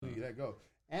let go.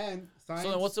 And science.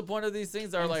 So then, what's the point of these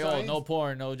things? That are like, science, oh, no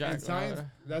porn, no jack. And science,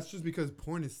 that's just because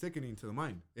porn is sickening to the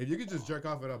mind. If you could just jerk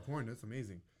off without porn, that's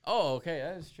amazing. Oh, okay,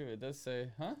 that is true. It does say,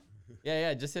 huh?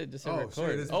 Yeah, just hit record.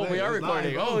 Shit, We are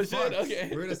recording. Live. Oh, fuck. shit, okay.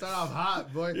 We're gonna start off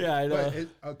hot, boy. Yeah, I know. But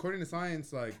according to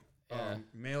science, like Yeah.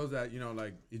 males that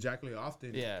like ejaculate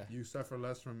often, Yeah. you suffer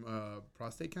less from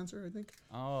prostate cancer, I think.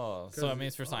 Oh, so it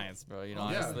means for science, bro. You know,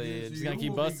 Yeah. honestly, So just you gonna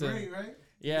keep will be busting. great, right?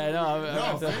 Yeah, I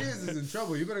know. No, Phineas is in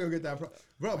trouble. You better go get that,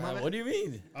 bro. My man. What do you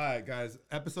mean? All right, guys.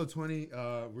 Episode 20.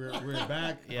 We're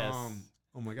back. Yes.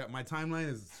 Oh my God, my timeline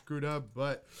is screwed up,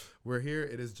 but we're here.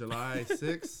 It is July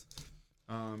 6th.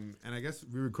 And I guess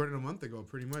we recorded a month ago,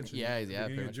 pretty much. Yeah, beginning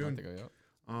pretty of much a June. month ago.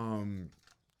 Yep.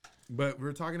 But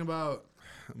we're talking about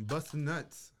busting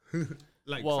nuts,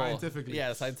 like scientifically.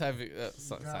 Yeah,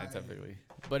 scientifically.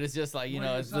 But it's just like, you What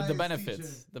know, are it's your the science benefits.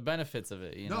 teacher? The benefits of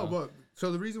it, you No, know. but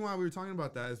so the reason why we were talking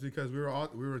about that is because we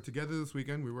were together this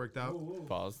weekend. We worked out.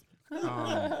 Pause.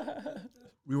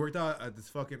 We worked out at this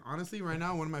fucking, honestly, right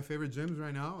now, one of my favorite gyms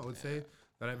right now, I would say,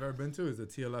 that I've ever been to is the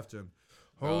TLF gym.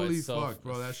 Holy it's so fuck,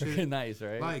 bro. That shit. nice,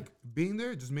 right? Like, being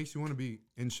there just makes you want to be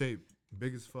in shape.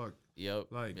 Big as fuck. Yep.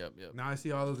 Like, Yep. now I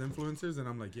see all those influencers, and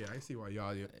I'm like, yeah, I see why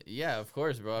y'all. Yeah, of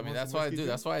course, bro. I mean, Want that's some why I whiskey do. too?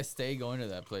 That's why I stay going to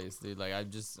that place, dude. Like, I'm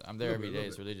there Little every bit, day, little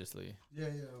bit. religiously. Yeah.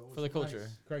 For the culture.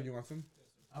 Craig, you want some?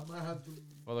 I might have to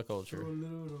For the throw culture. a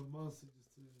little of the monster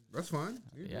just to. That's fine.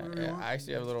 You do Yeah, whatever you want. I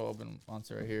actually have a little open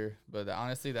monster right here, but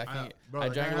honestly, that can Bro, I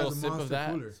that drank guy a little has a sip of Monster that.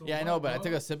 cooler. So Yeah, I what, know, but I bro?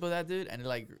 took a sip of that, dude, and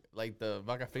like the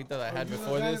vaca frita that I had you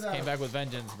before know this that- came back with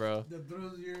vengeance, bro. That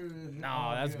throws your.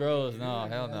 No, that's gross. No,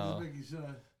 hell I'm no. just making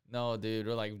sure. No, dude,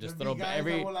 we're like just There throw be guys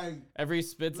every that will, like, every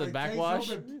spit's a take backwash.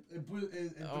 soap and throw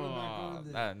it back Oh, on.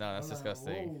 no, that's I'm like,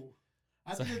 disgusting. whoa.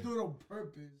 I think they do it on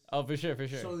purpose. Oh, for sure.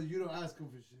 So that you don't ask them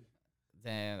for shit.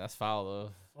 Damn, that's foul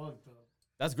though. Fucked up.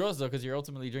 That's gross though, because you're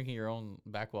ultimately drinking your own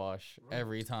backwash Right.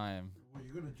 every time. Well,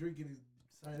 you're gonna drink it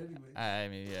inside anyway. I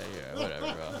mean, yeah,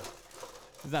 whatever, bro.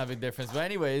 It's not a big difference, but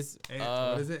anyways,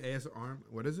 what is it? ASMR?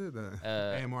 What is it? The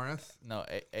AMRS? no,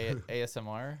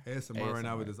 ASMR. ASMR right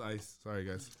now with this ice. Sorry,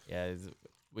 guys. Yeah,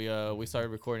 we started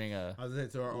recording I was gonna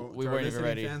say to our, We to our weren't even listening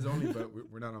ready. fans only, but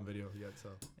we're not on video yet, so.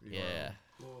 yeah.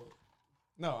 Well,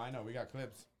 No, I know we got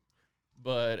clips.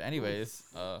 But anyways,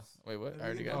 wait, what? I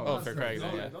already got. Oh, Oh, that's for right.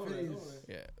 Craig, Don't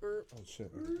yeah, yeah. Oh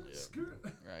shit. skirt.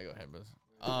 Right, go ahead, bro.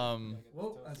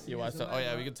 Well, I see You want some to? Oh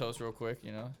yeah, we light. can toast real quick,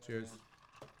 you know. Cheers.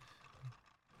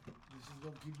 This is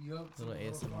gonna keep me up. Little till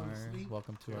I fall ASMR. asleep.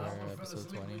 Welcome to I our almost fell episode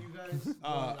asleep 20. when you guys-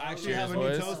 I actually Cheers, have a new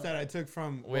boys. toast that I took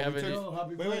from. We have a new- Yo, happy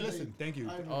Wait, birthday. listen. Thank you.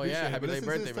 I know. Oh Appreciate yeah, it. happy But late listen to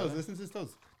birthday, this brother. toast. Listen to this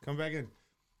toast. Come back in.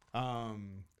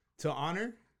 To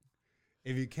honor,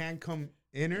 if you can't come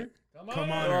inner,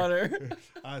 come on. Water.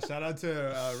 Shout out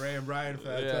to Ray and Brian for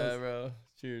that Yeah, toast. bro.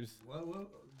 Cheers. Well,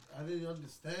 I didn't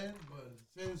understand, but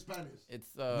say it in Spanish. It's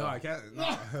No, I can't.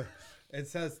 No. It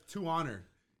says to honor.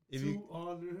 If To you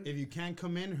honor. if you can't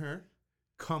come in her,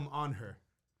 come on her.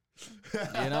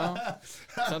 You know,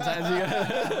 sometimes you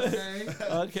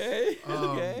gotta. Okay.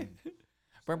 Okay.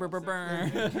 Burn, burn, burn,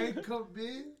 burn. Can't come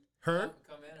in. Her,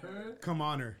 Her. come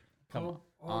on her. Come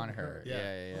on her.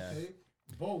 Yeah. Yeah. Okay.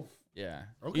 Both. Yeah.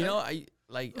 Okay. You know,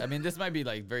 I mean, this might be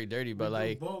like very dirty, but do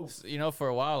like, both. you know, for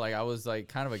a while, like I was like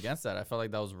kind of against that. I felt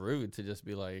like that was rude to just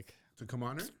be like, To come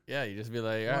on her? yeah, you just be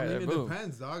like, Well, all I right, mean, it boom.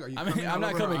 depends, dog. Are you I mean, coming I'm all not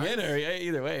over coming in eyes? her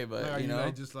either way, but Like, are you know,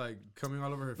 like, just like coming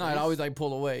all over her face? no, I'd always like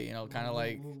pull away, you know, kind of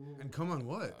like, And come on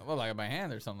what? well, like my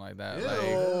hand or something like that, Ew.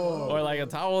 like, or like a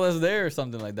towel that's there or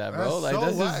something like that, That's bro. Like so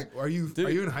that's whack. just, Are you dude.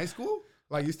 in high school?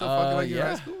 Like you still fucking like you're in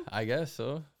yeah, high school? I guess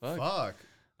so. Fuck. Fuck.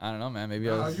 I don't know, man. Maybe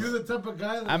I Are was. you the type of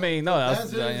guy that I mean, no, that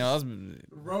was, you dancers know, that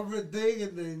was. rubber thing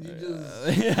and then you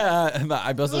just Yeah,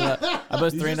 I bust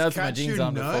You three just nuts with my catch jeans your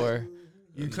on nut? before.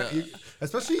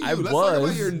 Especially you. I Let's talk about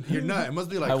was. your nut. It must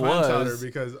be like I clam chowder was.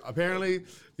 because apparently,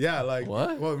 yeah, like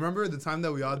What? Well, remember the time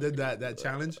that we all did that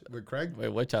challenge with Craig? Wait,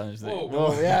 what challenge thing? Whoa,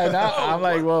 Whoa, whoa. yeah, now I'm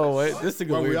like, whoa, wait, this is a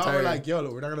Where we weird all were turn. like, yo,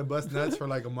 we're not gonna bust nuts for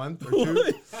like a month or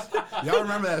two. Y'all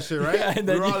remember that shit, right? Yeah, and we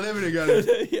then were all you- living together.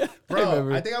 yeah,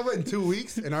 Bro, I think I went in 2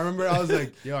 weeks, and I remember I was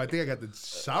like, yo, I think I got the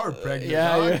shower pregnant.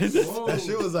 Yeah, dog. yeah. Whoa. That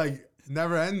shit was like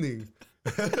never ending.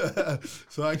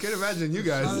 So I can imagine you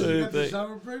How guys. did you get the Like-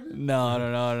 shower pregnant?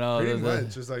 No. Pretty the-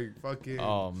 much, just like fucking.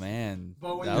 Oh man,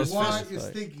 But when that you was walk, fish, it's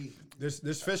like- stinky.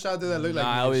 There's fish out there that look like. Nah, me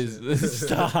I and always shit.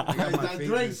 stop. I got my That fingers.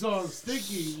 Drake song,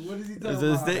 Sticky. What is he talking It's,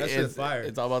 about? That shit's fire.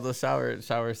 it's all about the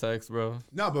shower sex, bro.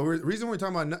 No, but reason we're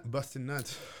talking about busting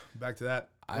nuts. Back to that.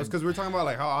 Was I- because we're talking about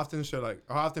like how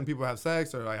often people have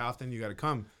sex or like how often you gotta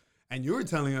come, and you were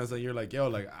telling us that you're like, yo,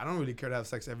 like I don't really care to have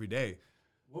sex every day.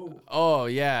 Whoa. Oh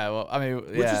yeah. Well, I mean,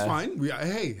 which yeah. is fine.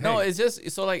 Hey. No, it's just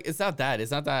so like it's not that.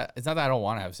 It's not that I don't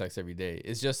want to have sex every day.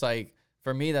 It's just like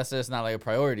for me that's just not like a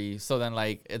priority. So then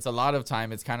like it's a lot of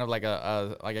time. It's kind of like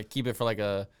a keep it for like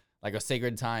a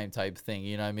sacred time type thing.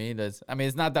 You know what I mean? It's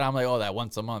not that I'm like, oh, that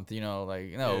once a month, like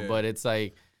no, Yeah. but it's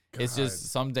like it's God.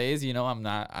 just some days,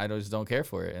 I just don't care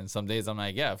for it. And some days I'm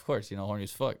like, yeah, of course, horny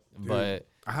as fuck. Dude, But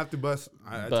I have to bust.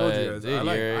 I but told you guys. dude,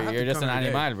 I have you're to just come an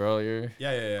every day. animal, bro. You're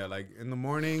Yeah. Like in the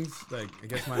mornings, like it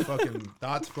gets my fucking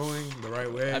thoughts flowing the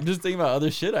right way. I'm just thinking about other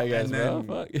shit, I guess, And bro.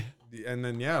 then- Fuck. And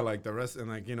then yeah, like the rest, and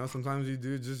like sometimes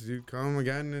you come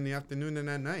again in the afternoon and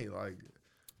at night, like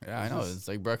Yeah, I know. It's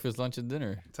like breakfast, lunch, and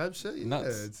dinner. type shit. Yeah,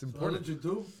 Nuts. it's So what important, did you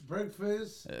do?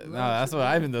 Breakfast? No, that's what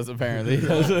Ivan does apparently.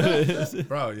 That's what it is.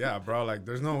 bro. Yeah, bro. Like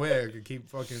there's no way I could keep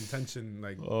fucking tension.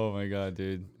 Like Oh my god,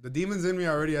 dude. the demons in me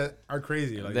already are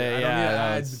crazy. Like They- I don't yeah, need to no,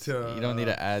 add it's- to. you don't need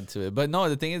to add to it. But no,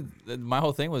 the thing is, my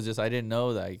whole thing was just I didn't know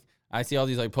like I see all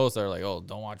these like posts that are like, oh,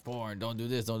 don't watch porn, don't do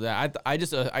this, don't do that. I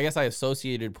just I guess I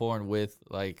associated porn with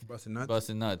like busting nuts.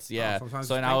 busting nuts. Yeah. sometimes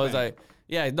So and I spank was bang. like,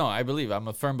 yeah, no, I believe I'm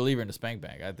a firm believer in the spank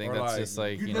bank. I think Or that's like, just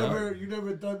like You you know.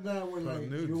 never done that when Put up like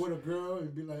nudes. you're with a girl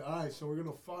and be like, all right, so we're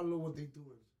gonna follow what they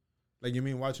doing. Like you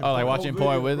mean watching? Oh, like porn? watching Whole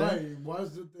porn video, with her? right? Watch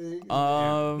the thing.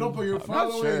 No, no, but you're I'm not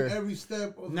following sure. every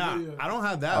step of the Nah, video. I don't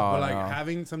have that. Oh, but like no.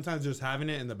 having sometimes just having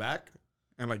it in the back,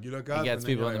 and like you look up, gets and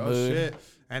then people you're in like, the oh mood. shit,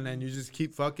 and then you just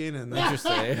keep fucking, and then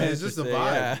Interesting. and it's just a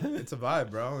Interesting, vibe. yeah. It's a vibe,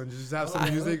 bro, and you just have some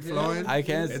Oh, music okay. flowing. I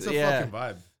can't. It's a yeah. fucking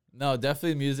vibe. No,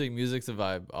 definitely music. Music's a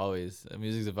vibe. Always,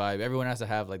 music's a vibe. Everyone has to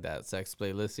have like that sex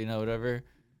playlist, whatever.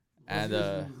 And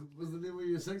What's the name of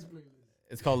your sex playlist?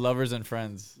 it's called Lovers and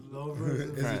Friends. Lovers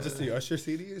and Is it Friends. just the Usher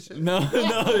CD and shit? No,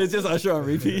 it's just Usher on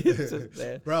repeat. It's just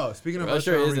there. Bro, speaking of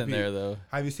Usher on is in repeat, there though.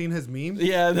 Have you seen his memes?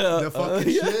 Yeah, no, The fucking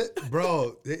yeah. shit,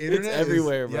 bro. The internet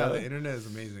everywhere, is, bro. Yeah, the internet is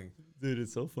amazing. Dude,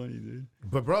 it's so funny, dude.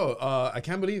 But bro, I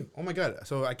can't believe. Oh my god.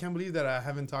 So I can't believe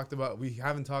that we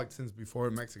haven't talked since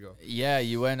before Mexico. Yeah,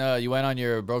 you went on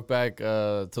your Brokeback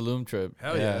Tulum trip.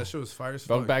 Hell yeah, that shit was fire as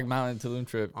fuck. Brokeback Mountain Tulum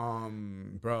trip.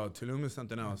 Bro, Tulum is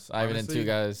something else. Ivan and two Honestly,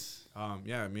 guys.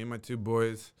 yeah, me and my two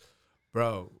boys,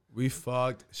 bro, we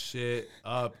fucked shit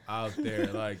up out there.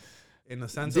 Like, in the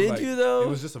sense Did of like, you, though? it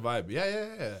was just a vibe.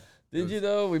 Yeah. Did you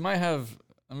though? We might have.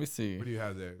 Let me see. What do you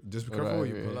have there? Just be What do careful I what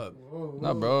you have pull here? up. Whoa,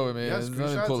 No, bro. I mean, Yeah, it's nothing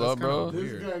to screenshots, pull that's up, bro. kinda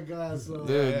This guy got some.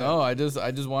 Dude, Yeah. no, I just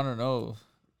want to know.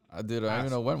 I don't even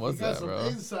know when was he got that, some bro.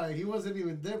 insight. He wasn't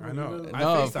even there. I know. I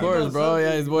No, of FaceTimed course, him. bro.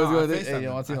 Yeah, his boys No, I go. Hey, FaceTimed you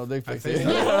don't want to see him. no dick I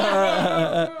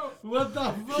pics? What the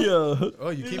fuck? Yo. Oh,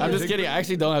 you keep I'm your just dick kidding. pics? I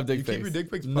actually don't have dick You pics. keep your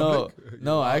dick pics No, public?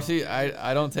 no. Wow. Actually,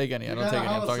 I don't take any. I don't take any.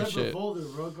 I'm talking shit. Folder,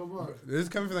 bro. Come on. This is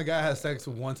coming from the guy who has sex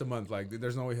once a month. Like,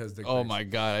 there's no way he has dick Oh pics. my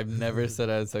god, I've never said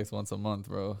I had sex once a month,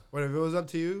 bro. What if it was up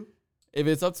to you? If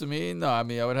it's up to me, no. I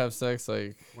mean, I would have sex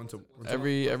like Once a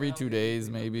every 2 days,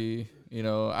 maybe.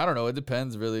 I don't know. It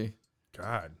depends, really.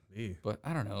 God, me. But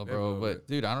I don't know, Yeah, bro. but- But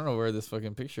dude, I don't know where this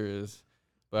fucking picture is.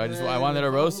 But I Man, wanted to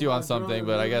talk roast you on about something,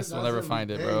 girl, but I man, guess we'll that's never every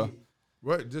find it, day. bro.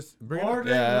 What? Just bring it up.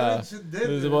 Morning, Yeah, lunch, and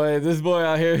dinner. This boy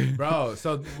out here. Bro,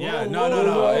 so, yeah, Whoa, no.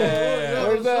 whoa, Yeah,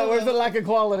 yeah. Where's the lack of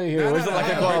quality here? No, Where's the no,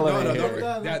 lack of no, quality no, here? Put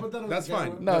that- That- put that on that's the fine.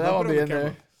 camera. No, that Don't won't put it be on in camera.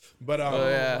 there. But Oh,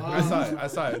 yeah. I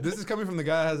saw it. This is coming from the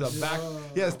guy that has a back.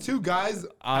 He has two guys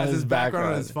On as his his background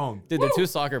on background. his phone. Dude, they're two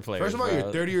soccer players. First of all, bro.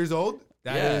 you're 30 years old.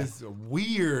 That is Yeah.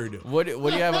 weird. What do you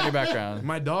have on your background?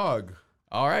 My dog.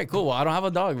 All right, cool. Well, I don't have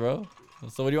a dog, bro.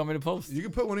 So what do you want me to post? You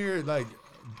can put one of your like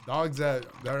dogs that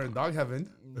are in dog heaven.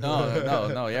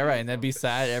 No. Yeah, right. And then be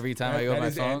sad every time I go That my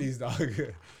is phone. Andy's dog.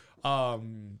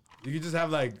 You could just have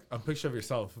like a picture of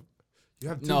yourself. You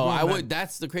have two No, grown I men. would.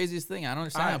 That's the craziest thing. I don't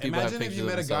understand how people have Imagine pictures if you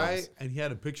met a of guy themselves. and he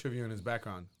had a picture of you in his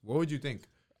background. What would you think?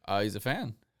 He's a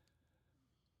fan.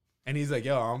 And he's like,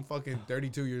 "Yo, I'm fucking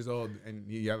 32 years old, and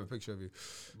you have a picture of you."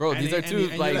 Bro, And these he- are and two he-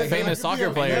 and like you're like, famous I could be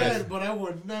soccer a players. fan, but I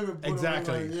would never put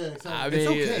Exactly. Him like, yeah, exactly. I It's mean,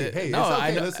 okay. Hey, no, it's okay.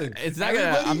 I don't- Listen, it's not gonna.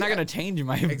 I'm everybody- not gonna change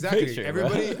my Exactly. picture.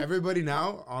 Everybody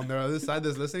now on the other side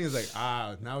that's listening is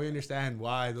like, now we understand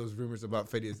why those rumors about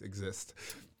Phidias exist.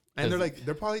 And they're like,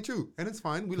 they're probably true, and it's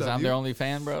fine. We Because love I'm you. their only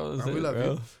fan, bro. That's We it, love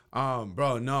bro. you.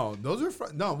 Bro, no, those are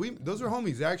those are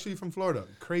homies. They're actually from Florida.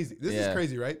 Crazy. This is Yeah.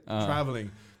 crazy, right?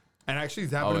 Traveling, and actually,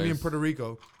 it's happened to me in Always. Puerto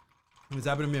Rico. It's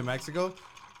happened to me in Mexico,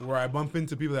 where I bump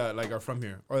into people that like are from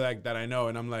here or like that I know,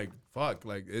 and I'm like, fuck,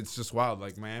 like it's just wild.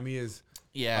 Like Miami is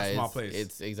Yeah, a small it's, place.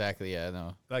 It's exactly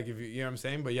no. like if you know what I'm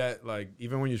saying, but yet like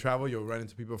even when you travel, you'll run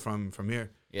into people from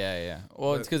here. Yeah.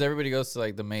 Well, it's because everybody goes to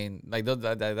like the main, like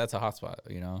that's a hotspot,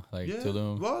 like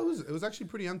Tulum. Well, it was actually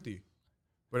pretty empty,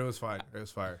 but it was fire. It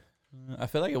was fire. I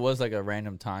feel like it was like a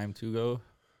random time to go,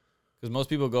 because most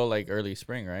people go like early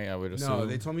spring, right? I would assume. No,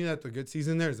 they told me that the good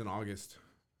season there is in August.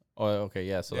 Oh, okay,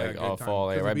 yeah. So Yeah, like good all time. fall,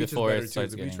 'Cause like the right beach is before better, it too.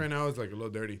 starts The getting. beach right now is like a little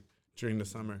dirty during the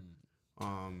summer.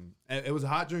 And it was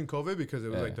hot during COVID because it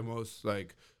was Yeah. like the most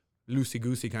like loosey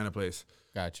goosey kind of place.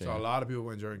 Gotcha. So a lot of people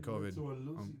went during COVID.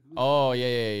 Oh yeah,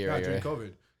 yeah, you're Yeah, right. during You're right.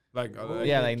 COVID. Like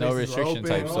Yeah, like no places were restriction open.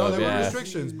 type Oh, stuff, there yeah. were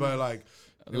restrictions, but like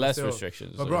it was Less still-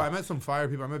 restrictions. But bro, I met some fire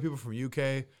people. I met people from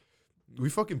UK. We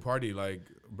fucking partied like,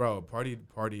 bro,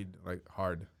 partied like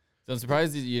hard. So I'm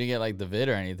surprised you didn't get like the vid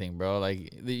or anything, bro.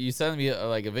 Like you sent me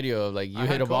like a video of like you I hit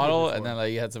had a COVID bottle before. and then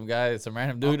like you had some guy, some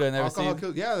random dude I never Alcohol seen.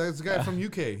 kills. Yeah, that's the guy from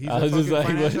UK. He's I a was just fucking like,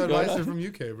 financial what's going advisor on?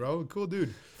 from UK, bro. Cool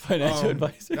dude. Financial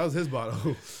advisor. That was his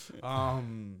bottle.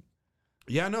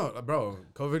 Yeah, no, bro.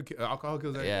 COVID, alcohol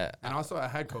kills everything. Yeah. And also, I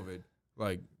had COVID,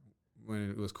 like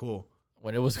when it was cool.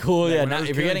 When it was cool, Yeah, yeah. when I Now, was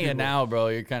if you're killing getting it people. now, bro,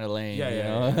 you're kind of lame. Yeah, you yeah,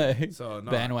 know? yeah. Like, So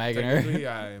no, bandwagoner. technically,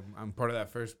 I'm part of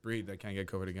that first breed that can't get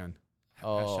COVID again.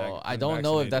 Oh, Hashtag I don't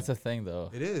know if unvaccinated. that's a thing though,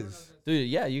 It is. dude.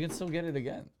 Yeah, you can still get it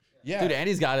again. Yeah. Dude,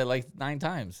 Andy's got it like 9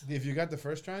 times. If you got the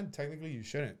first strand, technically you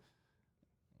shouldn't,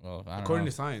 Well, I don't according know.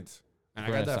 to science. And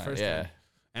According I to got that science, first yeah. strand,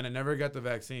 and I never got the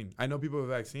vaccine. I know people with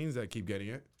vaccines that keep getting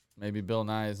it. Maybe Bill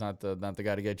Nye is not the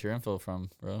guy to get your info from,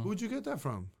 bro. Who'd you get that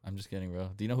from? I'm just kidding, bro.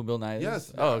 Do you know who Bill Nye is?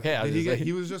 Yes. Oh, okay. I was Did he just get? like-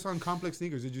 He was just on Complex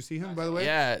Sneakers. Did you see him, by the way?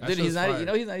 yeah, That dude. show's He's not. fire. You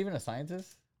know, he's not even a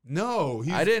scientist. No,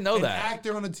 he's I didn't know an that.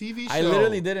 actor on a TV show. I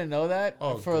literally didn't know that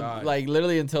Oh, for God. like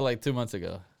literally until like 2 months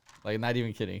ago. Like, not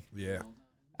even kidding. Yeah,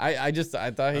 I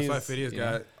thought that's he's. why Phineas you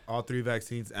know. got all 3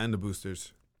 vaccines and the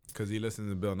boosters because he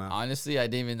listens to Bill now. Honestly, I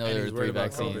didn't even know And there he's were 3 worried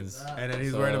about vaccines. COVID. And then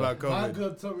he's So- worried about My COVID.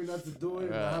 gut told me not to do it,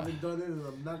 and I haven't done it, and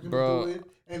I'm not gonna Bro. do it.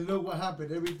 And look what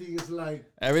happened. Everything is like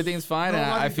Everything's fine, and I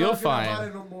nobody's feel talking about fine.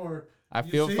 it no more. I You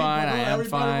feel see? fine. But I no, am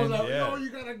everybody was fine. like, Yeah. yo, you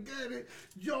gotta get it.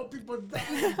 Yo, people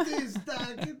dying, this,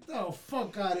 that. Get the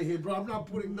fuck out of here, bro. I'm not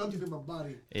putting nothing in my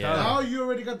body. Yeah. Now you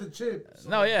already got the chip. So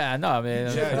No, yeah, no, I mean,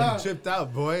 Chipped Yeah, out. he chipped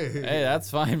out, boy. hey,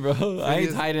 that's fine, bro. I ain't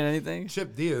Phineas- hiding anything.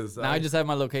 Chip Diaz. Now I just have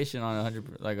my location on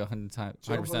 100, like 100 times,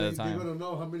 100% of the They're time. gonna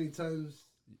know how many times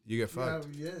you get you have,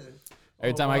 fucked. yeah.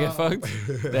 Every Oh, time I get wow. fucked,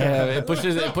 damn, it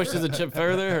pushes the chip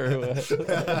further, or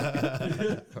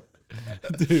what?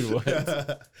 Dude, what?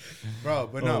 Bro,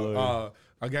 but Oh, no. Lord.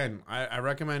 Again, I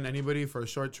recommend anybody for a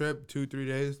short trip, 2-3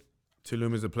 days.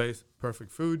 Tulum is a place.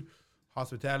 Perfect food.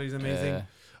 Hospitality is amazing. Yeah.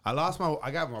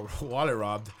 I got my wallet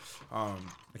robbed. I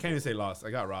can't even say lost. I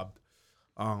got robbed.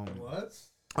 What?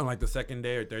 On like the second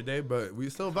day or third day, but we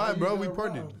still How vibe, you bro. We got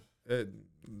partied. robbed?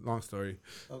 Long story.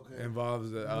 Okay. It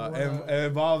involves Wow. it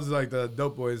involves like the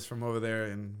dope boys from over there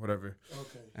and whatever,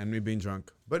 Okay. and me being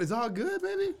drunk. But it's all good,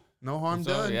 baby. No harm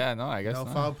So, done. yeah, no, I guess No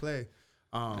not. foul play.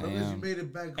 As long as you made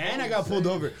it back home. And I got pulled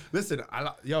safe. over. Listen, I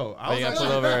was you got actually-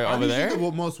 pulled over I'm over usually there?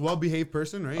 the most well-behaved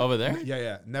person, right? Over there? Yeah,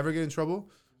 yeah. Never get in trouble,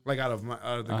 like out of the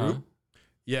Uh-huh. group.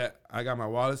 Yeah, I got my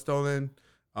wallet stolen.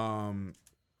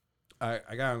 I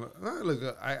got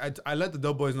look. I let the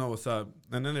dope boys know what's up,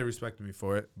 and then they respected me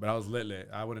for it. But I was lit.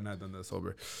 I wouldn't have done that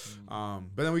sober. But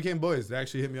then we came boys. They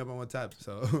actually hit me up on WhatsApp.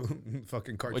 So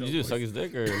fucking cartel. What'd you do? boys. Suck his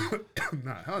dick, or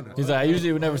Nah, hell no. he's like, I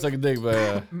usually would never suck a dick,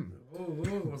 but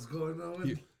What's going on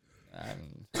with,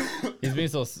 he's being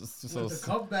so with the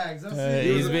cup bags? That's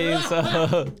he's it. being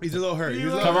so. He's a little hurt. He's a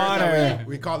little Come hurt on, that her.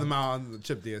 We called him out on the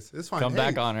chip DS. It's fine. Come Hey,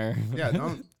 back on her. Yeah,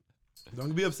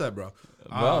 don't be upset, bro.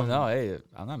 Bro, no, hey,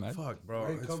 I'm not mad. Fuck, bro.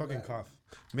 Hey, It's come fucking back. cough.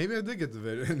 Maybe I did get the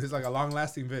vid. It's like a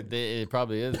long-lasting vid. It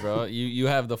probably is, bro. You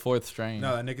have the 4th strain.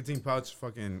 No, that nicotine pouch,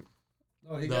 fucking.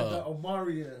 Oh, he got the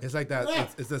Omaria. It's like that.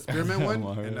 It's the spearmint one,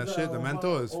 Omar. and that The shit. The Omar-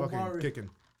 menthol is fucking Omar. kicking.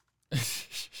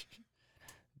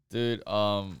 Dude,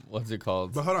 what's it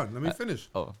called? But hold on, let me finish.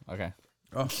 Oh, okay.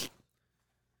 Oh.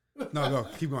 No, go.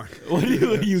 Keep going. What are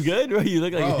you good, bro? You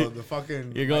look like Oh, the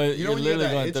fucking. You're going- You know you're when you get literally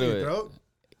that going itch in through your it.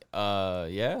 throat?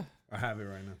 Yeah. I have it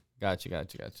right now. Gotcha.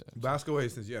 Bask away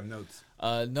since you have notes.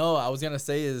 No, I was gonna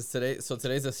say is today. So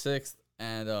today's the 6th,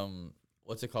 and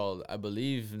what's it called? I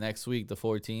believe next week, the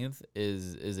 14th,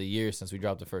 is a year since we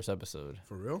dropped the first episode.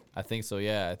 For real? I think so.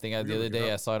 Yeah, I think the Really? other day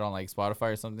Yeah. I saw it on like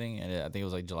Spotify or something, and I think it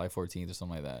was like July 14th or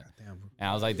something like that. Damn. And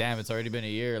I was like, damn, it's already been a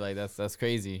year. Like that's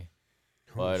crazy.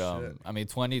 Holy But shit. I mean,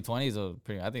 2020 is a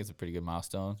pretty. I think it's a pretty good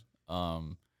milestone.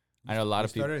 I know a lot We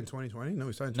of people. started in 2020? No,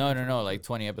 we started in No, like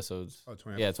 20 episodes. Oh,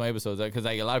 20 Yeah, 20 episodes. Because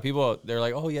like a lot of people, they're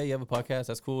like, oh yeah, you have a podcast.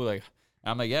 That's cool. Like,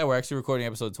 and I'm like, yeah, we're actually recording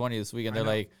episode 20 this week, and I they're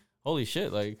know. like, holy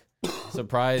shit, like,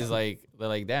 surprised. Like they're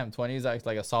like, damn, 20 is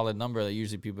actually like a solid number that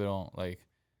usually people don't like.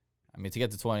 I mean, to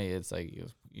get to 20, it's like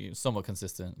you're somewhat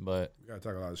consistent, but We gotta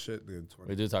talk a lot of shit, dude. 20.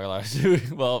 we do talk a lot of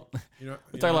shit. Well, You know,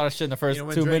 we talk a lot of shit in the first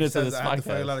when 2 Drake minutes of says, this I had to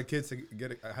fuck a lot podcast. of kids to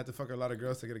get. I had to fuck a lot of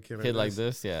girls to get a kid, Kid like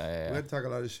this, yeah. We had to talk a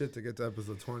lot of shit to get to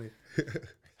episode 20.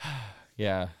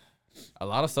 Yeah. A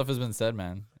lot of stuff has been said,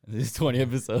 man. in These 20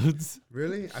 episodes.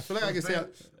 Really? I feel like I can say.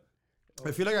 I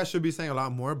feel like I should be saying a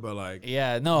lot more, but like,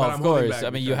 Yeah, no, But of I'm holding course. back I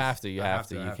mean, you because have to. You I have have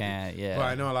to. to, I You have to. can't. Yeah. but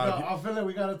I know a lot of No, people. I feel like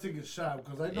we gotta take a shot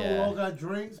because I know we Yeah. all got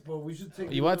drinks, but we should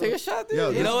take. You want to take a shot, dude? Yo,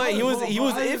 you this know what? He was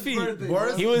Boris' iffy. birthday,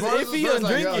 Boris, He was Boris iffy first on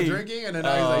like, yo, drinking. drinking, and then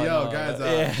now he's like, yo, no. guys,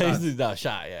 Yeah, shots. he's no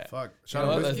shot. Yeah. Fuck. You Shout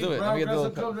know out what? to Let's whiskey. do it. Let me get Grab the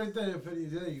some little cups right there, Fetty.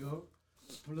 There you go.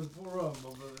 Let's pour up, my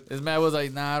brother. This man was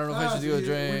like, nah, I don't know if I should do a We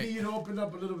drink. need you to open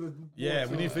up a little bit. Yeah,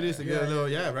 we need Phineas to get a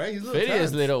little, right? He's a little Fitty is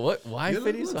tense. little. What? Why You're a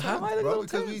Fitty? little How am I tense, a bro? little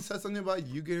Because we tense? said something about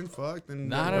you getting fucked and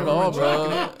Not like, at we're all,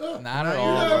 tracking bro. it. Not at Nah,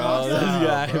 all, you're bro. a This rockstar,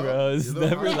 guy, bro. bro. It's You're a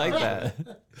never rockstar. like that.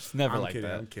 It's never I'm like kidding.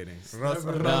 that. I'm kidding.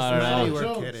 Never. No. We're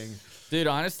Jokes. kidding. Dude,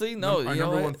 honestly, no. Our You know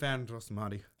number what? one fan,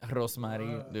 Rosmati. Rosemary,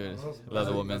 dude, Rosemary. love the That's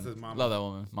woman. his mama. Love that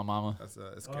woman, my mama. That's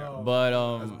it's Oh. Carol.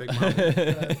 But That's Big Mama.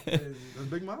 That's crazy. That's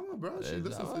Big Mama, bro. She It's-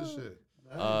 listens to this shit.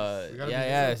 yeah, We gotta be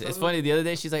yeah. good. It's funny. The other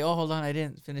day, she's like, "Oh, hold on, I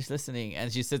didn't finish listening,"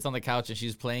 and she sits on the couch and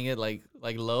she's playing it like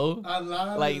low.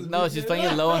 Like no, she's playing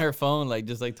it low on her phone, like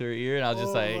just like to her ear, and I was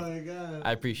just like, my God.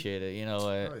 I appreciate it. You know what?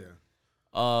 Oh yeah.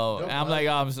 Oh, Nope, and I'm like,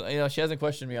 you know, she hasn't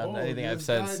questioned me on Oh, anything I've this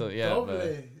said, guy so yeah. doble.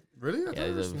 But Really? I Yeah, thought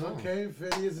it was he's a- small. Okay,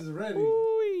 Phineas is ready.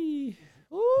 ooh-wee,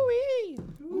 ooh-wee.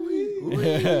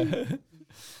 Ooh-wee.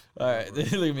 All right,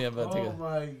 leave me up. I'll take Oh a.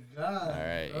 my God. All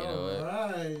right, you know what?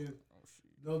 Alright.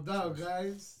 No doubt,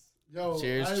 guys. Yo,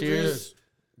 Cheers, Iris, cheers.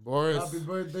 Boris. Happy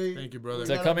birthday. Thank you, brother. We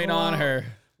So gotta coming go on out. her,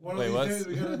 One Wait, of what? these days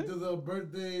we gotta do the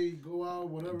birthday, go out,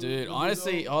 whatever. dude. we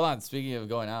Honestly, do. hold on. Speaking of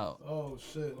going out, Oh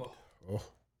shit. Oh.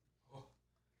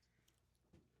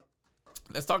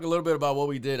 let's talk a little bit about what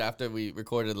we did after we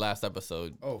recorded last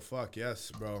episode. Oh fuck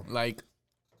yes, bro. Like,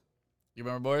 you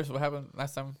remember Boris? What happened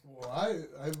last time? Well,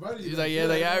 I invited you. He's like,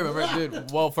 yeah, I remember,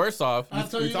 dude. Well, first off, I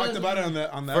told We you talked guys- about it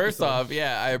on the First episode. off,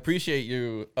 yeah, I appreciate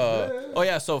you. Oh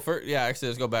yeah, so actually,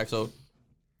 let's go back. So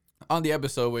on the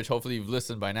episode, which hopefully you've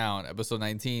listened by now, in episode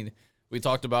 19, we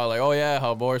talked about like, oh yeah,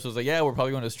 how Boris was like, yeah, we're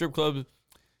probably going to a strip club.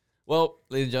 Well,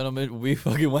 ladies and gentlemen, we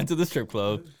fucking went to the strip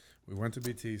club. We went to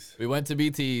BT's. We went to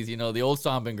BT's, you know, the old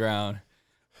stomping ground.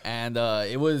 And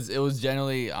it was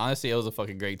generally, honestly, it was a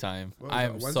fucking great time. What was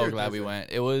I'm that, Wednesday so or glad we Thursday?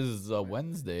 went. It was a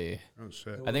Wednesday. Oh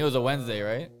shit. I think it was a Wednesday,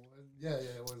 right? Yeah,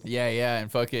 it was. Yeah,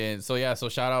 and fucking so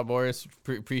shout out Boris.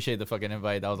 Appreciate the fucking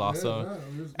invite. That was awesome. Yeah,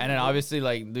 it was And then good. obviously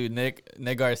like dude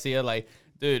Nick Garcia, like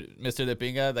dude Mr. De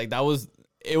Pinga, like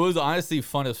it was honestly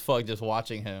fun as fuck just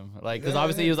watching him. Like because Yeah,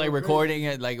 obviously yeah, he was like so recording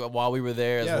it like while we were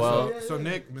there as Yeah, well. so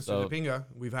Nick, Mr. So- Depinga,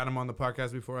 we've had him on the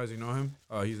podcast before, as you know him.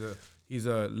 He's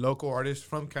a local artist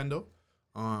from Kendall.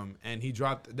 And he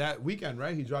dropped that weekend,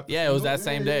 right? He dropped. the Yeah, it was single. that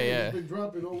same day, yeah. he's been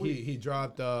dropping all week. He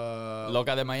dropped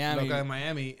Loca de Miami. Loca in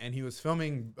Miami, and he was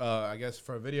filming, I guess,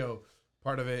 for a video,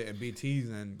 part of it at BT's,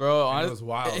 and Bro, and honest- it was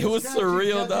wild. it was Catchy,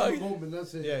 surreal, catchy dog. Moment,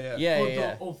 that's it. yeah. Yeah, For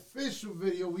yeah. the official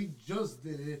video, we just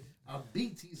did it at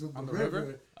BT's on the river?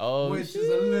 river, Oh, which is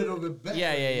a little bit better.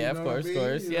 yeah, you of know course, what I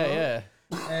mean? You know? yeah.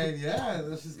 And yeah,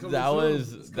 that's just coming That soon.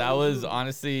 was It's that coming was soon.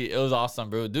 honestly, it was awesome,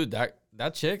 bro. Dude,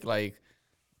 that chick, like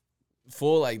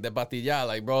full like the batilla,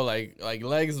 like bro, like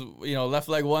legs, you know, left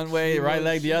leg one way, She right was-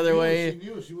 leg the she other knew, way. she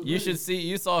knew, she was You ready. should see,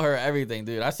 you saw her everything,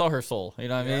 dude. I saw her soul, you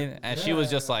know what I mean? And she was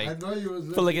just I like know you was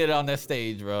flicking it on that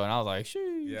stage, bro. And I was like,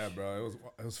 sheesh. Yeah, bro,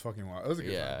 it was fucking wild. It was a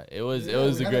good Yeah, time. it was Yeah, a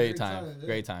we had great time. yeah.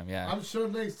 Great time, yeah. I'm sure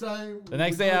next time. The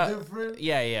next we day do I- different.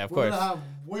 Yeah, of We're course. gonna have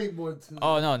way more to.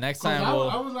 Oh no, next 'Cause time I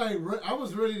we'll. was like, I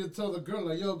was ready to tell the girl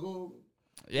like, yo, go.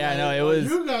 Yeah, like, no, it was.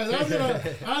 You guys,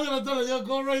 I'm gonna tell her, yo,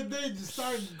 go right there, just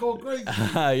start go crazy.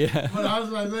 Yeah. But I was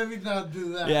like, let me not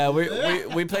do that. Yeah,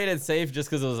 we played it safe just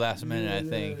because it was last minute. I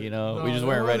think you know we just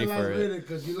weren't ready for it.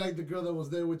 Because you like the girl that was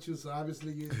there with you, so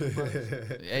obviously you.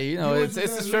 Yeah, you know You it's wasn't a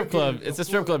there strip club. looking, It's a of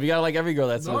strip course. club. You gotta like every girl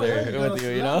that's No, there yeah, with you.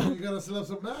 You know, You gotta slap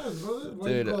some ass, brother. What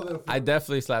you go there dude. for? I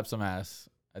definitely slapped some ass.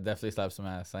 I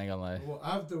ain't gonna lie. Well,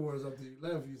 afterwards, after you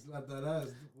left, you slapped that ass.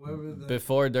 Whoever the,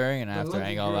 Before, during, and the after. I lucky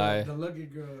ain't gonna girl, lie. The lucky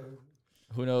girl.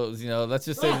 Who knows? You know, let's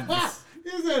just say. This,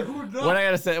 He said, "Who knows?" what I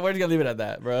gotta say, we're just gonna leave it at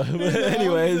that, bro. But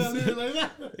anyways, Like that.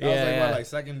 That was like yeah. what, like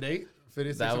second date?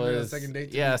 That was second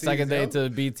date. To yeah, BT's, second date yo? to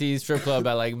BT strip club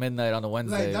at like midnight on a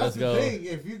Wednesday. Like that's Let's the go. thing.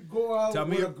 If you go out Tell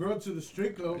with me- a girl to the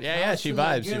strip club, Yeah, she have to,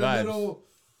 vibes, she get a vibes. little,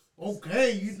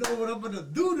 okay, you know what I'm gonna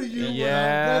do to you.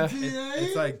 Yeah. When I'm done to you,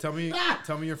 It's like tell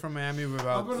me you're from Miami I'm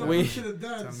without. gonna We- put you to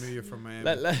Tell dance. me you're from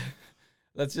Miami.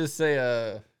 Let's just say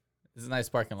it's a nice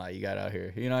parking lot you got out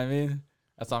here. You know what I mean?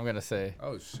 That's all I'm gonna say.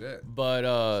 Oh shit! But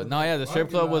no, yeah, the strip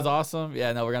parking club was lot. awesome.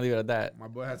 Yeah, no, we're gonna leave it at that. My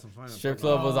boy had some fun. in the Strip parking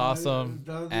lot. club was Oh, awesome,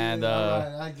 done, and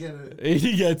alright, I get it.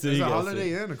 he gets it. There's He a gets Holiday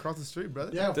it. Inn across the street,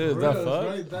 brother. Yeah, Dude, for the real, it's fuck?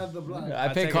 right down the block. I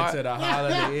pay take car. it to the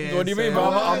Holiday Inn. What do you mean, say, bro?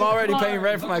 I'm Right, already right, paying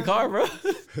rent for my right. car, bro.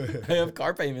 I have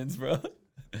car payments, bro.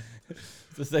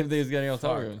 It's the same thing as getting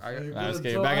autographs. I- Nah, I'm just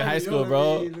kidding. Back in high school,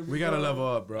 bro. We gotta level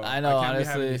up, bro. I know, I can't be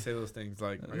having honestly. you say those things.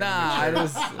 Like, Nah, I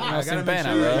just I gotta sin make pena,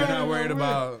 sure you're bro. not worried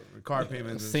about car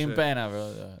payments. And Sin shit. pena,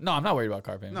 bro. No, I'm not worried about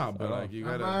car payments. No, but at all. like you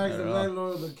I'm gotta. gonna ask the Yeah.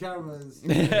 landlord of the cameras.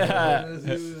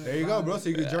 There you go, bro. So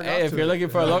you can jerk Hey, off if to you're it. looking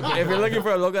for a local, if you're looking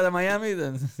for a local at Miami,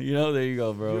 then there you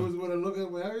go, You bro. was want to look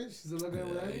at Miami? She's a look at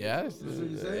Miami? Yeah, That's what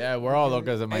you say? yeah, we're all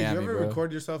locals in Hey, Miami, you ever bro.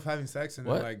 record yourself having sex and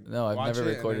What? then, like No, I've watch never it and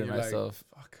then recorded you're like, myself.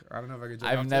 Fuck, I don't know if I could. Jerk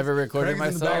I've off to never this. recorded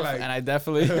Craig's in the back, myself, like- and I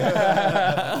definitely.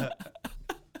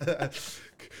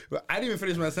 But I didn't even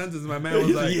finish my sentence. My man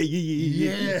was like, yeah.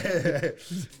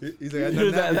 He's like, I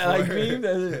done that, that like before. meme.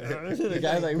 The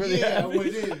guy's like really Yeah, happy.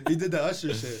 we did. He did the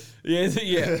Usher shit.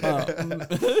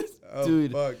 Yeah. Oh,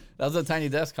 Dude. fuck. That was a Tiny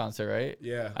Desk concert, right?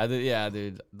 Yeah. I did. Yeah,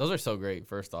 dude. Those are so great.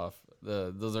 First off,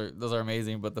 those are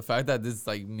amazing. But the fact that this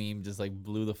like meme just like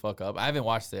blew the fuck up. I haven't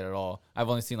watched it at all. I've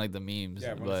only seen like the memes.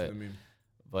 Yeah, I wanna see but the meme.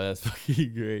 that's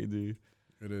fucking great, dude.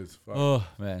 It is. Fuck. Oh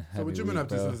man. So what happy you been week, up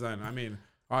to bro. since then? I mean,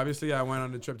 obviously I went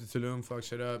on the trip to Tulum, fuck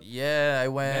shit up. Yeah, I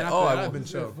went. And after Oh, that, I I've been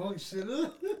Shit, chill. fuck shit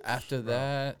up. after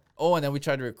that. Oh, and then we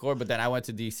tried to record, but then I went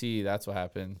to DC. That's what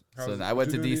happened. How So was it? I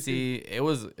went to What'd you do in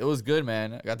DC. It was good,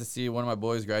 man. I got to see one of my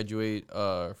boys graduate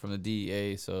from the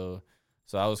DEA. So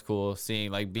that was cool. Seeing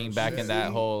like being back in shit.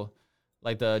 that whole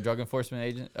like the drug enforcement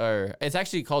agent, or it's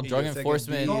actually called Y drug yo sé que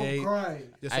enforcement. DEA Don't cry.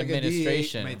 Yo sé que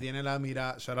Administration. DEA Me tiene la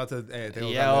mira. Shout out to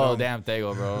Tego Yeah, oh Calderón. damn,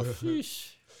 Tego, bro.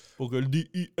 Sheesh. Porque el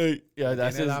DEA. Yeah,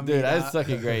 that's Tiene la just, dude. That's mira.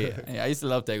 fucking great. I used to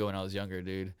love Tego when I was younger,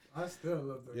 dude. I still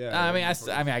love that. Yeah. I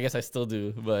mean, I guess I still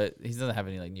do, but he doesn't have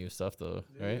any like new stuff though,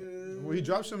 right? Well, he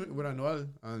dropped some with Anuel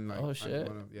on like. Oh, on shit.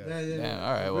 one of- Yeah, yeah. yeah. Damn,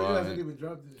 all right, I well, really I haven't mean- even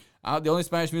dropped it. The only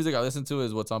Spanish music I listen to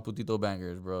is what's on Putito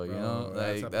Bangers, bro. You Bro, know,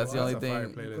 like a- that's the only a fire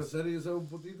thing. playlist. ¿Consider yourself un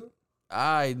putito?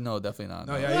 I no, definitely not.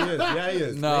 No, yeah, he is. Yeah, he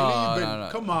is. No, Lately, you've been- no.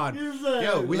 Come on. You said-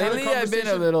 Yo, we had a Lately, I've been a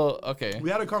conversation- little okay. We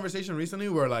had a conversation recently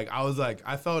where like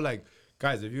I felt like,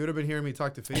 guys, if you would have been hearing me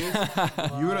talk to Phineas,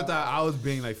 you would have thought I was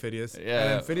being like Phineas. Yeah. And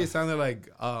then Phineas sounded like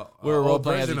We were a role old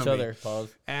playing as version each of me. other. Pause.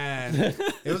 And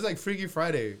it was like Freaky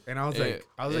Friday, and I was It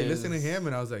like listening to is- him,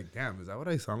 and I was like, damn, is that what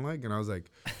I sound like? And I was like,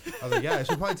 yeah, I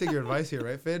should probably take your advice here,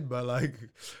 right, Fid? But I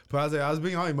was like, I was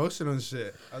being all emotional and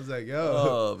shit. I was like, yo,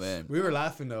 Oh man. we were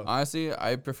laughing though. Honestly,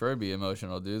 I prefer to be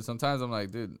emotional, dude. Sometimes I'm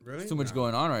like, dude, Really? there's too much Nah.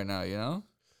 going on right now, you know.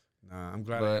 Nah, I'm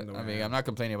glad. I But am the way I mean, am. I'm not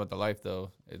complaining about the life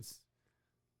though. It's,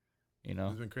 you know,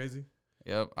 It's been crazy.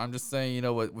 yep. I'm just saying, you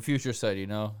know what Future said. You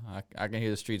know, I can hear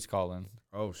the streets calling,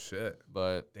 Oh shit,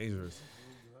 but dangerous.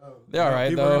 they're all right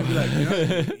People are though. gonna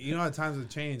be like, you know, at times of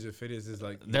change, if Phineas is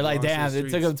like, he They're like, belongs to damn,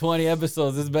 the it took him 20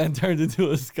 episodes. This man turned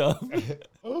into a scum.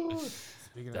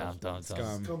 Speaking Damn, of don't.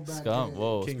 scum, Come back Scum. in.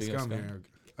 Whoa, King speaking of Scum scum. here,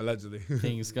 allegedly.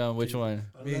 King scum. Which one?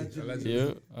 Me, Allegedly. allegedly.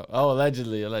 You? Oh,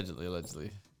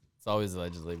 allegedly. It's always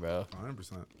allegedly, bro.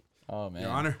 100%. Oh man.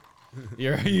 Your Honor.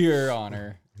 Your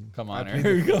honor. Come on, I plead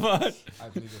her. Come on. I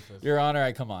plead the fifth. Your honor.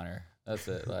 I come on her. That's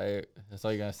it. Like that's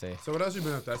all you gotta say. So what else you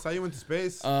been up to? I saw you went to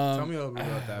space. Tell me a little bit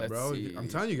about that, let's bro. see. I'm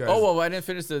telling you guys. Oh well, I didn't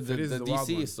finish the It is the wild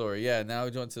DC one. story. Yeah, now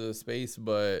we went to space,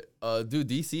 but dude,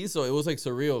 DC. So it was like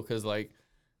surreal because like,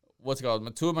 what's it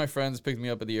called? Two of my friends picked me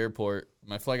up at the airport.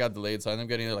 My flight got delayed, so I ended up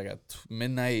getting there like at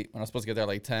midnight when I was supposed to get there at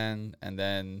like 10, and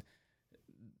then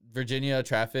Virginia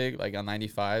traffic like on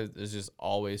 95. There's just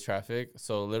always traffic.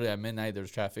 So literally at midnight there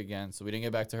was traffic again. So we didn't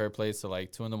get back to her place till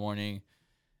like 2 in.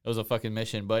 It was a fucking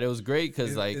mission, but it was great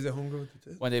because like. is it homegirl with the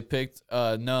tits? When they picked,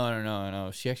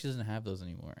 no. She actually doesn't have those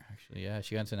anymore. Actually, yeah,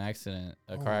 she got into an accident,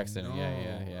 a car accident.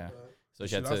 Yeah. no. So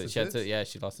She lost the tits? yeah,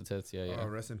 she lost the tits. Yeah. Oh,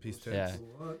 rest in peace, tits. Yeah.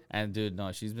 What? And dude,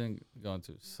 no, she's been going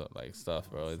through like stuff,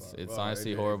 bro. It's Well,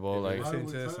 honestly if- horrible. if Like, you're Why saying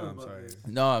don't we tits, talk I'm about sorry. this?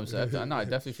 no, no, I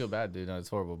definitely feel bad, dude. No, it's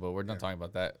horrible, but we're not talking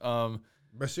about that.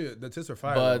 But shit, the tits were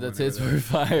fire. But though the when they tits there. were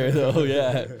fire though.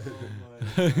 Yeah.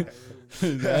 Oh my God.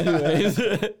 Anyways,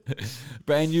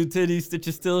 brand new titties,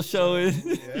 stitches still showing.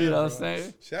 Yeah, You know what I'm bro.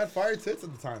 saying? She had fire tits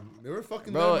at the time. They were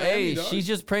fucking. Bro, good in Miami, hey, dog. she's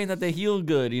just praying that they heal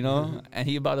good, you know? And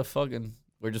he about to fucking.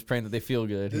 We're just praying that they feel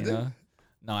good, Did you they? know?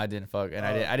 No, I didn't fuck, and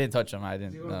I didn't touch him. I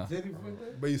didn't. You No. want titty for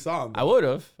that? But you saw him. I would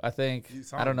have. I think. You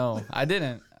saw I don't him. know. I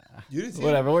didn't. You didn't see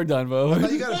Whatever. We're done, bro. him? I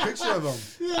thought you got a picture of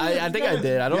him. I think I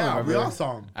did. I don't Yeah, remember. we all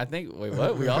saw him. I think. Wait,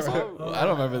 what? We all saw him? I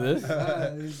don't remember this.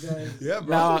 These guys. Yeah,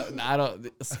 bro. Now I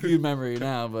don't skewed memory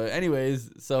now, but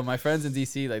anyways, so my friends in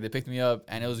DC like they picked me up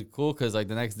and it was cool because like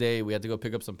the next day we had to go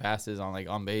pick up some passes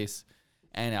on base,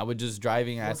 and I was just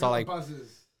driving and I What saw kind like of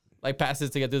passes? passes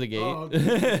to get through the gate. Oh, okay.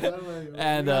 Like,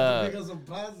 And, we have to pick up some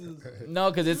passes. No,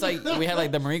 because it's like we had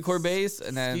like the Marine Corps base,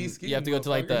 and then Ski, you have to go to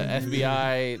like the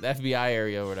motherfucker. FBI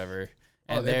area or whatever.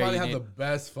 And they there probably you have need- the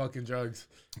best fucking drugs.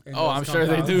 in Oh, those I'm sure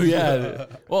they do. compounds. Yeah.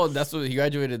 Well, that's what he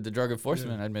graduated the Drug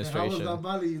Enforcement How was Administration. that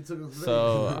money you took us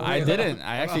So I didn't.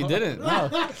 I actually didn't. No,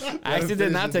 I actually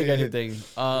did not take anything.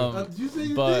 You say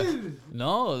you but did.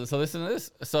 no. So listen to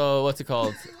this. So what's it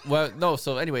called? Well, no.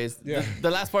 So anyways, Yeah. the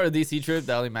last part of DC trip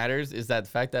that only matters is that the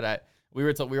fact that we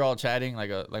were all chatting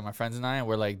like my friends and I, and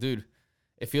we're like, dude,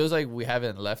 it feels like we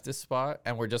haven't left this spot,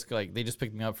 and we're just like they just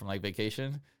picked me up from like vacation,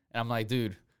 and I'm like,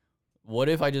 dude, what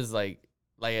if I just like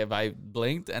if I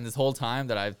blinked and this whole time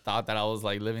that I thought that I was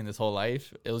like living this whole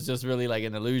life, it was just really like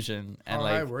an illusion. And How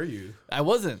like high were you? I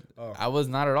wasn't. Oh. I was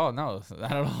not at all. No,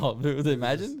 not at all. Dude,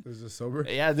 imagine. It was just sober.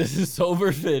 Yeah, this is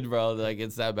sober fit, bro. Like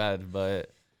it's that bad.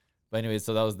 But anyway,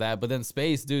 so that was that. But then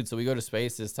space, dude. So we go to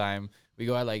space this time. We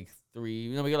go at like 3.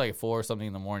 We go like 4 or something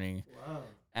in the morning. Wow.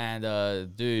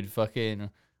 And dude, fucking,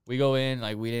 we go in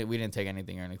like we didn't take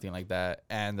anything or anything like that.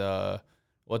 And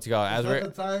what's it called?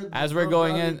 As we're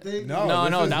going in. No,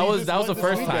 No, this is- that was the this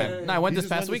first weekend. time. No, I went He this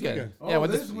just past went this weekend. weekend. Yeah, I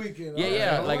went this weekend.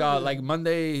 Yeah, Alright. like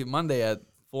Monday at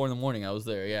 4 in the morning. I was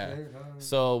there. Yeah. Okay.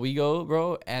 So we go,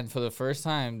 bro, and for the first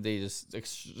time, they just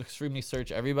extremely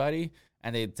search everybody,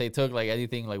 and they took like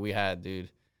anything like we had, dude.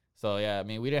 So yeah, I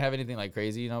mean, we didn't have anything like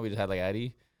crazy, we just had like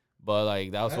Eddie, but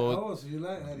like that was what. Oh, so you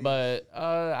like Eddie. But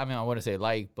I mean, I wouldn't say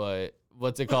like, but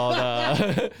what's it called?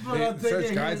 But They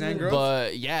search guys and girls?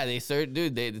 But yeah, they searched,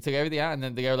 dude. They took everything out, and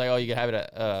then they were like, "Oh, you can have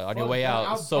it on your way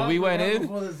out." So we went in.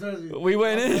 We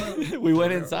went in. We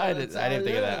went inside. I didn't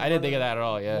think of that. I didn't think of that at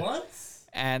all. Yeah. What?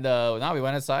 And now we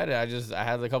went inside, and I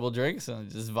had a couple drinks and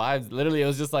just vibed. Literally, it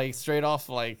was just like straight off,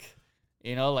 like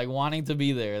like wanting to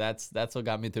be there. That's what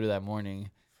got me through that morning.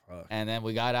 Fuck. And then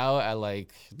we got out at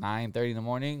like 9:30 in the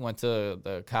morning. Went to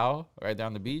the Cow right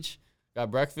down the beach.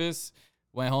 Got breakfast.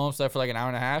 Went home, slept for like an hour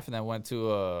and a half, and then went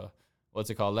to what's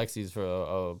it called, Lexi's for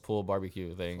a pool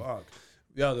barbecue thing. Fuck.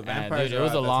 Yo, the And, vampires. dude, it are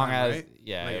was at a that long time, ass. right?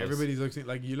 Yeah, Like it was- everybody's looking.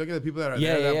 Like you look at the people that are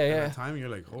Yeah, there yeah, at yeah. that time, and you're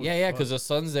like, holy Yeah, fuck. because the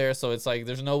sun's there, so it's like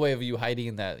there's no way of you hiding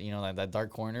in that, like that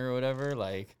dark corner or whatever.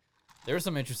 Like, there were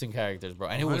some interesting characters, bro,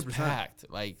 and it was 100%. packed,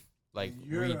 like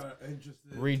You're interested.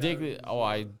 in ridiculous.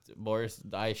 characters. Oh, Boris,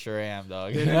 I sure am,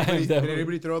 dog. Did I'm anybody, did definitely-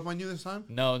 anybody throw up on you this time?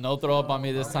 No throw up on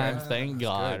me this Okay. time. Thank That's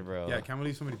God, good. bro. Yeah, I can't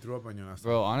believe somebody threw up on you last time.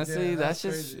 Bro, honestly, Yeah, that's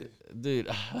that's just, crazy. dude.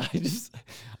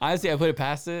 Honestly, I put it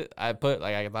past it. I thought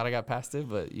I got past it,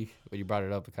 but when you brought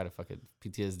it up, it kind of fucking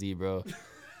PTSD, bro.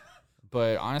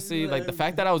 But honestly, like the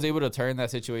fact that I was able to turn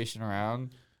that situation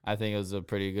around, I think it was a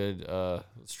pretty good,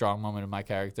 strong moment of my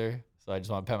character. So I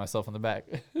just want to pat myself on the back.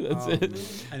 That's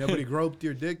it. And nobody groped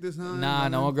your dick this time? Nah,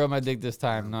 no one grabbed my dick this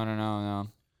time. No.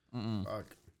 Mm-mm. Fuck.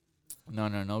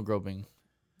 No groping.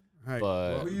 All right.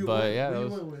 But Who you but went- yeah, who that you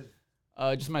was went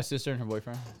with? just my sister and her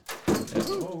boyfriend.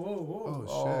 Whoa.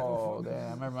 Oh, Damn!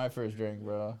 I remember my first drink,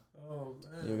 bro. Oh,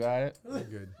 man. You got it? shit.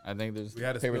 Good. I think there's We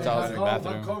had a paper split towels in the How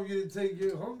bathroom. come you didn't take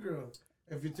your homegirl?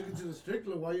 If you took it to the strip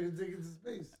club, why you didn't take it to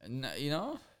space?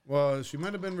 Well, she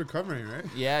might have been recovering, right?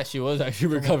 Yeah, she was actually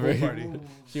From a pool recovering. party.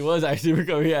 She was actually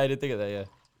recovering. Yeah, I didn't think of that. Yeah,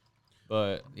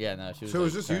 but yeah, no, she was. So it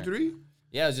was like, just you trying- three?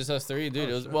 Yeah, it was just us three, dude.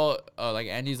 Oh, It was shit. like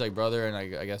Andy's like brother and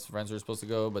I guess friends were supposed to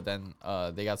go, but then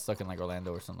they got stuck in like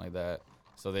Orlando or something like that,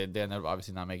 so they ended up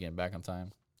obviously not making it back on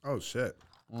time. Oh shit.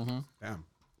 Mm-hmm. Damn.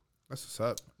 That's what's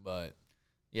up. But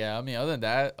yeah, I mean, other than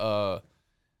that,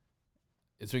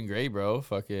 it's been great, bro.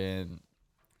 Fucking,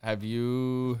 have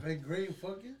you? Hey, great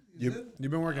fucking. You said?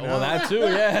 You've been working Well, out. that too,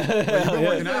 yeah. You've been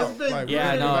working Yeah. out. Like,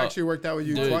 Yeah, we've no. actually worked out with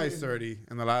you Dude. twice already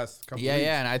in the last couple Yeah, weeks.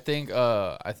 yeah, and I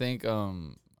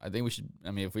think we should.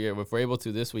 I mean, if we're able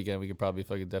to this weekend, we could probably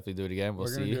fucking definitely do it again. We'll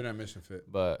We're gonna see. do it at Mission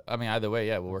Fit. But I mean, either way,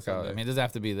 yeah, we'll work out. I Sunday. mean, it doesn't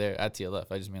have to be there at TLF.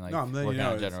 I just mean like No, I'm letting you working know.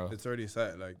 out in general. It's already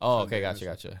set. Like. Oh, Sunday okay, at gotcha.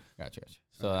 Mission-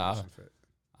 So Sunday at Mission Fit.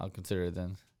 I'll consider it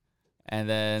then. And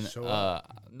then, Show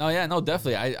up. no,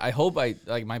 definitely. I hope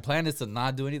my plan is to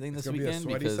not do anything It's this gonna be a weekend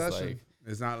sweaty because session. like,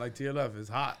 It's not like TLF. It's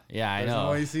hot. yeah, I There's know.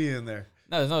 no AC in there.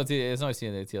 No, there's no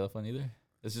seeing the TLF one either.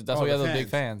 That's Oh, why we have the those big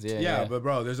fans. Yeah, Yeah, but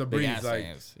bro, there's a big breeze. ass Like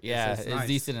fans. Yeah, it's it's nice.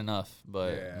 decent enough,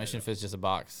 but Yeah, Mission yeah. Fit's just a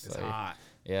box. it's like, hot.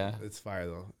 Yeah, It's fire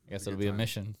though. I guess It's a it'll good be a time.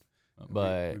 mission. We-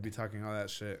 But we'd be talking all that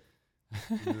shit.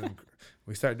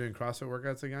 We started doing CrossFit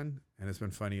workouts again, and it's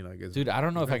been funny. Like, it's dude, I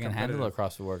don't know if I very can handle a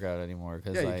competitive. CrossFit workout anymore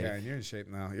because Yeah, like, you can. You're in shape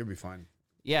now. You'll be fine.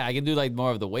 yeah, I can do like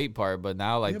more of the weight part, but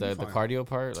now like You'll be the fine. cardio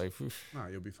part, like, oof, No,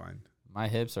 you'll be fine. my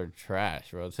hips are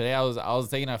trash, bro. Today I was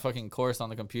taking a fucking course on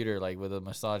the computer, like with a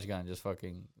massage gun, just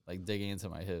fucking like digging into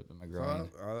my hip and my So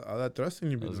groin. all that thrusting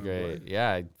you It be was doing, great. boy.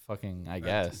 Yeah, I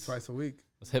guess. Twice a week. It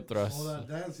was hip thrust. All that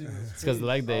dancing. It's because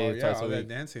leg day Oh yeah, twice all a that week.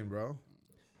 dancing, bro.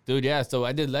 Dude, yeah. So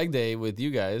I did leg day with you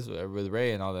guys, with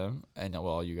Ray and all them, and well,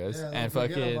 all you guys, and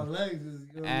fucking,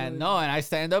 and no, and I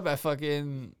stand up at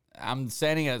fucking I'm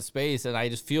standing at space and I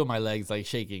just feel my legs like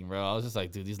shaking, bro. I was just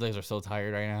like, dude, these legs are so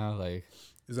tired right now. Like,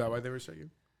 Is that why they were shaking?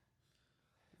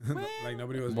 Like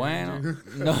nobody was. bueno,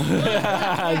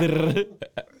 behind you? no.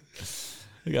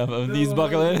 You got my knees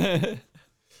buckling.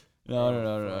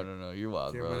 No. You're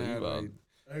wild, Came bro. in You're at, wild.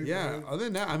 like- Yeah. Other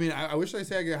than that, I mean, I wish I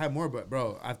say I could have more, but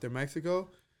bro, after Mexico,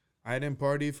 I didn't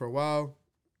party for a while.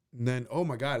 And then, oh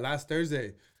my god, last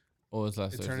Thursday What was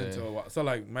last it turned Thursday? into a while. So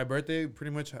like my birthday,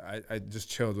 pretty much, I just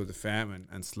chilled with the fam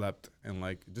and slept and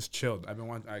like just chilled. I've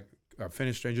been I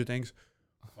finished Stranger Things,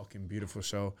 fucking beautiful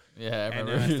show. Yeah, I And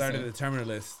remember. then I you started saying. The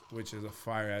Terminalist, which is a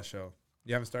fire ass show.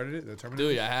 You haven't started it, The Terminalist?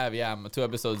 Dude, I have. Yeah, I'm 2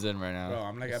 episodes in right now. Bro,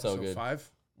 I'm like It's so episode good.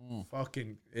 5. Mm.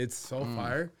 Fucking, it's so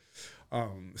fire.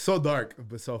 So dark,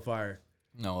 but so fire.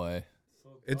 No way.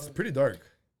 It's pretty dark.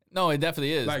 No, it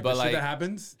definitely is. Like but the like, shit that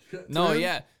happens. no, to him,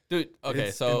 yeah, dude. Okay,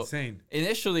 it's so insane.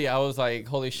 initially I was like,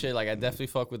 holy shit, like I definitely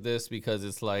fuck with this because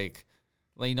it's like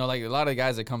you know, like a lot of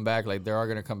guys that come back, like they are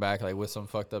gonna come back like with some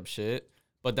fucked up shit.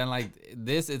 But then like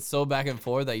this, it's so back and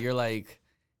forth that you're like,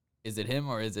 is it him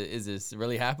or is this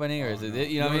really happening or Oh, is it no. it?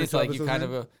 You You know what I only mean? It's 2 like you episodes kind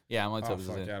in? of yeah, I'm on 2 Oh, episodes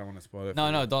fuck in. yeah, I don't want to spoil it. No,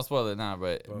 for no, you. don't spoil it now.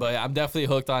 But I'm definitely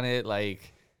hooked on it.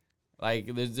 Like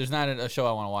there's not a show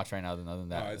I want to watch right now than other than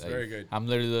that. No, it's Like, very good. I'm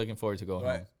literally looking forward to going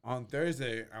home. But on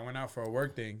Thursday, I went out for a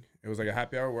work thing. It was like a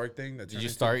happy hour work thing. Did you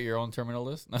start your own terminal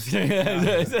list? No,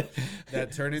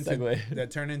 That turned into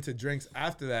Segue. drinks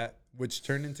after that, which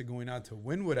turned into going out to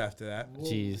Wynwood after that,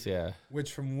 Jeez, yeah.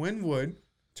 which from Wynwood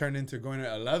turned into going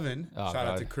to 11. Oh, Shout out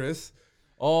God. to Chris.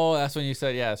 Oh, that's when you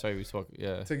said, yeah, that's right. We spoke.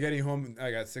 Yeah. To getting home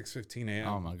like at 6:15 a.m.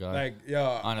 Oh, my God. Like yo,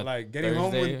 On a like getting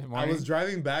home. Thursday When I morning? was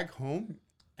driving back home,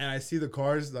 and I see the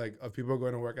cars like of people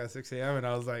going to work at 6 a.m. and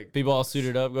I was like, People all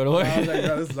suited up, go to work. I was like,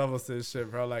 bro, this level sis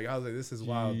shit, bro. Like I was like, this is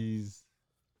wild. Jeez.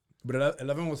 But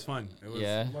 11 was fun. It was,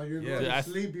 Yeah. While you're Yeah. going I to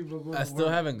sleep, people go I to still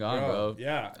work. haven't gone, bro.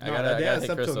 Yeah, I no, gotta- that I day gotta I hit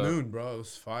slept Chris till up. noon, bro. It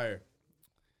was fire.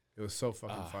 It was so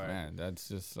fucking Oh, fire. man, that's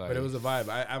just like. But it was a vibe.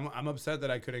 I'm upset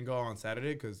that I couldn't go on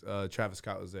Saturday because Travis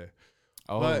Scott was there.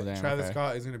 Oh, but damn, Travis okay.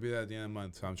 Scott is gonna be there at the end of the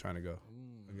month, so I'm trying to go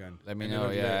again. Let me And know. it'll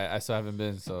be Yeah, there. I still haven't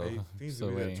been, so I think he's still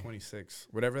gonna be there waiting. 26,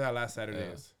 whatever that last Saturday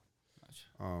Yeah. is.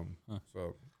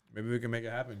 So maybe we can make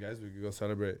it happen, guys. We could go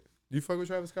celebrate. Do you fuck with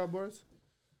Travis Scott, Boris?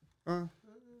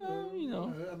 You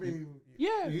know, I mean,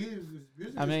 yeah. his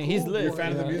music I mean, is he's cool, lit. You're a boy.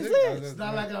 fan of the Yeah. music? He's I was It's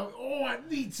gonna- not like I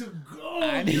need to go.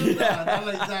 I need- not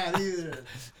like that either.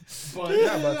 But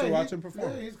Yeah, but to watch he- him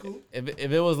perform. Yeah, he's cool.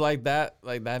 If it was like that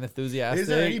enthusiastic. Is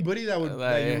there anybody that would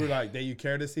that you like- were like that you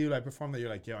care to see like perform that you're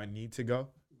like, yo, I need to go,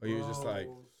 or you're just like,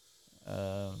 Bro,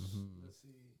 Um, let's see.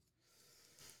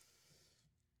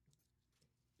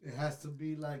 It has to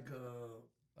be like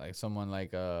someone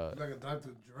like a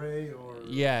Dr. Dre or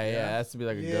yeah, it has to be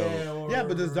like a goat. yeah,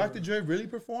 but does Dr. Dre really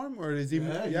perform, or is he?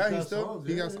 Yeah, Yeah, he's he got still songs,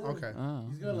 he yeah, got yeah. okay. Oh,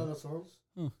 He's got a lot of songs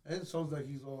Hmm. and songs that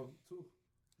he's on too.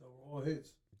 That were all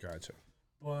hits. Gotcha.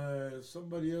 But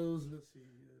somebody else, let's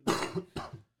see.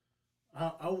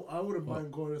 I wouldn't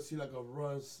mind going to see like a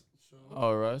Russ show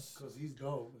Oh, Russ. because he's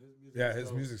dope. His music Yeah, is his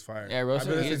dope. music's fire. Yeah, Russ, I've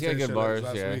been he's listening got to good his bars. shit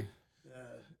last Yeah, week. Yeah,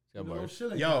 got you know, bars. shit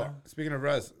like Yo, that. speaking of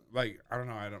Russ, like I don't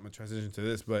know, I'm gonna transition to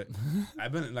this, but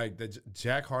I've been like the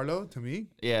Jack Harlow to me.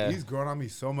 Yeah. he's grown on me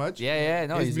so much. Yeah.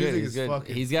 No, His he's good. music He's is good.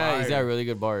 fucking He's got fire. really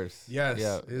good bars. Yes,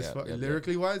 Yeah.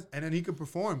 lyrically wise, and then he could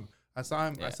perform. I saw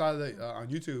him. I Yeah. saw the on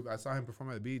YouTube. I saw him perform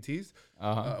at the BETs.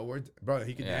 Uh-huh. Awards. Bro,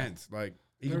 he can Yeah. dance. Like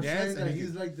he They're can dance. saying that And he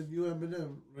he's can, like the new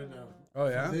Eminem right now. oh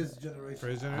yeah, For this generation. for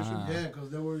his generation. Ah. Yeah, because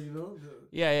they were, you know.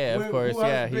 Yeah, of course. Who has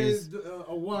Yeah, been, he's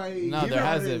a white. No, there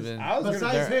hasn't been. I was gonna-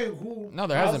 Besides there- him, who? no,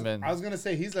 there I was- hasn't been. I was gonna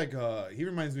say he's like he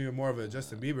reminds me of more of a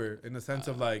Justin Bieber in the sense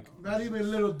of like Not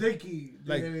even Little Dicky. did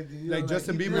Like- anything, you like know,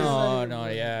 Justin he Bieber- did No,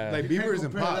 yeah. like You can't Bieber's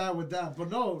in compare pop. that with that, but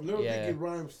no, Little Yeah. Dicky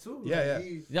rhymes too. Yeah,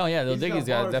 yeah. No, yeah, Lil he's got Dicky's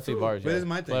got bars, definitely too. bars. But Yeah. this is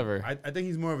my thing. Clever. I think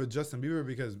he's more of a Justin Bieber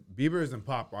because Bieber is in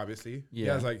pop, obviously. He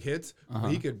Yeah. has like hits, Uh-huh.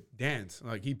 but he could dance.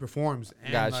 Like he performs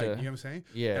and Gotcha. like you know what I'm saying?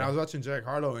 Yeah. And I was watching Jack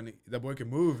Harlow and that boy can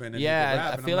move and then he Yeah, can rap,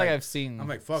 I and feel I'm like I've seen. I'm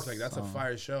like fuck, like that's a some.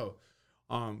 fire show.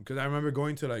 Because I remember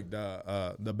going to like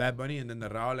the Bad Bunny and then the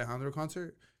Rauw Alejandro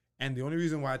concert, and the only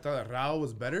reason why I thought that Rauw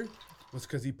was better was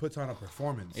because he puts on a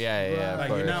performance. Yeah, Like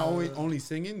of you're course. not only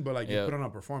singing, but like you Yeah. put on a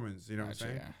performance. You know what Gotcha,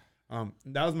 I'm saying?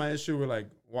 yeah. That was my issue with like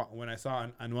when I saw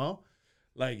Anuel,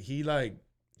 like he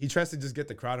tries to just get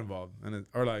the crowd involved and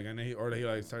he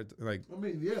like starts like I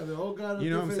mean, yeah, they all got a You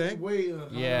know what I'm different saying? way.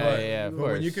 Yeah, but, yeah, of but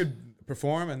when you course. could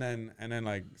perform and then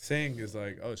like sing is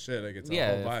like oh shit like it's a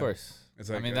Yeah, whole vibe. of course. It's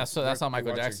I like mean, that's worth how Michael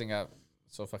watching. Jackson got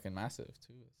so fucking massive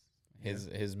too.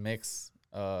 His mix,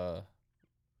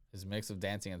 His mix of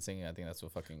dancing and singing, I think that's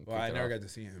what fucking. Well, kicked I it never off. got to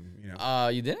see him. You know.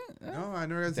 You didn't? No, I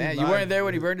never got to see Damn, him. you live. weren't there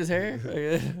when he burned his hair.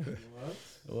 What?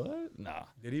 What? Nah.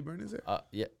 Did he burn his hair?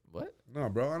 Yeah. What? No,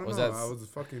 bro. I don't Was know. that- I was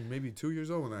fucking maybe 2 years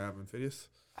old when that happened. Phineas.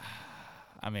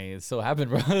 I mean, it still happened,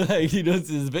 bro. Like he does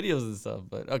his videos and stuff.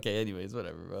 But okay, anyways,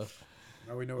 whatever, bro.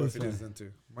 Now we know what Phineas is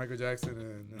into. Michael Jackson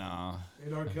and No.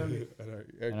 And R. Kelly. R. R.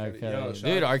 Kelly. Kelly. Yo,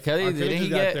 Dude, R. Kelly, R. Kelly didn't he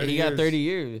just got get? 30 He got years. 30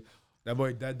 years. That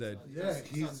boy dead. Yeah,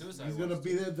 he's gonna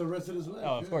be there the rest of his life.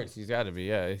 Oh, of yeah. course, he's got to be.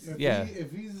 Yeah. If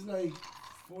if he's like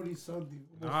 40 something,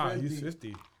 He's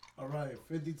 50. All right,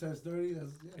 50 times 30.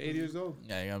 That's 8 years old.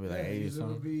 Yeah, you're gonna be like Yeah, 80 he's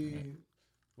gonna something. be.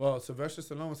 Well, Sylvester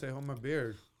Stallone would say, "Hold my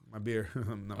beer, my beer."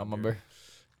 Not Oh, my beer. beer.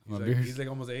 He's My like, beer. he's like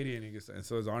almost 80, and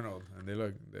so is Arnold, and they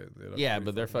look. They look Yeah, pretty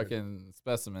but they're fucking good. fucking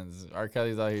specimens. R.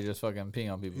 Kelly's out here just fucking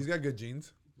peeing on people. He's got good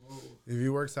genes. Whoa. If he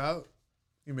works out,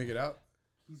 he make it out.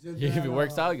 He said If that, it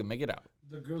works out, you can make it out.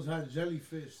 the girls had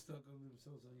jellyfish stuck on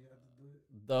themselves, so you have to do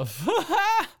it. The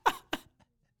fuck?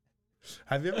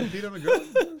 Have you ever peed on a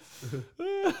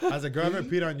girl? Has a girl ever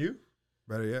peed on you?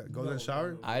 Better yet, go in No, the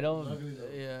shower. no. I don't. Luckily, no.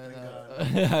 Yeah,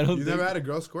 Thank no. I don't. You think, never had a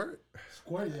girl squirt?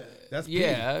 Squirt, yeah. That's pee.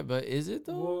 Yeah, but is it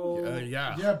though? Whoa.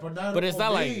 Yeah. Yeah, but not. But it's not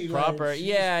on like me, proper- she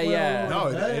yeah, squirt yeah. all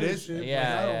over No, the bed it and is- shit, but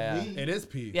yeah, not on yeah. me. It is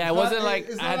pee. Yeah, it It's wasn't not- like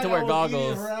it's I not had to like wear was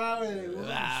goggles. eating her out and-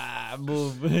 Ah, And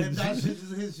move. that shit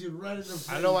just hits you right in the face.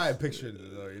 I don't know why I pictured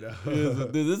it though. You know.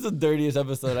 Dude, this is the dirtiest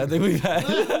episode I think we've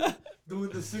had. Doing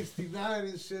the 69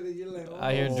 and shit, and you're like, oh.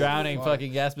 I hear drowning, fuck.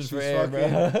 fucking gasping She's for air,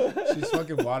 bro. She's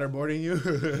fucking waterboarding you.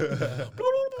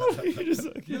 You're just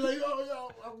like- You're like, oh, yo,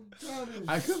 I'm drowning.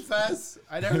 I confess,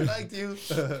 I never liked you.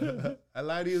 I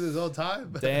lied to you this whole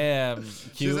time. Damn.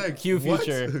 Q, like, Q what?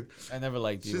 Future. I never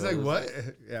liked you. She's bro. like, what?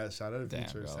 Yeah, shout out to Damn,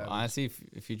 Future. bro. Savage. Honestly,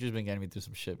 Future's been getting me through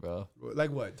some shit, bro.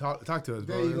 Like what? Talk to us,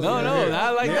 bro. There you go. No, Yeah, no, yeah.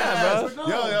 not like that, bro.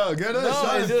 Yo, get us No,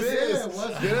 shot it's of just- Phineas.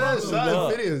 what's Get the us shot No,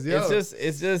 of Phineas, yo.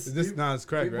 it's just. This nah, it's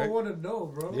correct, People right? want to know,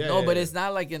 bro. Yeah. No, but it's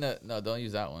not like in a. No, don't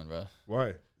use that one, bro.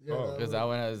 Why? Yeah, Oh. Because that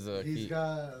one has a. He's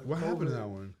got. What happened to COVID. that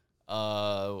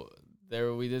one?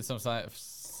 There we did some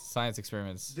science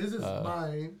experiments. This is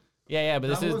mine. Yeah, but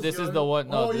That was this is yours? the one.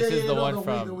 No, Oh, this yeah, is yeah, the no, one the weed,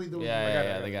 from. the weed, the weed. Yeah, I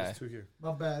got it, the guy, There's two here.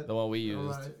 My bad. the one we All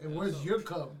used. right. And where's your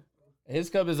cup? His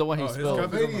cup is the one he Oh, his spilled.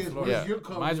 cup is on the Vegas, floor. where's Yeah, your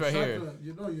cup? mine's Your right here. chocolate.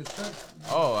 You know your stuff.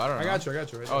 Oh, I don't know. I got you.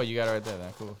 Right Oh, there. you got it right there.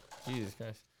 Then cool. Jesus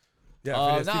Christ. Yeah,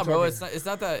 Phineas, Nah, keep bro. talking. It's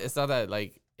not that. It's not that.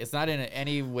 Like, it's not in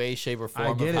any way, shape, or form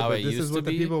I get of it, how but it this used is to what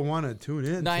the be. people want to tune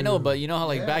in. No, I to. know, but you know how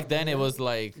like Yeah, back then it man. was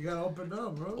like. You gotta open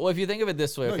up, bro. Well, if you think of it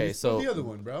this way, No, okay, you spill so the other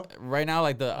one, bro. right now,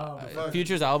 like the fuck.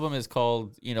 Future's album is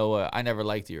called, you know what, I Never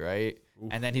Liked You, right?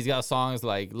 And then he's got songs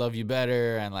like Love You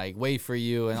Better and like Wait For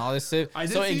You and all this shit. I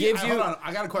did So it see- gives hold you. on,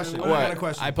 I got a question. What? I got a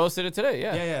question. I posted it today,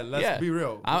 yeah. yeah. Let's be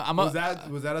real. I'm was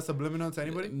a- that a subliminal to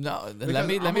anybody? No, Because let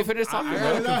me I'm a- finish I- talking, I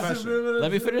bro. got a confession.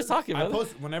 Let me finish talking, I brother.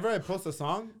 post whenever I post a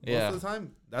song. Yeah. Most of the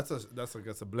time, that's like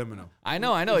a subliminal. I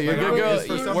know. You're a like, good it's girl.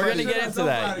 for We're somebody. gonna get into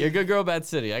that. Somebody. You're good girl, bad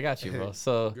city. I got you, bro.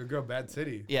 So Good girl, bad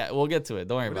city. yeah, we'll get to it.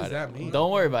 Don't worry What about does it. that mean?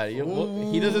 Don't worry about it.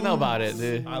 He doesn't know about it,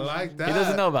 dude. I like that. He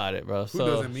doesn't know about it, bro. Who So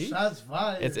doesn't me? Shots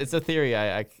fired. it's a theory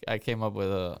I came up with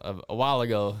a while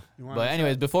ago. You wanna But try?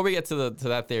 anyways, before we get to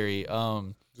that theory,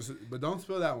 But don't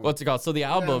spill that one. what's it called? So the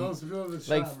Yeah, album, don't spill the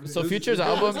like, shot, man. so Future's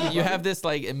album, you have this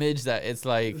like image that it's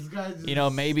like, This guy just you know,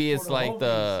 maybe it's for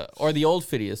the like or the old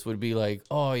Phineas would be like,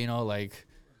 oh, you know, like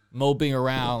moping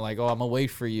around, like, oh, I'm gonna wait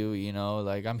for you, you know,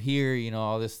 like I'm here, you know,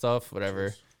 all this stuff,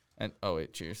 whatever. And oh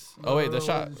wait, cheers. Oh wait, the No,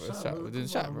 shot, the the shot, shot, bro. we did the Come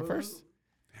shot on, bro. first.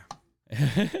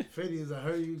 Phineas, I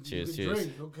heard you. Cheers, you cheers. can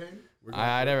drink, okay? We're going-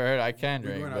 I never heard I can we're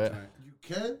drink, going out but tonight.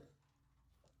 You can?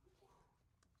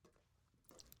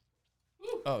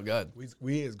 oh god,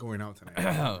 We is going out tonight.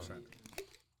 100%.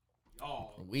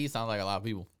 we sound like a lot of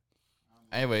people.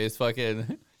 Anyways,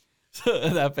 fucking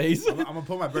that face. I'm gonna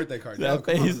pull my birthday card. That Yo,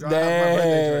 come on, face, I have my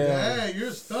birthday damn. drink. Yeah,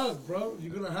 you're stuck, bro.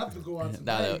 You're gonna have to go out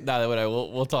Nah, tonight. that whatever.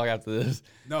 We'll talk after this.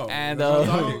 No. And, that's what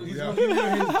I'm uh, talking. He's Yeah. gonna give you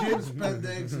his gym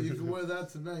spandex so you can wear that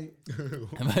tonight.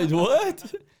 I'm like,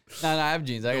 what? No, I have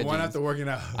jeans. I The got one jeans. after working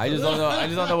out. I just don't know. I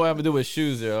just don't know what I'm gonna do with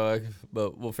shoes, like,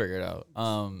 but we'll figure it out.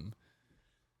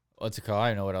 What's it called? I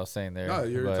don't know what I was saying there. No,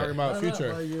 you're but- talking about No, no,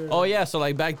 future. but you're- Oh yeah, so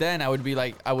like back then I would be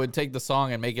like I would take the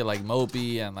song and make it like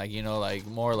mopey and like, you know, like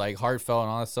more like heartfelt and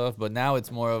all that stuff. But now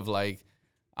it's more of like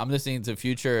I'm listening to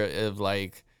Future of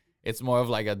like it's more of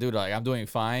like a dude, like I'm doing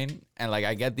fine and like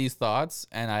I get these thoughts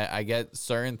and I get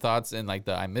certain thoughts and like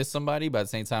I miss somebody, but at the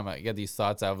same time I get these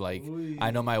thoughts of like Ooh.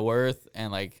 I know my worth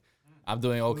and like I'm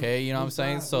doing okay, you know what I'm Who's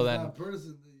saying? that- So who's then that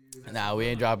person that you- nah, we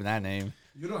ain't dropping that name.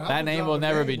 You don't have that to name drop will a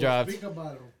never be but dropped. Speak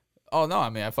about him. Oh no, I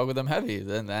mean I fuck with them heavy,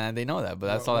 and they know that. But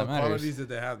that's all that matters. What qualities did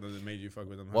they have that made you fuck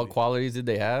with them? What heavy? qualities did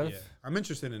they have? Yeah, I'm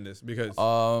interested in this because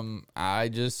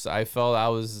I felt I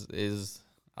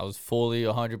was fully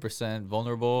 100%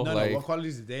 vulnerable. no, like what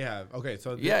qualities did they have? Okay,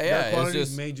 so Yeah, their it's qualities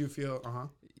just- made you feel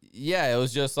yeah, it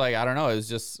was just like I don't know. It was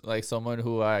just like someone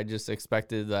who I just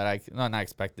expected that not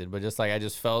expected, but just like I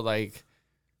just felt like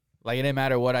it didn't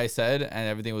matter what I said and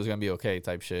everything was gonna be okay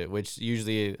type shit. Which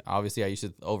usually, obviously, I used to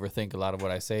overthink a lot of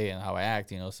what I say and how I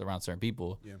act, around certain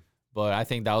people. Yeah. But I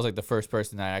think that was like the first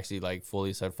person that actually like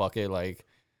fully said fuck it, like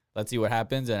let's see what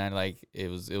happens, and then like it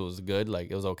was good,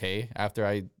 like it was okay after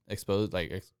I exposed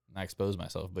not exposed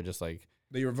myself, but just like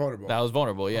that you were vulnerable. that I was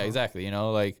vulnerable. Yeah, exactly.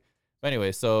 Like. But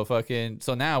anyway, so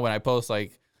now when I post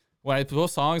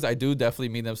songs, I do definitely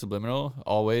mean them subliminal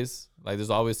always. Like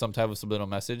there's always some type of subliminal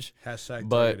message. Hashtag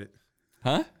But- targeted.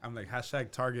 Huh? I'm like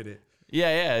hashtag targeted.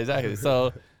 Yeah, exactly.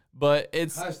 So, but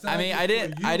it's I mean I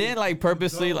didn't like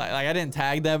purposely like I didn't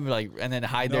tag them like and then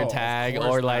hide their No, of tag course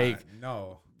or not. like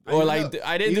no. or Even like though-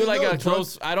 I didn't do even like though a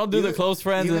close. I don't do the even- close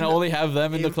friends and even though- only have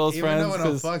them in the close even friends. though when I'm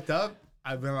 'Cause- fucked up,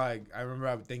 I've been like, I remember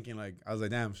I'm thinking like, I was like,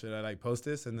 damn, should I like post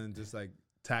this and then just like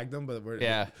tag them? But where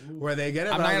they get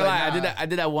it? I'm but not I gonna was lie, like, nah. I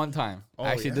did that one time. Oh,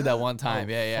 I actually yeah? did that one time.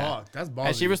 Oh, Yeah. Fuck, that's ballsy.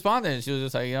 And she responded, and she was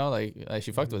just like, like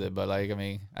she fucked with it, but like, I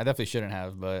mean, I definitely shouldn't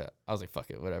have, but I was like, fuck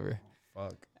it, whatever.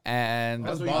 Fuck. And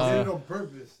That's That's what you did ballsy. it on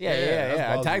purpose. yeah, that's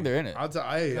I ballsy. tagged her in it. I'll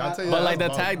tell you. But like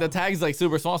that's the tag's like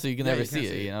super small, so you can Yeah, never you can't see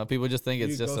see it. it. People just think You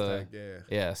it's just ghost a tag,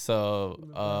 yeah. yeah.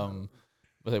 So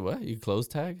was it what you close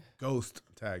tag? Ghost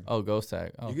tag. Oh, ghost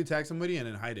tag. Oh, You could tag somebody and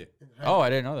then hide it, I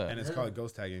didn't know and that. it's called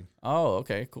ghost tagging. Oh,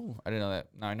 okay, cool. I didn't know that.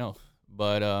 Now I know.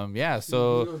 But yeah. You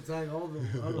So don't tag all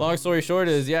them. long story short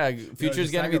is Future's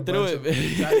just getting tag me a through bunch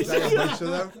it. Tag a bunch of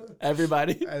them,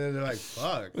 Everybody. and then they're like,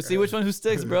 "Fuck." We'll see which one who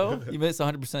sticks, bro. You miss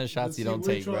 100% of shots you don't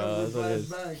take, bro. That's what it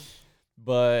is.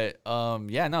 But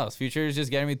yeah, no, Future is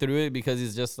just getting me through it because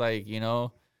he's just like,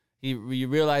 you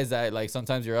realize that like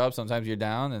sometimes you're up, sometimes you're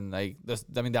down, and like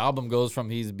the album goes from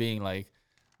he's being like,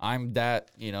 I'm that,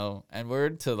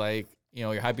 N-word to like,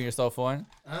 you're hyping yourself on.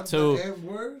 I'm To- the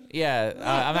N-word? Yeah,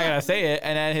 I'm not gonna say it,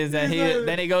 and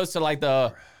then he goes to like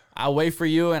the I'll wait for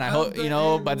you, and I hope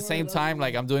but at the same time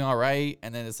like I'm doing all right,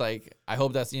 and then it's like I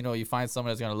hope that's you find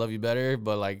someone that's gonna love you better,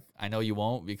 but like I know you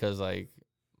won't because like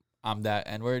I'm that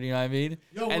N-word, you know what I mean?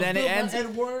 Yo, And then it ends-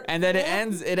 N-word? And then it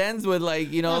ends with like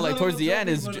no, towards the tell end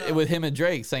is people that. with him and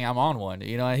Drake saying I'm on one,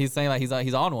 and he's saying like he's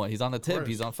on one, he's on the tip, course.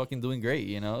 he's on fucking doing great,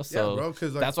 so bro,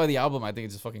 'cause, like, that's why the album I think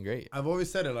is just fucking great. I've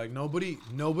always said it. Like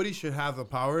nobody should have the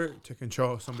power to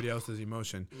control somebody else's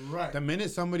emotion. Right. The minute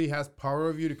somebody has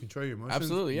power of you to control your emotions,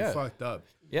 Absolutely, yeah. you fucked up.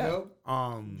 Yeah, Yep.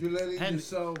 You're letting and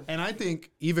yourself. and I think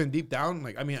even deep down,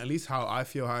 like I mean, at least how I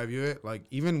feel, how I view it, like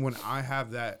even when I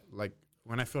have that, like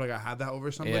when I feel like I have that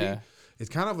over somebody, Yeah. it's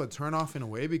kind of a turn off in a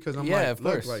way because I'm Yeah, like, of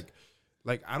look, course.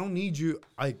 like I don't need you.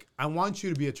 Like I want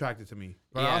you to be attracted to me,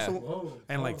 but I Yeah. also Whoa.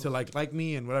 and like to like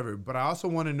me and whatever. But I also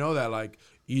want to know that like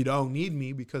you don't need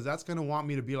me because that's gonna want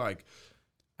me to be like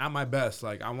at my best.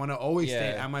 Like I want to always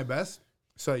stay Yeah. at my best.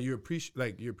 So you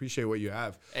appreciate what you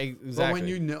have. exactly.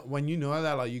 But when you know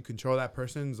that like you control that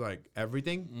person's like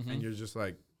everything and you're just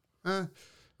like,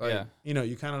 like Yeah.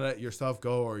 you kind of let yourself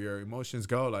go or your emotions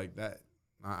go like that.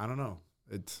 I don't know.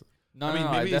 It's No, I mean,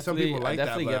 no, maybe some people like I that,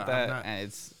 definitely but get I'm that, not-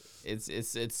 and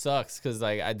it sucks because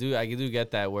like I do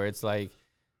get that where it's like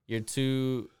you're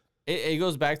too. It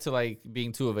goes back to like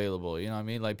being too available. You know what I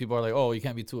mean? Like people are like, oh, you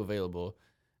can't be too available,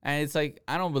 and it's like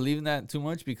I don't believe in that too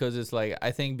much because it's like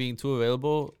I think being too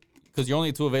available because you're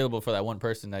only too available for that one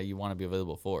person that you want to be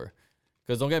available for.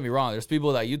 Because don't get me wrong, there's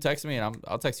people that you text me and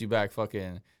I'll text you back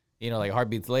fucking like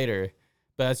heartbeats later,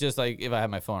 but that's just like if I have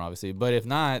my phone obviously. But if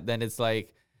not, then it's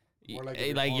like. More like Like,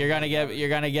 if your you're phone gonna dies. you're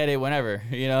gonna get it whenever,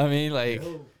 you know what I mean? Like,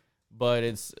 Yo. but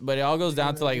it all goes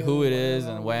down to like who it is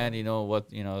and when,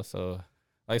 what, so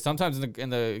like sometimes in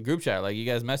the group chat, like you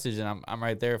guys message and I'm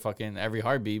right there fucking every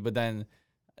heartbeat, but then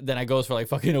it goes for like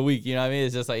fucking a week, you know what I mean?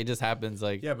 It's just like it just happens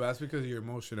like yeah, but that's because you're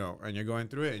emotional and you're going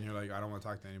through it and you're like, I don't want to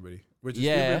talk to anybody, which is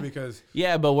Yeah. stupid because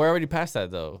yeah, but we're already past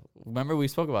that though. Remember we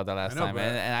spoke about that last I know, time, but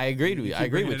and I agreed with you I keep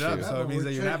agree bringing with it up, you. so Yeah, it means we're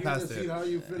that you're not checking to past see it. how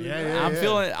you feeling Yeah, now. yeah. I'm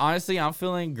feeling honestly, I'm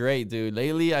feeling great, dude.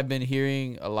 Lately, I've been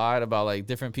hearing a lot about like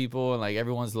different people and like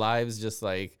everyone's lives. Just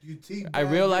like You teabagged I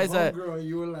realized your that- homegirl and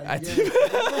you were like, I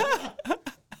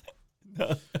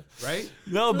yeah. right?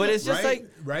 no, but it's just right? like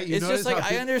right. You it's just notice like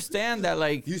how I understand that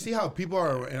like You see how people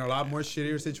are in a lot more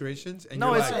shittier situations, and no,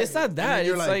 you're it's like, it's not and then that.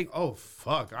 you're It's like oh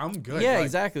fuck, I'm good. yeah, Like,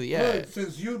 exactly. Yeah, Look,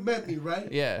 since you met me,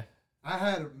 right? yeah. I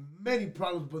had many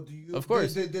problems, but do you? Of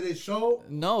course. Did it show?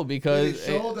 No, because Did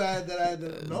it show that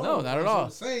no, no, not at that's what all. I'm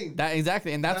saying. That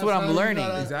exactly, and that's what how I'm you learning.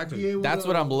 gotta Exactly. be able That's to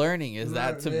what I'm learning is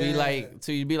that to be learn, like,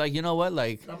 to be like, you know what,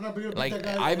 like, I'm not being able to like beat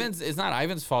that guy, Ivan's. It's not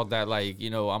Ivan's fault that like you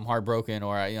know I'm heartbroken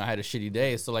or I had a shitty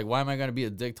day. So like, why am I gonna be a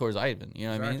dick towards Ivan? You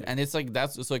know what I mean? Exactly. And it's like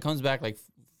that's so it comes back like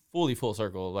fully full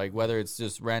circle. Like whether it's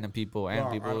just random people and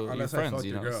Well, people your unless I friends, fucked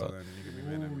you your know. girl, So. then you can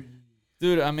be mad at me.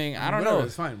 Dude, I mean, I don't Whatever, know.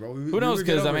 It's fine, bro. Who knows?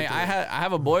 Because I mean, I had.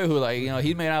 have a boy who like you know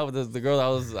he made out with the girl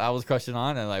I was crushing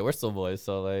on, and like we're still boys.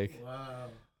 So like Wow.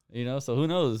 you know, so who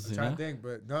knows? I'm You trying know? to think,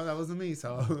 but no, that wasn't me.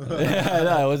 So Yeah,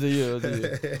 no, it wasn't you. It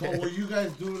wasn't you. But will you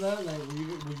guys do that? Like,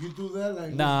 will you do that? Like,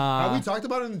 Have Nah. we talked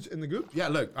about it in the group? Yeah.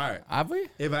 Look, all right. Have we?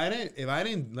 If I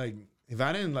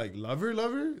didn't like love her,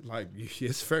 like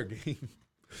it's fair game.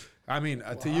 I mean,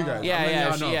 to you guys, Yeah, I'm letting yeah,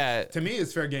 y'all know. yeah. To me,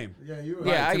 it's fair game. Yeah, you.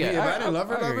 Yeah, I to get me, it. if I didn't love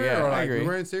her, agree, yeah, or I like we agree.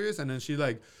 weren't serious, and then she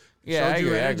like Yeah, showed I you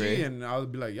agree, I energy, agree. and I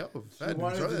would be like, yo, She Fed,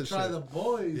 wanted enjoy to that try shit. the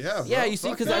boys. Yeah, Yeah, bro, you see,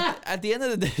 fuck because that. at the end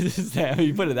of the day, damn,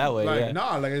 you put it that way. Like, yeah.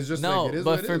 no, like it's just No, like it is but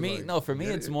what it for is, me, like, no, for me,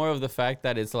 get it's it. more of the fact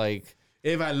that it's like,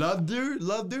 If I loved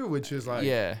her, which is like,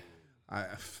 yeah,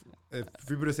 if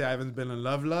people to say I haven't been in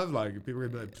love, like people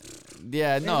would be like,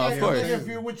 yeah, It's no, like- of it's course, like if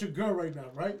you're with your girl right now,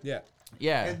 right? yeah,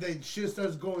 yeah, And then shit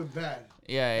starts going bad.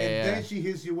 yeah, And yeah, then she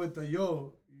hits you with the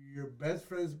yo, your best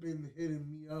friend's been hitting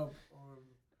me up on.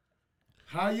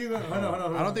 How you gonna? Hold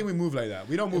on. I don't think we move like that.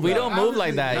 We don't move. We like don't that. move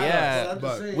like that, Obviously, yeah. I'm just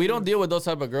But saying. We don't deal with those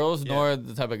type of girls Yeah. nor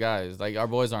the type of guys. Like our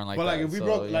boys aren't like But that. like if we so,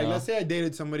 broke, you like know? let's say I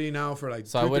dated somebody now for like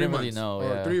So I 2-3 wouldn't really months, know,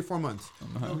 or yeah. 3 or 4 months.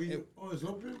 Oh, it's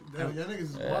open. Damn, y'all niggas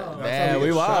is Yeah. wild. That's Damn, how we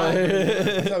get wild. shot.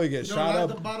 That's how we get No, shot not up.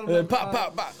 the bottom of the Pop, pot.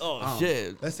 pop, pop. Oh Um,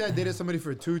 shit. Let's say I dated somebody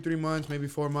for 2-3 months, maybe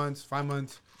 4 months, 5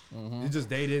 months. Mm-hmm. You just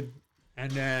dated,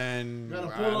 and then You gotta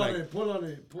I, pull on like, it. Pull on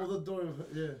it. Pull the door.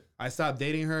 Yeah. I stopped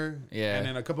dating her. Yeah. And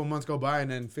then a couple months go by, and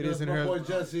then Fiddy's That's in my her. boy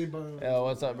Jesse. But Yo,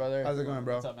 what's up, brother? How's it going,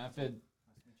 bro? What's up, man? Fid?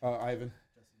 Ivan.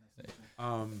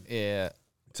 Yeah.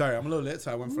 Sorry, I'm a little lit,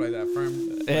 so I went for like that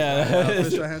firm Yeah.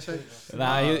 official handshake.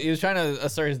 Nah, he was trying to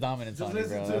assert his dominance Just on you,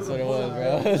 bro. listen to That's the what it was, boy.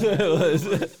 bro. That's what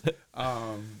it was.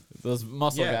 Um, Those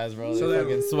muscle Yeah. guys, bro. So They then-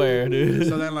 fucking swear, dude.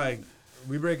 so then like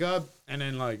we break up, and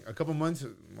then like a couple months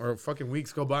or fucking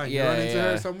weeks go by, and you Yeah, run into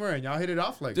yeah. her somewhere, and y'all hit it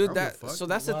off like, Dude, I don't that give a fuck. so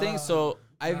that's the thing. Wow. So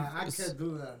I can't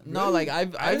do that. no, Really? like I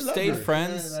I've love stayed her.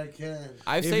 friends. I can.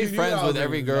 I've If you stayed knew friends I was with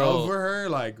every in girl. love with her,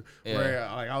 like Yeah. where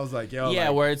like I was like, yo, Yeah,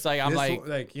 like, where it's like I'm this like,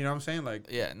 like you know what I'm saying, like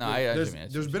yeah, no, I there's, actually,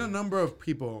 there's been a number of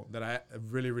people that I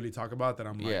really talk about that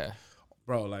I'm like, yeah,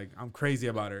 bro, like I'm crazy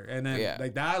about her, and then Yeah.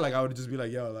 like that, like I would just be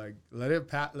like, yo, like let it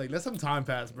pass, like let some time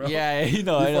pass, bro. yeah, you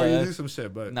know, I before know. you do some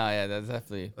shit, but No, yeah, that's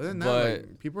definitely. other than that, But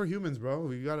like, people are humans, bro.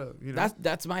 We gotta, you know,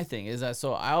 that's my thing. Is that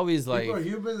so? I always like. People are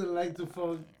humans and like to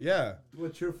fuck yeah.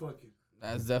 what you're fucking.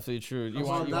 That's definitely true. You How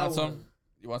want about you that want some? one?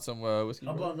 You want some whiskey?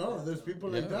 How bro? about no? There's people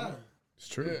like Yeah. that. It's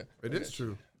true. Yeah. It is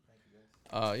true.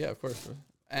 Yeah, of course. Bro.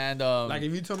 And Like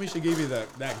if you told me she gave you that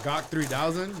GOK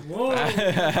 3000, Whoa.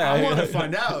 I want to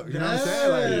find out. You know what I'm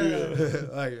saying?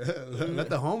 Yeah. Like, let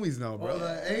the homies know, Oh, bro.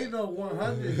 that ain't no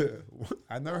 100.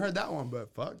 I never heard that one,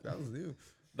 but fuck, that was new.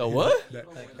 the what? That,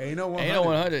 ain't no 100. Ain't no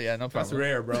 100. Yeah, no That's problem.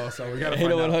 rare, bro. So we gotta Ain't find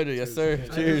no out. 100. Yes, sir. I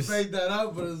just Cheers. made that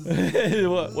up, but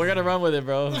it's, We're gonna run with it,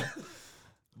 bro.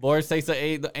 Boris takes the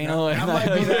eight. Ain't no. That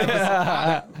might be the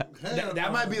hell That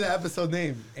no. might be the episode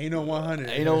name. Ain't no 100.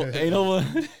 Ain't no. Ain't no one.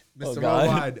 Mr. Oh, God.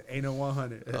 Worldwide. Ain't no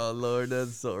 100. Oh Lord,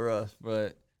 that's so rough.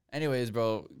 But anyways,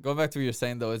 bro, going back to what you're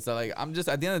saying though, it's that, like I'm just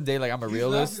at the end of the day, like I'm a He's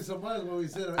realist. laughing so much when we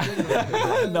said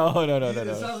No, no, no, no, It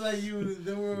no. sounds like you.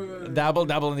 They were. Dabble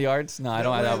in the arts? No, I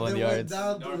don't they dabble in the went arts.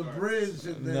 down to the bridge.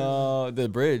 And then, No, the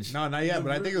bridge. No, not yet,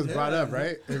 but I think it was brought up,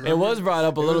 right? It was brought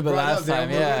up a It little was bit brought last up. They time.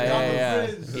 almost went down the Yeah.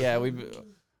 bridge. Yeah, we've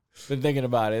been thinking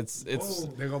about it. It's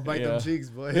Whoa. They're gonna bite Yeah. them cheeks,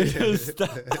 boy.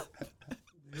 Stop.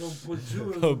 They gonna put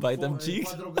you Go in bite them in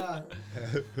cheeks. 4K.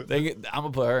 I'm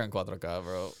gonna put her in 4K,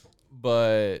 bro.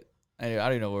 But anyway, I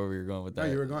don't even know where we were going with No,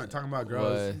 that. you were going talking about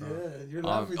girls. What? Yeah, you're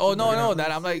laughing. Oh too no, much. no,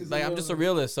 that I'm like I'm just a Season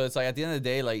realist. So it's like at the end of the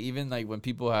day, like even like when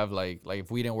people have like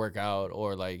if we didn't work out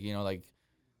or like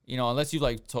unless you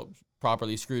like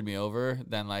properly screwed me over,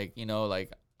 then like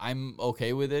like I'm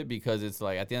okay with it because it's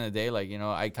like at the end of the day, like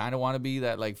I kind of want to be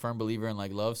that like firm believer in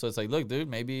like love. So it's like, look, dude,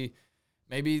 maybe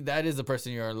that is the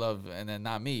person you're in love and then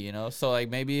not me, So like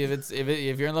maybe if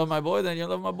you're in love with my boy, then you're in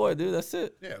love with my boy, dude. That's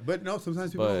it. Yeah, but no,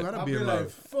 sometimes people But- don't gotta I'll be in like,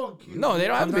 love. fuck you. No, they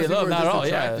don't have to be in Sometimes love, people are not at just all.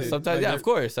 Yeah, attracted. sometimes, Like, yeah, they're- of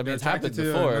course. I mean, They're it's happened attracted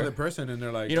to before. another person, and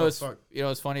they're like, What's fuck.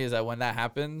 what's funny is that when that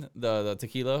happened, the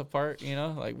tequila part,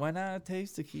 like when I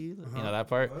taste tequila, that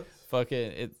part, What?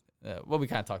 fucking it. Well, we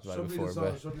kind of talked about Show it me before, the song.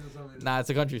 but Show me the song. nah, it's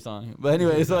a country song. But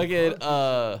anyways, like it,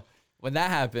 when that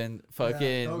happened,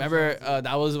 fucking Doug remember Johnson.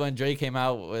 that was when Drake came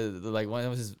out with like one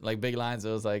of his like big lines.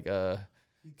 It was like He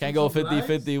can't took go some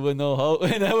 50-50 with no hope.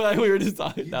 And then like we were just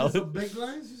talking. He That did was, some big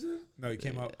lines, you said? No, he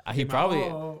came out. he probably.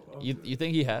 Oh, okay. You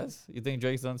think he has? You think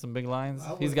Drake's done some big lines?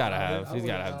 I He's would gotta doubt it. have. I He's would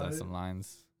gotta have doubt done it. some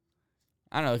lines.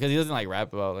 I don't know because he doesn't like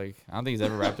rap about like. I don't think he's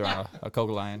ever rapped around a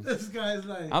coke line. This guy's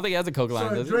like. I don't think he has a coke line.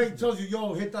 So Does if Drake told you,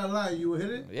 yo, hit that line, you would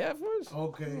hit it? he? Yeah, of course.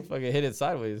 Okay. Fucking hit it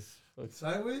sideways. Fuck.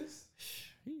 Sideways?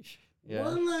 Sheesh. Yeah.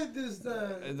 One like this,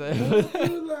 that. Is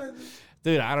Two like this.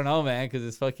 Dude, I don't know, man, because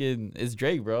it's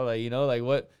Drake, bro. Like, you know, like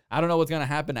what? I don't know what's gonna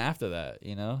happen after that,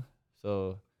 you know.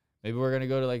 So maybe we're gonna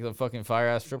go to like the fucking fire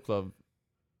ass strip club,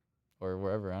 or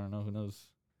wherever. I don't know. Who knows?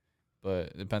 But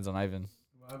it depends on Ivan.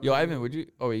 Yo, Ivan, would you?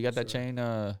 Oh, you got that chain?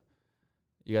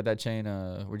 You got that chain?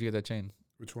 Where'd you get that chain?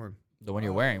 Which one? The one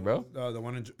you're wearing, bro. The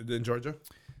one in Georgia.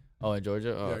 Oh, in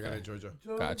Georgia. Oh, Yeah, I okay. got it in Georgia.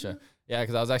 Gotcha. Yeah,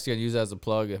 because I was actually gonna use it as a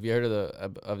plug. Have you heard of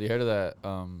that?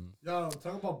 Yo,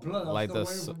 talk about blood. Like I'm the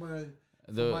still waiting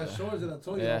for the my shorts, and I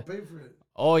told you yeah. I'll pay for it.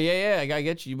 Oh yeah, I gotta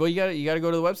get you. But you gotta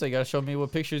go to the website. You gotta show me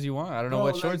what pictures you want. I don't know No,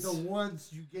 what like shorts. the ones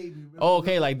you gave me. Remember? Oh,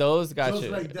 okay, like those. Gotcha. Just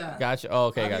like that. Gotcha. Oh,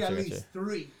 okay, I need gotcha, at gotcha. least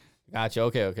 3. Gotcha.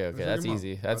 Okay. That's them up.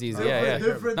 easy. That's easy. Different- Yeah.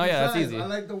 Different No, yeah, that's designs. easy. I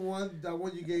like that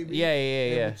one you gave me. Yeah.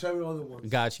 And the cherry other ones.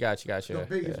 Gotcha. The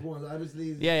biggest Yeah. ones,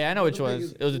 obviously. Yeah, I know which the ones.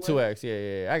 biggest It was a 2X. 2X.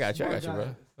 Yeah. I got you, Smart bro.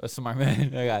 guy. A smart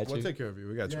man. I got We'll you. take care of you.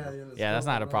 We got you. Yeah, bro. let's Yeah, go, that's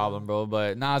not a problem, bro.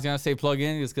 But I was gonna say plug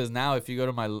in is because now if you go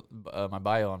to my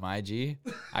bio on my IG,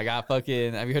 I got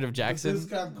fucking. Have you heard of Jackson?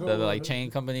 discount The code. like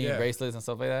chain company and Yeah. bracelets and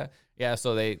stuff like that. Yeah,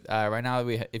 so they right now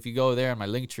if you go there on my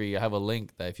link tree, I have a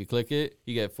link that if you click it,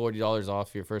 you get $40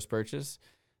 off your first purchase.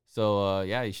 So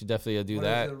yeah, you should definitely do What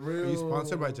that. is it, real? Are you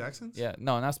sponsored by Jackson's? Yeah,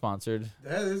 no, not sponsored.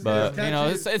 That is But good. you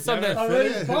know, Catchy. it's something.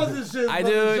 Already sponsorship. I from the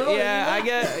do, show, yeah. you know? I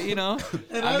get, you know.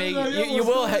 And I I mean, be like, yo, you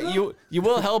will what's going on? you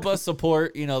will help us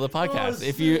support, you know, the podcast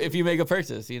if you shit. make a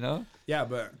purchase, you know. Yeah,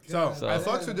 but so So- I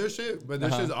fucks with their shit, but their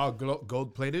Uh-huh. shit's all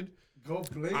gold plated. Go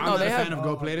play. I'm No, not they a have- fan of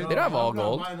gold plated. They don't have all I'm not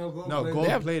gold. buying no No, plated. gold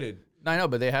have- plated. I know,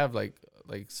 but they have like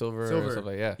silver, Silver. and stuff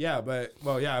like that. Yeah, but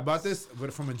I bought this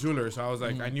but from a jeweler, so I was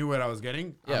like, I knew what I was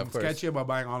getting. Yeah, I'm of course. sketchy about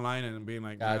buying online and being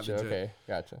like, nah, Gotcha. legit. Okay.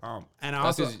 Gotcha. And I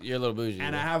That's also 'cause you're a little bougie.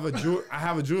 and bro. I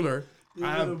have a jeweler. You're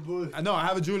I a little bull-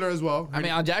 have a jeweler as well. I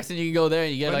mean, on Jackson, you can go there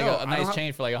and you get But like no, a I nice don't have-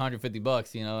 chain for like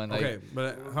 $150, you know, and like okay,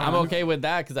 but hold I'm on. okay with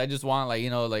that because I just want like, you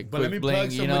know, like But let me quick plug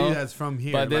bling, you somebody know. that's from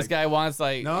here. But this like, guy wants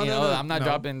like, No, you no, know, no, I'm not no,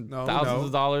 dropping no, thousands no.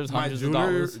 of dollars, my hundreds jeweler, of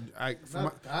dollars.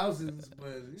 Not thousands,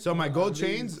 but so my gold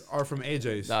chains are from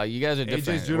AJ's. No, you guys are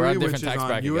different. AJ's We're jewelry, on which different is tax on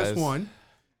bracket, US guys. 1.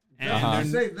 And Uh-huh.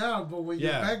 you then- say now, but when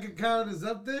Yeah. your bank account is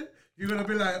up there, you're gonna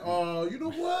be like, oh, you know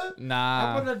what?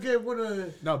 Nah, I'm gonna get one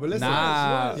of. no, but listen.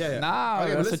 nah, Yeah, yeah. nah.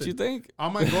 Okay, but That's what listen. you think.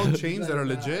 All my gold chains that are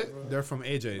Nah, legit, bro. they're from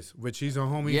AJ's, which he's a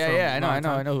homie. Yeah, from yeah, I know,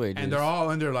 Mountain. I know who AJ And is. they're all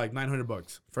under like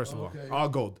 $900. First of all, Okay. all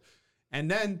gold. And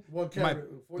then What my carat?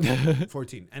 14?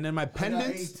 14. And then my I got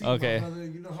pendants. 18, Okay. my brother.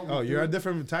 You know how we Oh, do you're a it.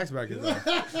 different tax bracket. Though.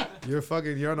 You're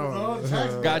No,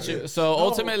 tax Gotcha. So No.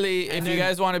 ultimately, if And you then-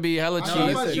 guys want to be hella I cheap,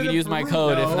 got my you shit can in use my Peru.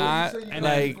 code. If No, not, you say you And got-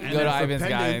 like then- and go to then for Ivan's guy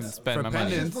and pendants- spend for my money.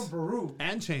 pendants- She's from Peru.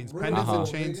 and chains. Really? Pendants Uh-huh.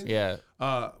 and chains. Yeah.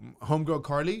 Homegirl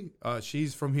Carly,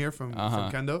 she's from here, from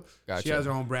Kendo. Gotcha. She has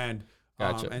her own brand.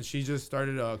 Gotcha. And she just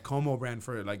started a Como brand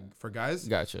for guys.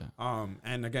 Gotcha.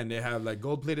 And again, they have like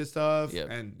gold plated stuff. Yeah.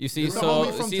 And You see, it's a so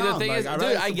homie from see town. the thing Like, is, I'd dude,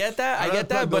 rather I sup- get that, I'd I rather get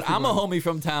that, plug but those I'm a people homie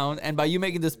from town, and by you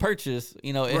making this purchase,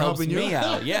 you know, it We're helps helping me you?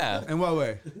 out. Yeah. in what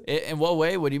way? In what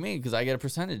way? What do you mean? Because I get a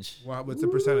percentage What's the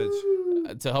percentage?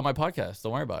 to help my podcast.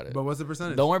 Don't worry about it. But what's the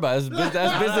percentage? Don't worry about it.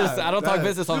 That's business. I don't talk That-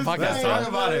 business on the podcast. Let's talk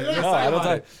about it. Let's No, talk I don't about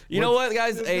talk. it. You know what,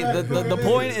 guys? Hey,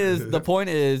 the point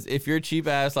is, if you're cheap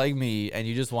ass like me and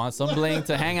you just want some bling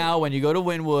to hang out when you go to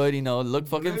Wynwood, you know, look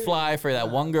fucking fly for that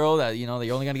one girl that you know that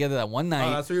you're only gonna get that one Oh,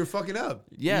 night. that's where you're fucking up.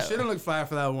 Yeah. You shouldn't look fly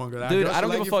for that one girl. That Dude, girl I don't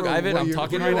should give a like you fuck, for Ivan, what I'm you're-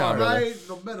 talking who right you now, are. brother. Right,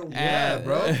 no matter what. Yeah,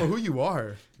 bro. For who you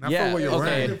are, not Yeah, for what you're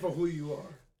okay. wearing. For who you are.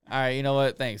 All right, you know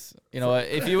what? Thanks. You know what?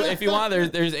 If you want,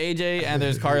 there's AJ and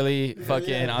there's Carly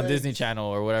fucking on Disney Channel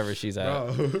or whatever she's at.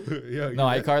 Bro. Yo,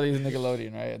 No, you- Carly's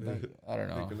Nickelodeon, right? I don't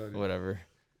know. Nickelodeon. Whatever.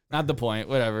 Not the point.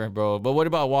 Whatever, bro. But what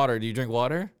about water? Do you drink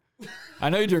water? I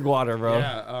know you drink water, bro.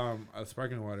 Yeah,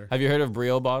 sparkling water. Have you heard of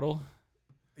Brio bottle?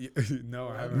 No,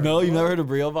 I haven't. No, you've never heard of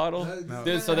Brio bottle? No.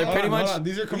 Dude, so they're Hold pretty on, hold much. on.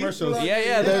 These are commercials. These Yeah, yeah,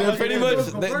 Yeah, they're I'm pretty doing much.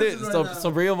 commercials right now.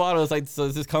 So Brio bottle is like it's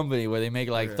this company where they make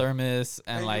like Okay. thermos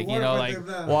and Hey, like you you know work like with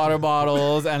them now. water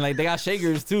bottles and like they got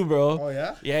shakers too, bro. Oh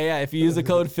yeah. Yeah. If you use the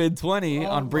code FID20 Oh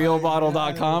on my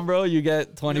briobottle.com, God. bro, you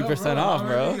get 20% off,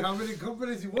 bro. How many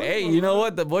companies you work Hey, for, you know bro?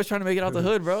 what? The boy's trying to make it out the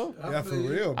hood, bro. Yeah, for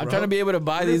real. I'm bro. trying to be able to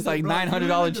buy these Listen, like bro, you're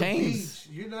 $900 in the chains.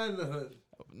 beach. You're not in the hood.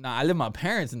 Nah, I live with my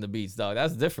parents in the beach, dog.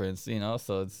 That's the difference, you know.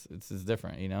 So it's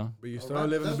different, you know. But you still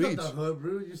live in the beach. That's not the hood,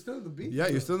 bro. You're still in the beach. Yeah,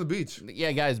 you're still in the beach.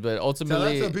 Yeah, guys, but Tell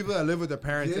ultimately, that to the people that live with their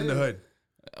parents in the hood.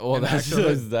 well, in the that's actual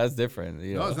hood. that's different.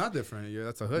 You know? No, it's not different. Yeah,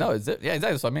 that's a hood. No, it's yeah, exactly.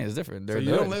 That's what I mean. It's different. so They're you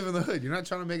the don't hood. live in the hood. You're not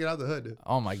trying to make it out the hood.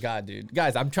 Oh my god, dude,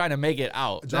 guys, I'm trying to make it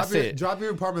out. That's it. Drop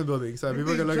your apartment building so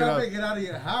people can look it Trying up. to make it out of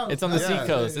your house. It's on the Yeah.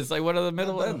 seacoast. It's like one of the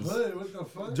middle What the ends. hood? What the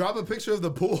fuck? Drop a picture of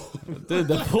the pool. Dude,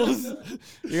 the pools.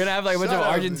 You're gonna have like a bunch of Shut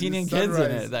up, Argentinian it's kids in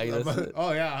sunrise. it. Like, that's,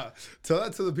 Oh yeah, tell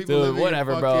that to the people. dude, living in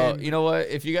whatever, bro. fucking- You know what?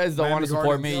 If you guys don't want to Miami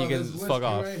support Gardens. me, you Yo, can this fuck whiskey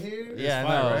off. Right here, Yeah,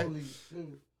 fire, no. right? Holy shit.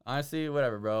 Honestly,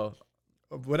 whatever, bro.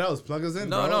 What else? Plug us in.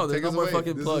 No, bro. no, there's Take no us more away.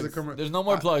 fucking This is plugs. a commer- There's no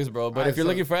more plugs, bro. But Alright, if you're so-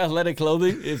 looking for athletic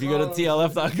clothing, if you go to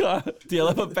tlf.com,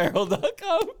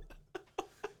 tlfapparel.com,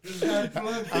 This guy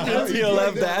plugged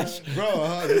TLF dash.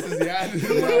 Bro, this is the ad.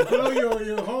 You plug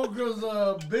your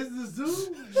homegirl's business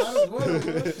too? Might as well,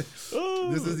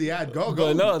 bro. This is the ad. Go, But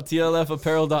go. no,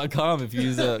 tlfapparel.com if you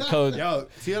use a code Yo,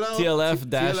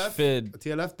 TLF-FID.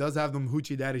 TLF does have them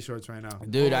hoochie daddy shorts right now.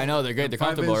 Dude, I know they're great. They're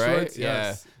 5-inch comfortable, right? shorts,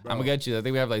 yes, Yeah, bro. I'm gonna get you. I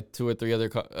think we have like 2 or 3 other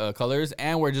colors,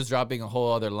 and we're just dropping a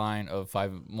whole other line of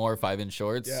 5-inch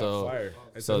shorts. Yeah, so fire.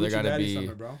 It's so a they're hoochie gonna daddy be.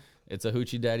 summer, bro. It's a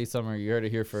hoochie daddy summer. You heard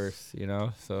it here first, you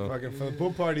know. So Fucking for the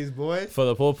pool parties, boy. for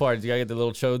the pool parties, you gotta get the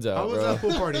little chodes out, How was bro. that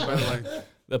pool party, by the way?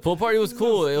 The pool party was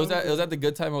cool. It was at the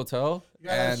Good Time Hotel, You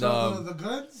gotta and show the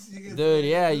guns. You get dude,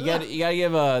 yeah, you gotta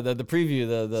give the preview.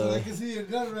 So they The can see your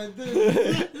gun right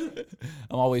there.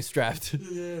 I'm always strapped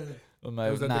Yeah. with my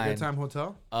It was at 9. the Good Time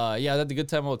Hotel. Yeah, I was at the Good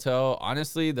Time Hotel.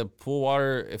 Honestly, the pool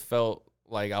water, it felt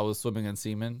like I was swimming in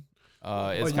semen.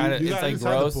 It's you- kind of you it's got like inside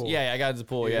the gross. pool. Yeah, I got in the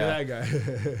pool. Yeah. That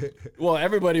guy. Well,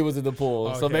 everybody was in the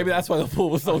pool, so Okay. maybe that's why the pool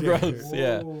was so Okay. gross.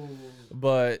 Yeah. Whoa.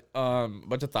 But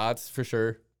bunch of thoughts for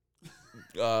sure.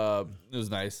 It was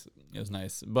nice. It was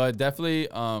nice, but definitely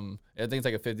I think it's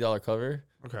like a $50 cover.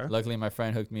 Okay. Luckily, my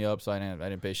friend hooked me up, so I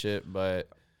didn't pay shit. But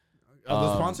Are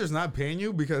the sponsors not paying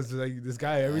you? Because like this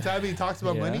guy, every time he talks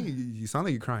about Yeah. money, you sound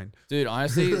like you're crying. dude,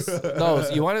 honestly, no.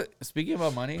 You want to speaking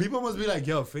about money? People must be like,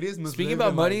 yo, Phidias must Speaking live about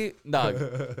in, money,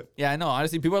 dog. Yeah, I know.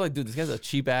 Honestly, people are like, dude, this guy's a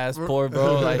cheap ass poor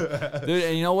bro. Like, dude,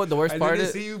 and you know what? The worst I part didn't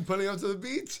is, see you pulling up to the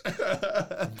beach.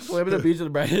 went to the beach with a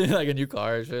brand like a new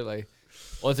car and shit. Like,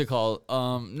 what's it called?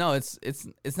 No,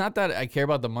 it's not that I care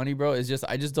about the money, bro. It's just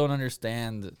I just don't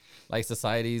understand like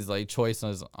society's like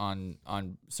choices on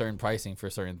certain pricing for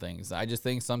certain things. I just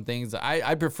think some things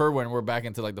I prefer when we're back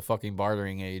into like the fucking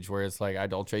bartering age where it's like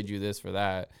I'll trade you this for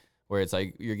that. Where it's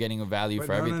like you're getting a value But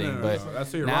for no, no, everything, no, no, but no.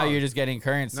 That's where you're now wrong. you're just getting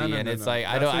currency, No, no, and no, it's no. like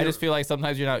That's where I just feel like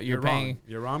sometimes you're You're paying. wrong.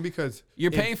 You're wrong because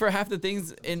You're if- paying for half the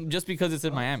things in just because it's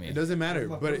in Miami. It doesn't matter.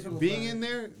 My But personal being brand.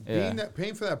 in there, Yeah.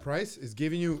 paying for that price is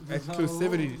giving you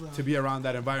exclusivity to be around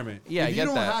that environment. Yeah, if I you get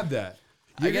don't that. have that,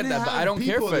 I you're get gonna that, but I have don't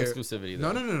care people for there- exclusivity,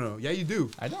 No, though. no. Yeah, you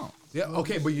do. I don't. Yeah,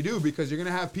 okay, but you do because you're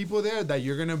gonna have people there that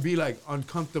you're gonna be like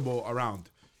uncomfortable around.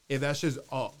 If that's just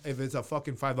if it's a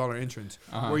fucking $5 entrance,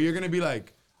 where you're gonna be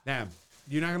like, damn,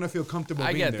 you're not gonna feel comfortable.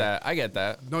 I being get there. that. I get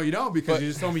that. No, you don't because But- you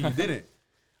just told me you didn't.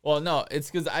 Well, no, it's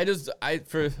because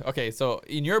okay. So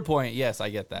in your point, yes, I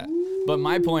get that. But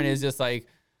my point is just like,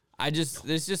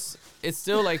 it's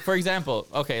still like, for example,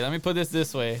 okay, let me put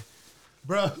this way.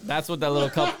 Bro, That's what that little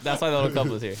cup. That's why that little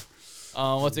couple is here.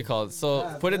 What's it called?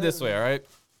 So put it this way, all right.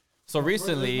 So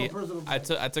recently, personal I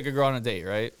took a girl on a date,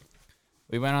 right?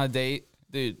 We went on a date,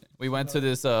 dude. We went to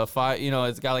this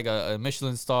it's got like a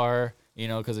Michelin star,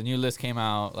 because a new list came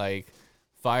out, like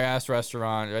fire ass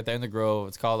restaurant right there in the Grove.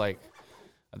 It's called like,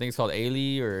 I think it's called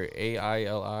Aili or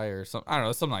AILI or something. I don't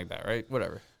know, something like that, right?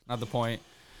 Whatever. Not the point.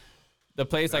 The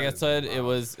place, like I said, it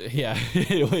was it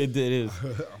is.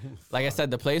 Like I said,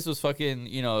 the place was fucking,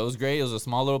 it was great. It was a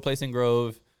small little place in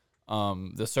Grove.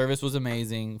 The service was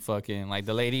amazing. Fucking like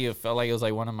the lady, it felt like it was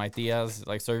like one of my tias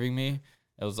like serving me.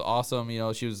 It was awesome.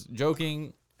 She was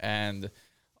joking, and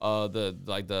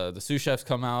the sous chefs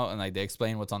come out and like they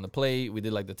explain what's on the plate. We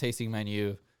did like the tasting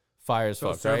menu. Fire as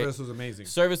so fuck, right? service was amazing.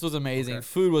 Service was amazing. Okay.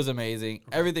 Food was amazing.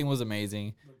 Everything was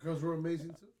amazing. The girls were amazing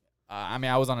too. I mean,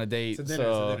 I was on a date, It's a dinner,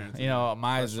 so it's a dinner, it's a dinner.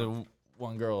 mine's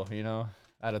one girl,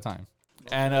 at a time.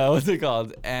 And what's it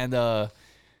called? And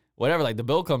whatever, like the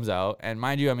bill comes out, and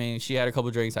mind you, I mean, she had a couple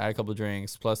drinks, I had a couple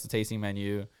drinks, plus the tasting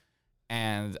menu.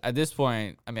 And at this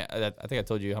point, I mean, I think I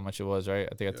told you how much it was, right?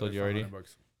 I think I told you already.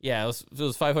 $500. Yeah, it was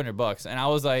 $500, and I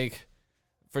was like,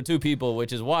 for 2 people,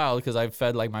 which is wild because I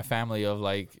fed like my family of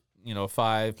like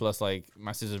 5 plus like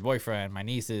my sister's boyfriend, my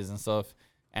nieces and stuff,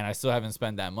 and I still haven't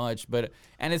spent that much.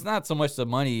 And it's not so much the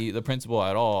money, the principle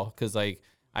at all, because like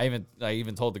I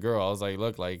even told the girl, I was like,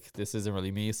 look, like this isn't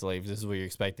really me, so like if this is what you're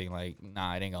expecting, like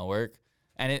nah, it ain't gonna work.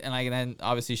 And then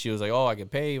obviously she was like, oh, I can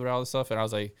pay with all this stuff. And I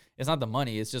was like, it's not the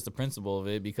money. It's just the principle of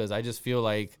it, because I just feel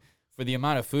like for the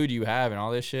amount of food you have and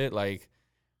all this shit, like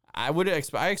I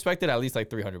expected at least like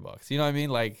 $300. You know what I mean?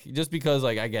 Like, just because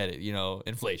like I get it, you know,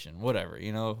 inflation, whatever,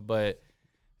 you know, but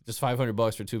just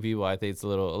 $500 for 2 people, I think it's a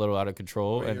little out of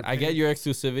control. Wait, and I get your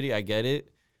exclusivity. I get it.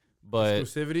 But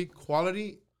exclusivity,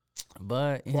 quality,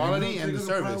 you quality, know, and the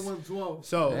service. 112.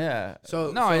 So yeah.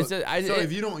 So no, so, it's just, so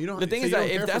if you don't the thing so is you don't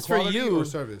that if care that's for quality you- or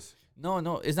service,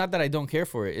 no, it's not that I don't care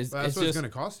for it. It's but that's it's what just it's gonna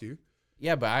cost you.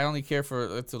 yeah, but I only care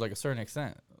for it to like a certain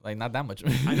extent, like not that much.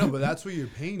 I know, but that's what you're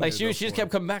paying. Like there, she though, just for.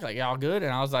 kept coming back like, y'all good,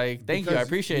 and I was like, thank you, I Because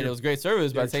appreciate it. It you're- was great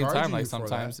service, but at the they're same time, charging like you for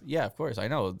sometimes, yeah, of course, I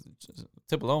know.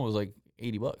 Tip alone was like $80.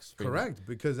 pretty much. Correct,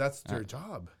 because that's their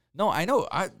job. No, I know.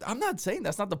 I'm not saying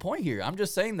that's not the point here. I'm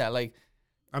just saying that like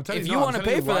I'm telling if you, you no, want to I'm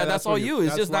telling pay for why that, that's all what you. It's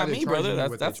that's just why not they me, charge brother. you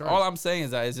what they That's charge. all I'm saying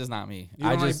is that it's just not me. You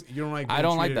I don't just like, you don't like. I being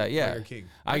don't like treated that. Yeah, like a king.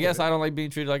 I guess I don't like being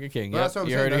treated like a king. Well, Yeah, that's what I'm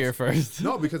you saying. heard it here That's- first.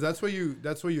 No, because that's what you're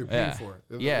paying Yeah. for.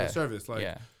 The Yeah. service, like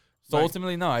yeah. So like-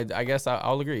 ultimately, no. I guess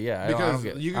I'll agree. Yeah, because I don't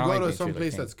get, you I can don't go like to being some treated like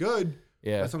place king. that's good.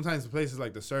 Yeah. But sometimes the places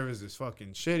like the service is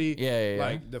fucking shitty. Yeah.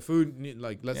 Like the food,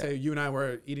 like let's Yeah. say you and I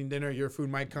were eating dinner, your food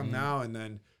might come now, and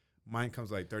then mine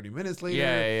comes like 30 minutes later.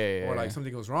 Yeah, Or like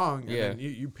something goes wrong, and Yeah. then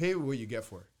you pay what you get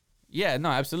for it. Yeah, no,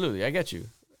 absolutely. I get you.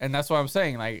 And that's what I'm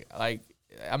saying. Like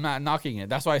I'm not knocking it.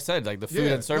 That's why I said like the food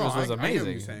Yeah, and service no, was I get what you're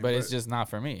amazing, saying, but it's but- just not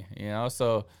for me, you know?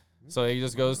 So it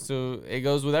just goes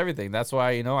with everything. That's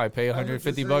why, you know, I pay I know what you're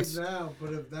 $150. saying now,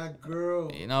 but if that girl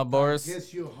You know, Boris.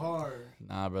 gets you hard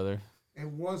Nah, brother.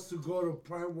 and wants to go to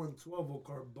Prime 112 or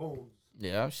Carbones,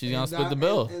 Yeah, she's and gonna split that- the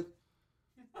bill.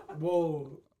 Whoa.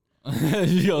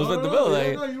 She's gonna split the bill. Yeah,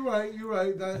 Like, no, you're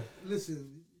right. That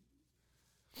listen.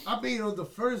 I mean, on the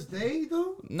first day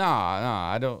though,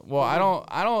 nah, I don't. Well, I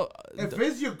don't. if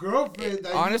it's your girlfriend,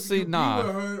 that Honestly, you be nah.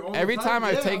 with her all the Every time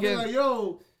I've yeah, I'll be taken- like,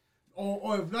 yo,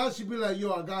 or if not, she'd be like,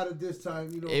 yo, I got it this time.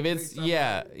 You know, If it's next time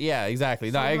yeah, exactly.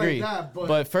 No, I Something like agree. that,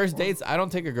 but first dates, I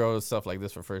don't take a girl to stuff like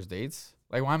this for first dates.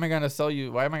 Like, why am I gonna sell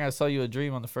you? Why am I gonna sell you a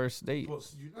dream on the first date? Well,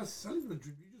 you're not selling the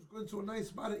dream. You just go into a nice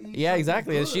spot to eat. Yeah, something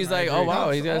exactly. And good. she's I like, agree. oh wow,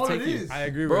 That's he's gonna all take it you. is. I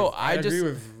agree, Bro, with, I agree just-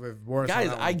 with Boris. on Guys,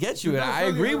 that I one. get you, You're and not I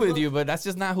selling agree it, with bro. you, but that's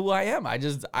just not who I am. I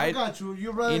I got you.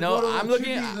 You're right. you know, go to I'm the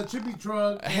looking- chippy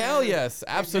truck. Hell and- yes, and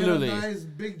get absolutely. a nice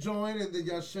big joint, and then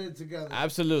y'all share it together.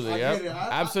 Absolutely, I yep. get it.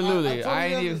 Absolutely. I ain't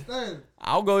totally even. understand.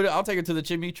 I'll take her to the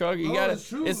chimney truck. You No, gotta. it's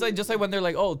true. It's like just like when they're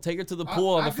like, oh, take her to the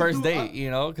pool on I the could first do- date,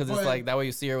 you know, because it's but like that way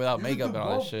you see her without You can makeup do and all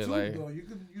that both shit. too, Like, though. You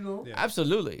can, you know. Yeah.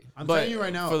 absolutely. I'm but telling you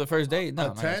right now, for the first date, no, a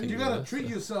I'm not 10, gonna You take gotta her. treat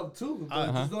yourself too.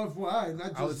 Uh-huh. Just don't FYI, not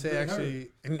just I would say with her.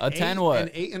 actually an A 10 8, what? an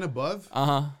 8 and above. Uh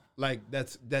huh. Like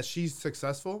that she's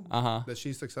successful. Uh-huh. That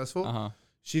she's successful. Uh huh.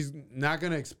 She's not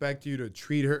gonna expect you to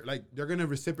treat her like they're gonna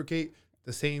reciprocate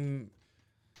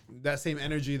that same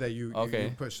energy that you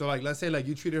Okay. push. So like let's say like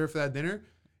you treated her for that dinner.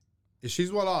 If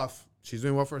she's well off, she's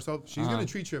doing well for herself. She's gonna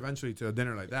treat you eventually to a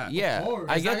dinner like that. Yeah, course.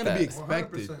 I It's not get gonna be that.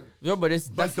 expected. 100%. No, but it's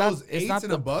But that's those not. It's 8s not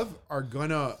and the. above are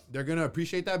they're gonna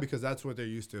appreciate that because that's what they're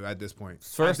used to at this point. At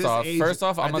First this off, age- I'm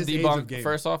at gonna this age of debunk. game.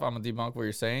 First off, I'm gonna debunk what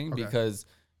you're saying Okay. because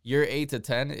your 8 to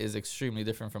 10 is extremely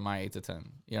different from my 8 to 10.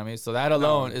 You know what I mean? So that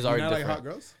alone is You already not different. like hot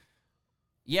girls?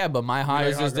 Yeah, but my high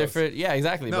like is hot just girls? different. Yeah,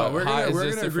 exactly. No, but we're high gonna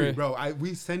is just agree, different. bro.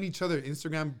 We send each other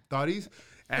Instagram thoughties,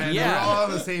 and Yeah. we're all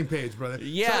on the same page, brother.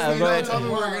 Yeah, Trust me, but- don't tell me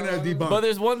we're gonna debunk. But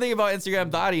there's one thing about Instagram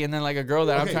Dottie and then like a girl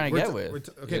that I'm Okay, trying to we're get t- with. we're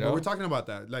t- you okay, know? but we're talking about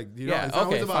that. Like, you know, Yeah, it's not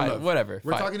always okay, about fine, love. whatever,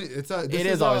 We're fine. talking. It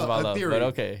is always about love, theory. but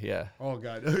okay, yeah. Oh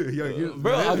God, yo,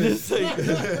 Bro, I'm just saying.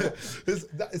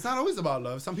 it's not always about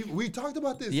love. Some people we talked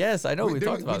about this. Yes, I know. We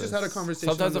talked about We just this. had a conversation.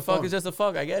 Sometimes on the the fuck phone. is just a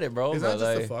fuck. I get it, bro. It's but not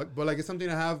just like, a fuck, but like it's something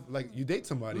to have. Like you date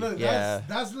somebody. Look, Yeah.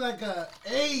 that's like a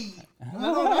 8.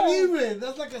 No, not even.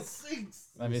 That's like a 6.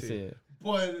 Let me see it.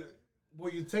 But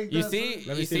when you take You that, see,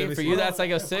 Let me you see, see, let me for see. you that's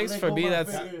like a If I 6. let For go me, my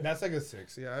that's finger- That's like a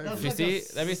 6. Yeah. That's you like see.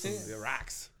 a Let me see. The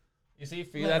racks. You see,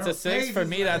 for you Like that's a her 6. face For is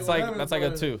me, like that's like whatever, a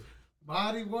but- 2.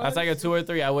 body wise. That's like a 2 or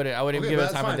 3. I wouldn't Okay, give but it a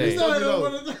that's time fine. of It's day. still I don't below.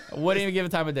 wanna- I wouldn't even give it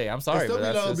time of day. I'm sorry, It's still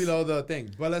but that's just below the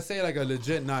thing. But let's say like a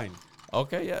legit 9.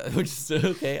 okay. Yeah, which is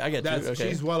okay. I get That's you. Okay.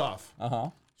 she's well off. Uh huh.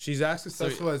 She's as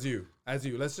successful as you.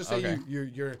 Let's just say Okay.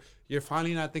 you're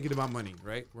finally not thinking about money,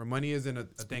 right? Where money isn't a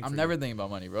thing. I'm for never you. thinking about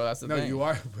money, bro. That's the No, thing. you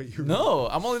are, but you. No,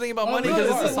 I'm only thinking about Oh, money look, because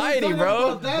look, it's society, we're bro.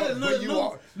 talking about that, and But look, you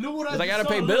look, are- look what I 'Cause I just gotta saw,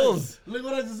 pay look. bills. Look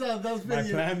what I just saw. That was My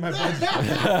video. plan, my budget.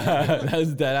 That's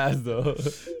dead ass though.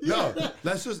 No,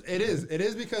 let's just. It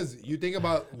is because you think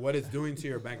about what it's doing to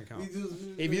your bank account.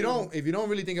 If you don't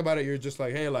really think about it, you're just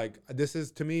like, hey, like this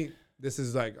is to me, this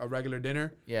is like a regular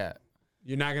dinner. Yeah,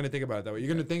 You're not gonna think about it that way.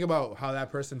 You're gonna think about how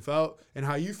that person felt and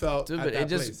how you felt dude, at but that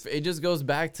place. it just goes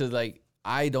back to like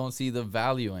I don't see the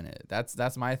value in it.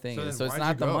 That's my thing. So then So it's why'd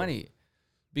not you the go? money,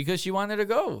 because she wanted to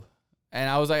go. And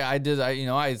I was like,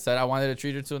 I said I wanted to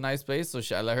treat her to a nice place, so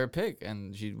I let her pick,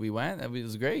 and we went, and it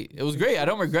was great. It was great. I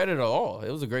don't regret it at all.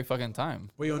 It was a great fucking time.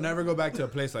 But you'll never go back to a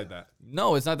place like that.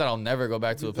 No, it's not that I'll never go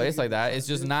back to a place like that. It's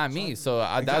just not me. So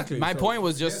that's Exactly. my So- point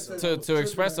was just to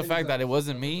express the fact that it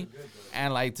wasn't me,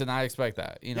 and like to not expect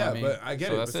that. You know Yeah, what I mean? but I get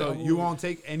So it. that's So you won't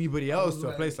take anybody else to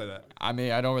a place like that. I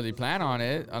mean, I don't really plan on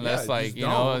it unless, just like, you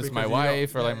don't, know, it's my because you don't-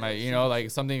 wife or like my, you know,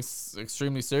 like something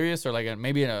extremely serious, or like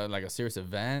maybe like a serious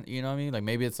event. You know what I mean? Like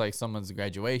maybe it's like someone's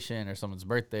graduation or someone's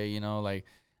birthday. You know, like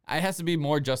it has to be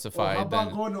more Or justified how about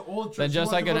than. going to Ultra? then She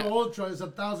just wants like to go an- to Ultra, it's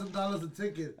 $1,000 a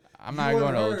ticket. I'm You not and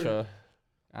going to her. Ultra.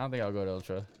 I don't think I'll go to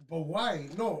Ultra. But why?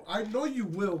 No, I know you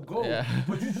will go, Yeah.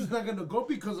 but you're just not gonna go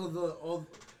because of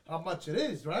how much it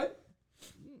is, right?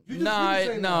 You just No, keep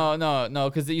saying no,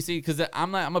 because you see, because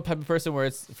I'm a type of person where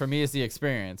it's for me it's the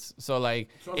experience. So like,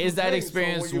 So I'm is just that saying, so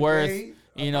experience when you worth, pay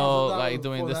you know, $1,000 like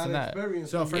doing for this and that?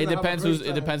 experience, So you're for gonna It have a depends great it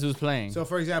time. depends who's playing. So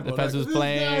for example, Depends like, who's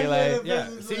playing. Like, yeah,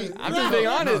 see, I'm just being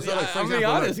honest. No, so like, for I'm being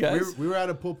example, honest, like, guys. we were at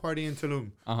a pool party in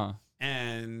Tulum, Uh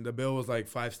and the bill was like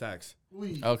 5 stacks.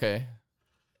 Oui. huh. Okay.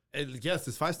 Yes,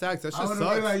 it's 5 stacks. That I shit would've been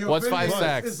like, sucks. yo, What's Vinny, 5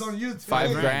 stacks? It's on YouTube.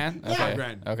 5 grand. grand. Okay. 5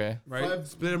 grand. Okay. Right? Five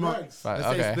Split them up. racks. Five- Let's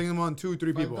say okay. split them on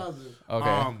 2-3 people. 5,000.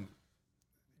 Okay.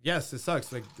 Yes, it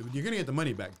sucks. Like you're gonna get the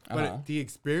money back, but Uh-huh. the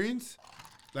experience,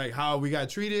 like how we got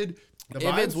treated, the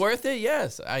If it's vibes, worth it,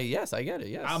 yes, I get it.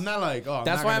 Yes. I'm not like, oh,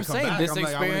 That's not why gonna I'm come saying back. this I'm like, I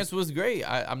experience went- was great.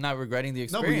 I'm not regretting the No,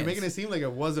 experience. but you're making it seem like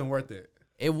it wasn't worth it.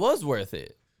 It was worth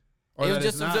it. Or It was that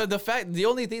it's just not. the fact. The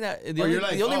only thing that the Or only, you're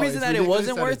like, the only oh, reason it's that it ridiculous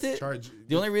wasn't that worth it's it. charged.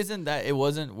 The only reason that it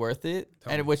wasn't worth it,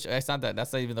 Tell and me. which it's not that.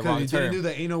 That's not even the Because wrong you didn't term. do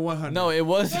the anal 100. No, it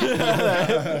was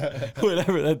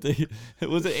whatever that thing. It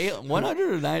was it 100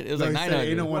 or 9. It was No, like he said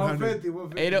 900. anal 100.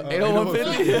 150. 80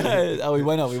 150. Oh, we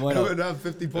went up. Coming up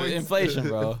 50 points. Inflation,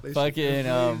 bro. Inflation.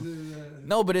 Fucking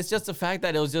no, but it's just the fact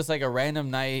that it was just like a random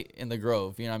night in the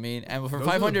Grove. You know what I mean? And for Those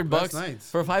are the $500 best bucks,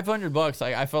 nights. for $500,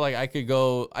 like I felt like I could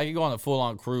go on a full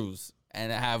on cruise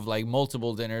and have like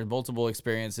multiple dinners, multiple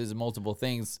experiences, multiple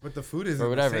things. But the food isn't Or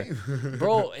whatever. the same.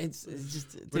 Bro, it's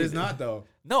just. But dude, it's not though.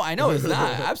 No, I know it's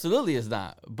not. Absolutely, it's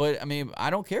not. But I mean,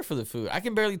 I don't care for the food. I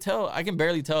can barely tell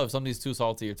if something's too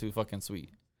salty or too fucking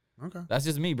sweet. Okay. That's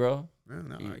just me, bro. Yeah,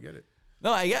 no, I get it.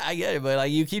 No, I get it, but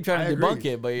like you keep trying I to agree. debunk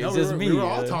it, but it's No, just we me. were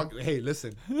all talking. Hey,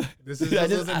 listen. This is I this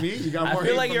just- wasn't me. You got I more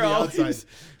feel hate like from you're the always- outside.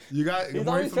 You got He's more hate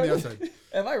always from the trying outside.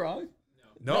 Am I wrong?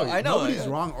 No, I know, Nobody's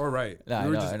yeah. wrong or right. No, We I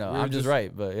were know, just- I know. we were I'm just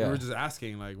right, but yeah. We were just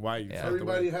asking like why you Yeah. felt the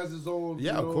Everybody way. has his own.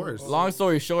 Yeah, of course. Long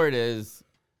story short is,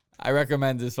 I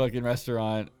recommend this fucking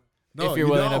restaurant No, if you're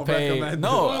you willing to don't pay. recommend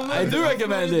No, it. I do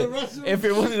recommend it if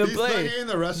you're willing to He's play. stuck in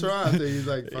the restaurant after he's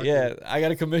like, fuck Yeah, it. I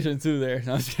got a commission too there.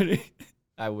 No, I'm just kidding.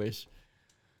 I wish.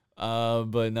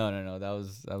 But no. That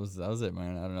was it,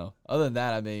 man. I don't know. Other than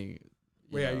that, I mean.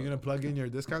 Wait, are know, you gonna plug in your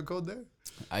discount code there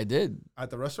I did. at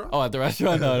the restaurant? Oh, at the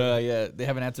restaurant? No, yeah. They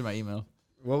haven't answered my email.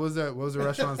 What was that? What was the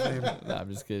restaurant's name? No, I'm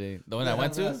just kidding. The one I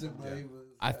went to?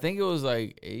 I think it was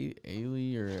like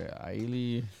Ailey or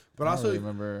Ailey. But I don't also, really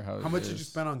remember how much did you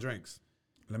spend on drinks?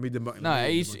 Let me debunk. No, let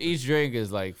me each debunk this. each drink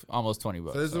is like almost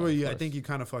 $20. So this is where you, of I course. think you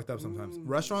kind of fucked up sometimes.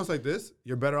 Restaurants like this,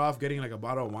 you're better off getting like a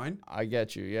bottle of wine I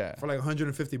get you, yeah. for like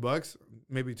 $150,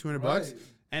 maybe $200, Right.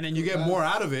 and then you get more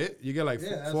out of it. You get like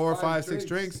Yeah, that's 4 or 5 5, 6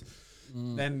 drinks. drinks,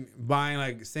 than buying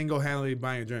like single-handedly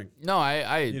buying a drink. No,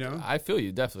 I You know? I feel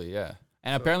you definitely, yeah.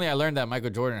 And apparently, I learned that Michael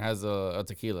Jordan has a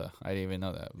tequila. I didn't even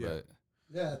know that. Yeah. But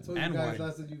Yeah, I told you And guys wine.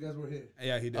 last time you guys were here.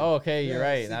 Yeah, he did. oh, okay, you're Yeah,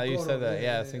 right. Now you Cinco, said that,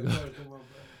 yeah. single. sorry, come on, bro.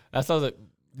 That sounds like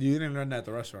You didn't learn that at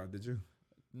the restaurant, did you?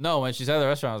 no. When she said the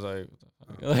restaurant, I was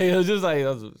like, it was just like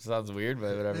that sounds weird,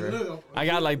 but whatever. Hey, look, I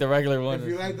got like the regular one. If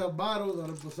you like the bottle, the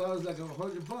reposado is like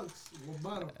 $100. One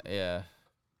bottle. Yeah.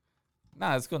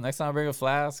 Nah, it's cool. Next time I bring a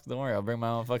flask. Don't worry, I'll bring my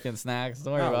own fucking snacks.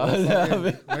 Don't worry No, about let's it.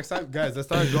 fucking- next time, guys, let's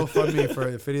start a GoFundMe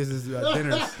for Phineas's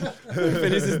dinners.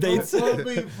 Phineas's dates.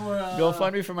 GoFundMe for, Go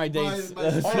fund me for my dates. my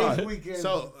Hold Space on. weekend.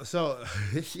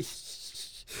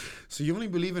 So you only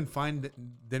believe in fine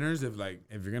dinners if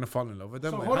you're gonna fall in love with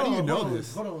them? So Like, hold how do you on, know hold on,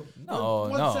 this? hold on. No,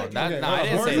 One no, second. that, Okay, no, hold I on.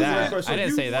 didn't say Here's my that. question. I didn't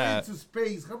you say went that. to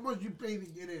space. How much you pay to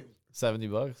get in?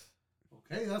 $70.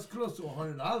 Okay, that's close to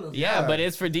 $100. Yeah, but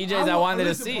it's for DJs I wanted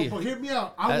to see. But hear me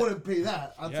out. I That- wouldn't pay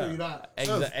that. I'll tell Yeah. you that.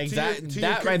 Exactly. to your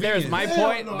That right there is my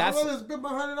convenience. point. No, That's I'd rather spend my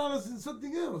 $100 in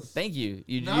something else. thank you.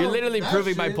 Now, You're literally that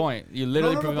proving my shit- point. You're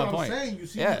literally proving but my point. I'm saying, you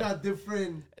see, Yeah. we got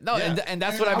different. No, Yeah. and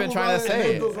that's And what I I've been would trying to rather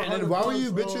say. have those And then why were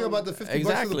you 100 bitching bucks, about the $50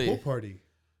 Exactly. of the pool party?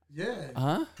 Yeah.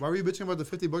 Huh? Why were you bitching about the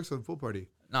 $50 for the pool party?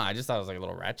 No, I just thought it was like a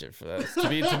little ratchet for that.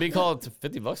 to be called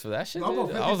 $50 for that shit. No,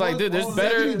 Dude. but I was like, dude, there's $50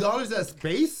 better. $70 at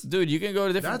Space? Dude, you can go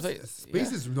to different That's places.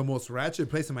 Space is the most ratchet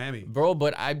place in Miami. Bro,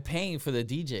 but I'm paying for the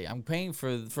DJ. I'm paying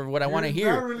for what I want to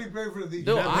You're not hear. really paying for the DJ.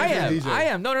 Dude, not I paying for am. the DJ. I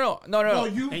am. No. No,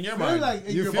 you In your feel mind. like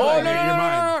in You your feel Oh like mind. in your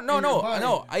mind. no, In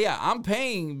your mind. Yeah, I'm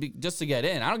paying just to get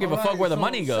in. I don't give a Alright, fuck where the so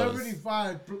money goes.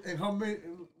 75 and how many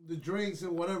the drinks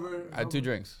and whatever. I had 2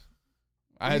 drinks.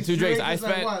 I had These 2 drinks. I is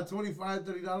like spent what, $25,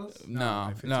 $30?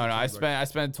 no. like I $15.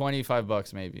 spent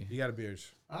 $25 maybe. You got a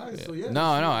beers. Alright, so yeah. No,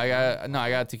 I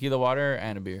got tequila water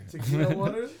and a beer. Tequila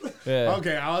water. Yeah.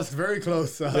 Okay, I was very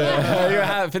close. You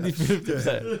have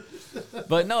 50%.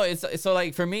 But no, it's so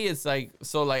like for me, it's like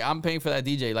so like I'm paying for that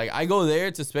DJ. Like I go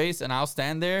there to Space and I'll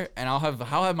stand there and I'll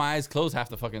have my eyes closed half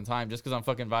the fucking time just because I'm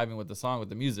fucking vibing with the song, with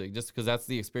the music, just because that's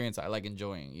the experience I like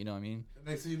enjoying. You know what I mean?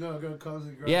 Next thing you know, a girl comes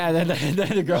and grabs. Yeah. Then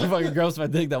the girl fucking grabs my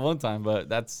dick that one time, but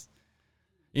that's.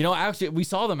 You know, actually, we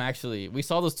saw them. Actually, we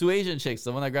saw those 2 Asian chicks.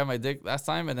 The one that grabbed my dick last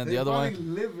time, and then They the other probably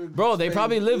one. live in Bro, they Spain.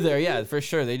 probably live there. Yeah, for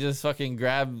sure. They just fucking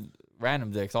grab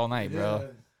random dicks all night, bro. Yeah.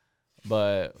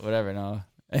 But whatever, no.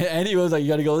 And he was like, "You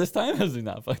gotta go this time." I was like,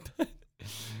 "Nah, fuck that."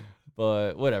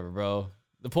 But whatever, bro.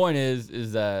 The point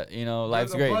is that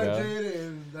life's There's a great, bro. budget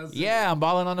and that's it. Yeah, I'm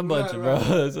balling on the budget, bro. right.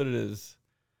 That's what it is.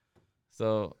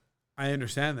 So I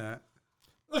understand that.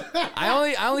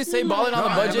 I only say balling on the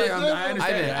No, budget.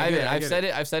 I understand.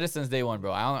 I've said it since day one,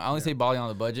 bro. I only say balling on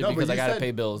the budget No, but because I you gotta said-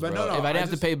 pay bills, but bro. no, If I I didn't have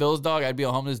just- to pay bills, dog, I'd be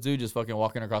a homeless dude just fucking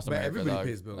walking across But America, everybody dog.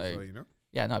 pays bills, Like, so, you know.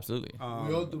 yeah, no, absolutely. We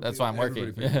all do That's pay why I'm working.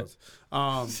 Everybody pays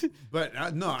bills.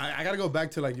 But no, I gotta go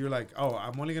back to like you're like, oh,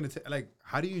 I'm only gonna take like,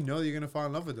 how do you know you're gonna fall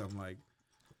in love with them?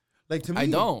 Like to me, I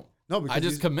don't. No, because I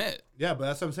just you- commit. Yeah, but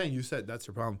that's what I'm saying. You said that's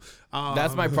your problem.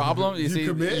 That's my problem. You see,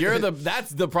 commit?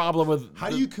 that's the problem with How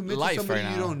do you commit to life somebody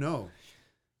right you now. don't know?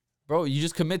 Bro, you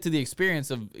just commit to the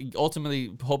experience of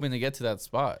ultimately hoping to get to that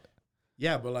spot.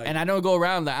 Yeah, but like, And I don't go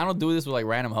around. I don't do this with like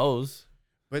random hoes.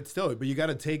 but you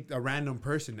gotta take a random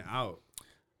person out.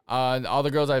 All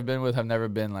the girls I've been with have never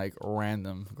been like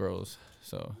random girls.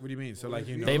 So What do you mean? So like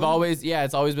you know, they've them, always,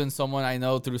 it's always been someone I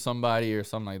know through somebody or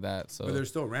something like that. So but they're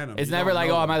still random. it's You never don't like,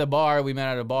 know oh, I'm them. at the bar. We met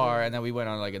at a bar and then we went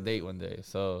on like a date one day.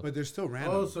 So But they're still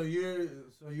random. Oh, so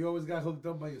you always got hooked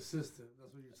up by your sister.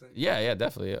 That's what you're saying. yeah,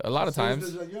 definitely. A lot of times.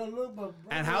 Sister's like, yo, look, my brother.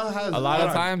 And how has A lot of hold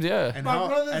on. times, yeah. And My how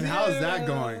brother's and how is that here.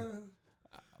 going?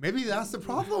 Maybe that's the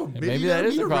problem. Maybe you that gotta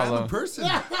is meet the a random problem. person.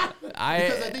 Because I I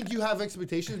think you have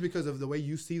expectations because of the way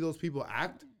you see those people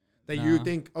act. That you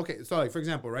think, okay, so like for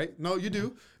example, right? No, you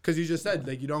do, because you just said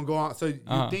like you don't go on. So you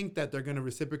think that they're gonna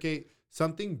reciprocate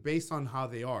something based on how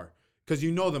they are, because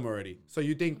you know them already. So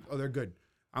you think, oh, they're good.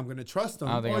 I'm gonna trust them.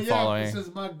 I don't think Oh, I'm yeah, following.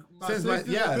 since my Since my-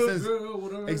 sister's yeah, a good since- girl,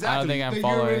 whatever. Exactly. I don't think I'm Then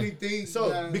following. you really think So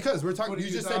that because we're talking, you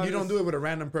putting just these said you don't artists- do it with a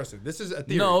random person. This is a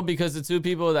theory. No, because the 2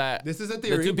 people that This is a the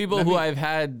theory. 2 people Let who me- I've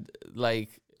had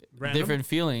like Random? different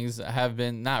feelings have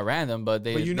been not random, but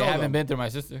they, But you know they haven't them. been through my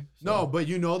sister. No, but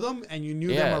you know them and you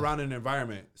knew Yeah. them around an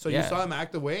environment. So you Yeah. saw them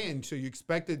act away, and so you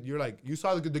expected. You're like, you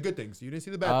saw the good things. You didn't see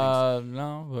the bad things.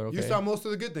 No, but okay. You saw most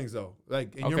of the good things though,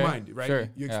 like in your Okay, mind, right? sure,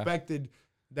 You yeah. expected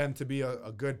them to be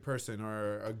a good person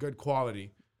or a good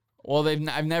quality. Well,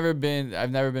 I've never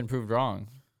been proved wrong.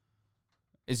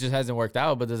 It just hasn't worked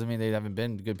out, but doesn't mean they haven't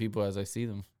been good people as I see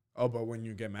them. Oh, but when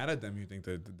you get mad at them, you think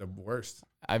they're the worst.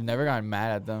 I've never gotten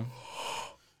mad at them,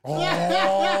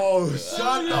 Oh,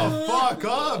 shut the fuck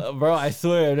up! bro. I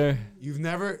swear. they're- You've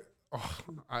never. Oh,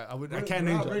 I can't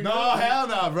Bro, name. bring No, it up. hell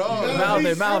no, bro. Yeah, Mouth be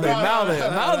it, mouth it, sure. mouth it, No,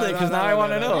 no, mouth no, it, because no, now I no,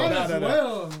 want to no, know. Might no, as no, no.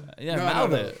 well. Yeah, No, mouth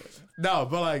no. it. No,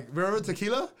 but like, remember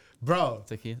tequila, bro?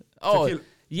 Tequila. Oh, Tequila.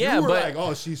 yeah, you were but like,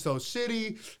 oh, she's so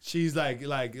shitty. She's like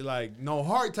no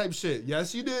heart type shit.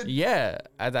 Yes, you did. yeah,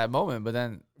 at that moment, but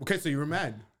then Okay, so you were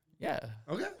mad. yeah,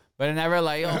 Okay. but I never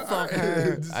like, oh fuck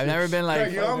her. I've never been like,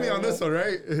 Greg, you on me on this one,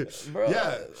 right? Bro.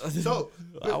 Yeah. So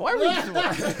why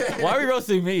are we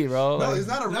roasting me, bro? no, Like, it's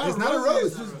not a Not it's not a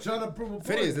roast. roast. It's just trying to prove a point.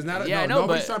 It is. It's not. A, Yeah, I no, know,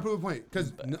 nobody's but- trying to prove a point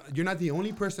because you're not the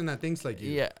only person that thinks like you.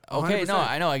 Yeah, okay, no, 100%.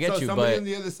 I know, I get so you, somebody but- on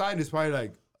the other side is probably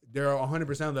like they're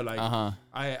 100%. They're like,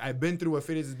 I've been through what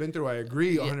Fidesz has been through. I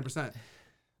agree 100%.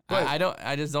 But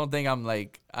I just don't think I'm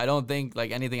like, I don't think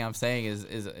like anything I'm saying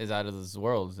is out of this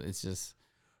world.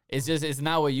 It's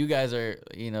not what you guys are,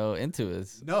 into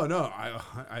is. no,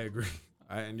 I agree.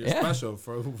 And you're Yeah. special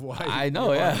for why I you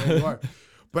know, are yeah. where you are.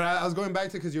 But I was going back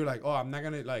to because you're like, oh, I'm not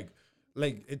gonna like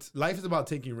it's life is about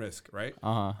taking risk, right?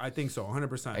 I think so,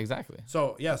 100%. Exactly.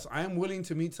 So yes, I am willing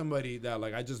to meet somebody that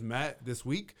like I just met this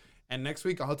week, and next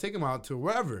week I'll take him out to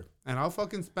wherever, and I'll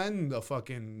fucking spend the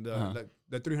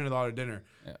 $300 dinner.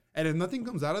 Yeah. And if nothing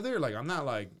comes out of there, like I'm not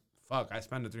like fuck, I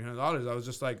spent the $300. I was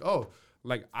just like, oh,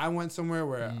 Like I went somewhere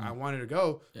where I wanted to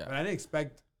go, Yeah. but I didn't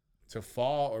expect to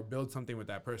fall or build something with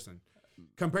that person.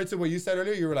 Compared to what you said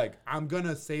earlier, you were like, I'm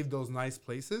gonna save those nice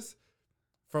places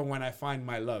for when I find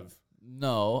my love.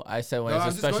 No, I said when No, it's I'm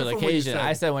a just going special from what you occasion. said.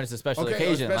 I said when it's a special Okay, a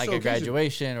occasion, like special a occasion.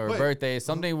 graduation or a But- birthday,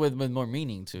 something with more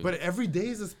meaning to. But every day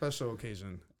is a special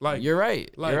occasion. Like You're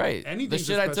right. like, You're right. The anything's a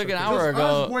shit I took special an occasion. hour Just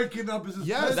us ago. waking up is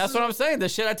Yes. That's what I'm saying. The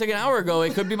shit I took an hour ago,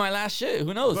 it could be my last shit.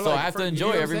 Who knows? But So like, I have for- to you know enjoy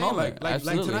what I'm every saying? moment. Like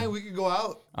Absolutely. tonight we could go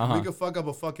out. Uh-huh. We could fuck up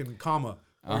a fucking comma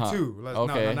or Uh-huh. two.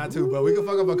 Okay. No, not two, but we could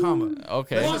fuck up a comma.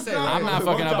 Okay. Let's just say, I'm not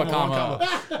one fucking up a one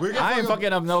comma. We could I ain't fuck up-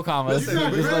 fucking up no commas. Listen,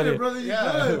 got we Just let credit, it- brother. You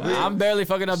Yeah, good. we- I'm barely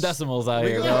fucking up decimals out We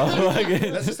here, could- bro.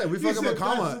 Let's just say we fuck up a said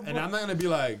comma, that's and I'm not gonna be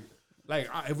like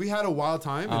if we had a wild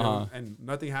time Uh-huh. and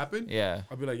nothing happened. Yeah.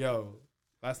 I'll be like, yo,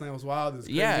 last night was wild. It was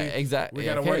crazy. Yeah, exactly. We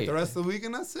gotta Okay. work the rest of the week,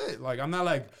 and that's it. Like I'm not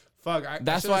like fuck.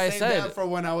 That's should've why I saved said- that for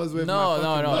when I was with my No,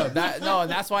 fucking no. love.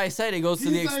 That's why I said it goes to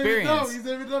the He's saving up. experience. He's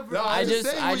saving up for No, I I'm just-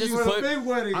 saying I what just you- for put- a big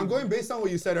wedding. I'm going based on what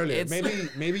you said earlier.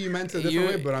 It's- Maybe you meant it a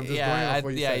different way, but I'm just going off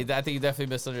what you said. I think you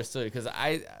definitely misunderstood because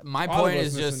my All of point us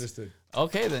is just misunderstood.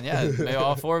 okay. Then yeah, maybe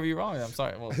all four of you wrong. I'm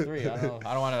sorry. Well, three. I don't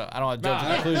want to jump to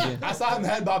Nah, conclusion. I saw him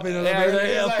head bopping a little Yeah,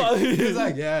 bit. yeah, He was yeah. he was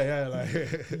like, yeah,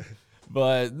 like.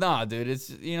 But nah, dude, it's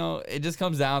it just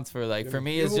comes down to like for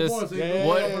me, it's just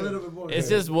yeah. it's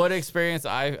just what experience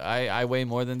I weigh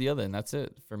more than the other, and that's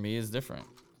it. For me, it's different.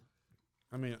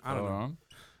 I mean, I don't know. know.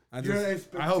 I Your I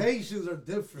hope. expectations are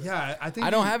different. Yeah, I think I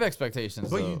don't you- have expectations.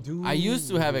 But though. you do. I used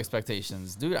to have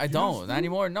expectations, dude. I don't to?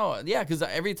 anymore. No, yeah, because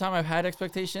every time I've had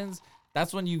expectations,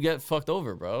 that's when you get fucked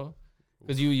over, bro.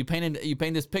 Because you paint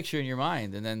this picture in your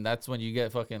mind, and then that's when you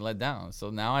get fucking let down. So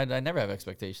now I never have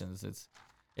expectations.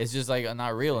 It's just like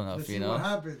not real enough, Let's you see know. what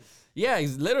happens. Yeah,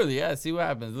 it's literally. Yeah, see what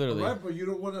happens. Literally. Right, but you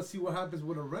don't want to see what happens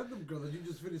with a random girl that you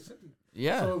just finished seeing.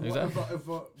 Yeah, So exactly.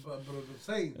 but I'm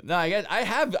saying, No, I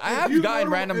have you gotten go to-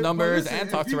 random but numbers listen, and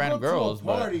if talked to you random go to a girls,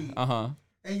 but party-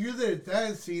 and you're there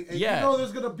dancing, and Yeah. you know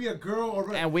there's gonna be a girl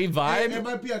or And we vibe. It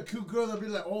might be a cute girl that'll be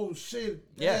like, "Oh shit,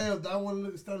 Yeah. damn, that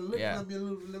one started looking Yeah. at me a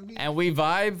little." Let me. and we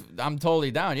vibe. I'm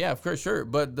totally down. Yeah, of course, sure.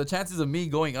 But the chances of me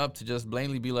going up to just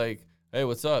blatantly be like, "Hey,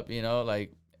 what's up?" You know,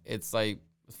 like it's like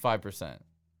 5%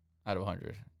 out of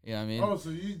 100. You know what I mean? Oh, so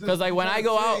you Because like when I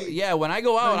go out, yeah, when I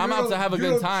go out, No, I'm you out to don't- have a you good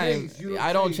don't time. chase, you don't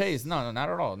I don't chase. chase. No, not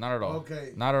at all. Not at all.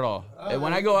 Okay. Not at all. Alright.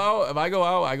 When I go out, if I go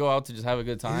out to just have a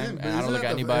good time, Isn't- and I don't isn't look that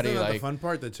at the- anybody isn't that the like fun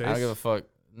part, the chase. I don't give a fuck.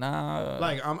 Nah.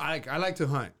 Like I like to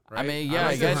hunt. Right? I mean, yeah, like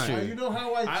I to get hunt. you. You know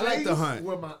how I I like to chase? hunt.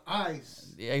 With my eyes.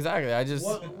 Yeah, exactly. I just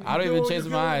What- I don't you even know, chase you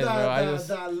my feel eyes, that, bro. I that, just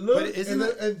that look, But isn't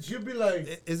it- and she'll be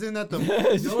like, Isn't that the?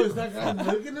 "Yo, is that guy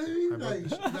looking at me?" Like,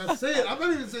 that's it. I'm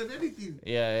not even saying anything.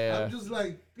 yeah. I'm just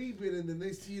like peeping, and the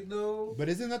next thing you know, But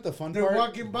isn't that the fun they're part?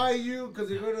 walking by you because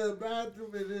they're going to the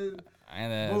bathroom, and then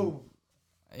And then boom.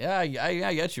 yeah,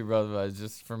 I get you, brother. But it's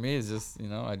just for me, it's just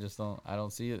I just I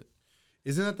don't see it.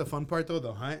 Isn't that the fun part though?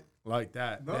 The hunt, like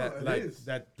that. No, that it like is.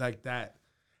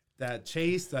 that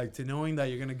chase, like to knowing that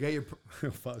you're gonna get your.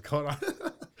 Fuck, hold on.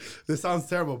 This sounds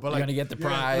terrible, but You're like gonna get the yeah,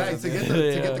 prize. like,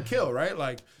 to get the kill, right?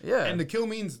 Like, Yeah. And the kill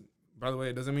means, by the way,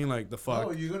 it doesn't mean like the fuck.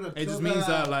 Oh, you're gonna it just kill means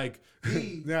that that like,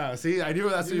 bee. yeah. See, I knew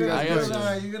that's what you You're guys gonna were kill doing.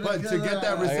 that, you're gonna But to kill get that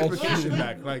that. I got you. reciprocation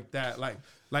back, like that, like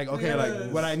okay, You're like gonna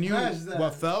what I knew, smash that.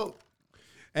 what felt,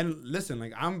 and listen,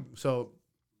 like I'm so.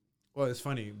 Well, it's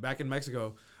funny. Back in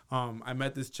Mexico, I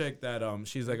met this chick that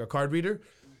she's like a card reader.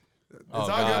 It's Oh, all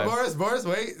God. good, Boris.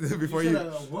 Wait, before You you, said a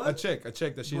what? a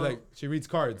chick that she What? like she reads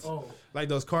cards, Oh, like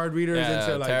those card readers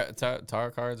into like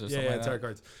tarot cards or something like tarot that.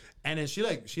 cards. And then she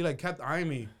kept eyeing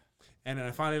me, and then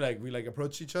I finally we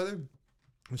approached each other,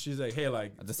 and she's like, hey,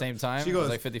 like At the same time, She it was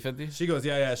goes- like 50-50. she goes,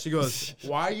 yeah. She goes,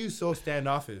 why are you so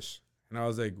standoffish? And I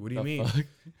was like, what do you The mean? fuck?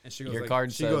 And she goes, Your like,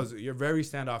 card she said- goes, you're very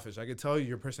standoffish. I could tell you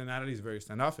your personality is very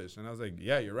standoffish. And I was like,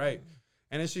 yeah, you're right.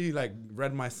 And then she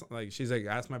read my she's like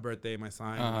asked my birthday, my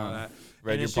sign, and all that.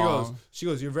 Read and then your she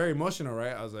goes, you're very emotional,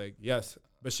 right? I was like, yes.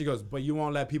 But she goes, but you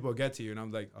won't let people get to you. And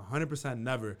I'm like, 100%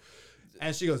 never.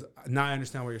 And she goes, now I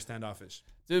understand why you're standoffish.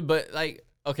 Dude, but like,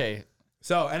 okay,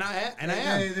 So and I am,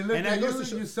 Hey, they look and at that goes you, to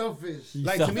show, you selfish.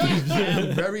 like to me, I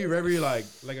am very, very like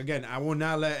again, I will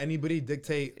not let anybody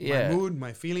dictate Yeah. my mood,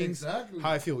 my feelings, Exactly.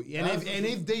 how I feel. And That's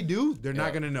if they do, they're Yeah.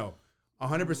 not gonna know.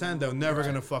 100%, they're never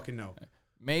gonna fucking know.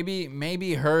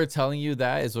 maybe her telling you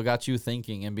that is what got you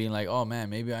thinking and being like, oh man,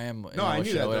 maybe I am No, I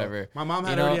knew emotional that. or whatever. Though. My mom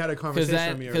had You know, already had a conversation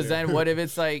with me Because earlier. then what if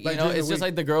it's like, Like you know, during the it's just week.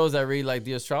 like the girls that read like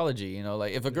the astrology, you know,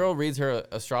 like if a girl reads her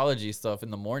astrology stuff in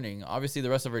the morning, obviously the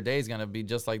rest of her day is going to be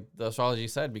just like the astrology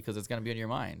said because it's going to be in your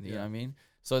mind. You know what I mean?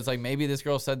 So it's like maybe this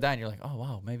girl said that and you're like, oh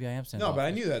wow, maybe I am No, but I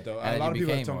standoffish. knew that though. And A lot then of you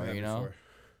people have became told me more, that you know? before.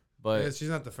 But Yeah, she's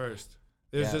not the first.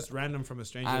 It was just random from a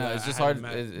stranger. I know, that it's just I hadn't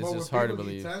hard. met. It's just hard to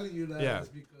believe. Telling you that Yeah. is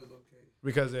because, okay.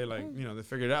 Because they like, you know, they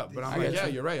figured it out. But I'm I like, get yeah,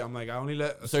 you. you're right. I'm like, I only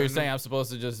let. So you're saying I'm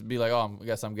supposed to just be like, oh, I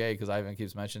guess I'm gay because Ivan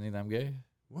keeps mentioning that I'm gay?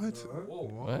 what? Whoa.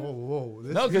 Whoa.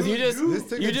 No, because you took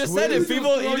just a said if twist.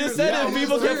 people, you just said if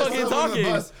people kept fucking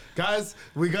talking. Guys,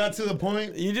 we got to the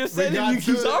point. You just We said if got you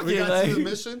keep to- talking. We got to the Like,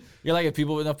 mission. you're like, if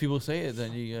enough people say it,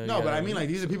 then you. No, but I mean, like,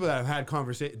 these are people that have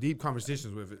had deep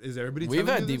conversations with it. Is everybody? we've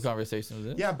telling had you deep this? conversations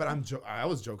with it. Yeah, but I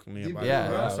was jokingly about Yeah,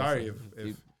 it. yeah, I'm sorry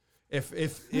deep.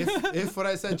 if what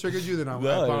I said triggered you, then I No,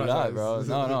 you're apologize. not,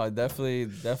 bro. No, I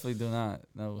definitely do not.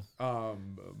 No.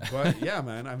 But yeah,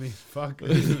 man. I mean, fuck. I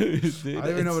Dude, don't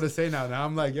even know what to say now. Now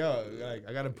I'm like, yo, like,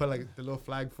 I gotta put like the little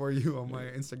flag for you on my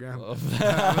Instagram. I'm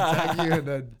gonna tag you and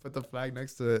then put the flag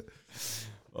next to it.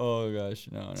 Oh gosh,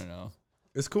 no.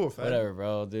 It's cool, fam. Whatever,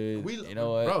 bro, dude. You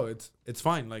know what, bro? It's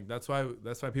fine. Like that's why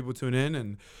people tune in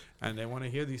and they want to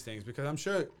hear these things because I'm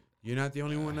sure you're not the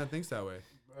only one that thinks that way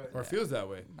or feels that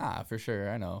way. Nah, for sure,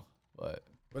 I know, but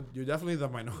you're definitely the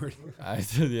minority. I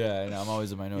know, I'm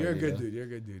always a minority. You're a good though. dude. You're a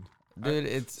good dude. Dude,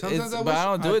 it's Sometimes I but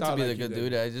I wish don't do I it to thought be like the you good did.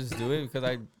 dude. I just do it because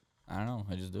I don't know.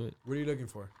 I just do it. What are you looking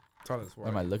for? Tell us. What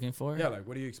am I looking for? Yeah, like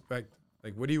what do you expect?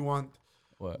 Like what do you want?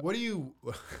 What do you?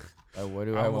 what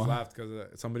do I I almost want? laughed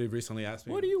because somebody recently asked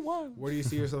me. What do you want? Where do you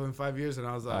see yourself in 5 years? And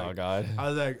I was like, Oh God. I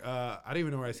was like, I don't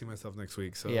even know where I see myself next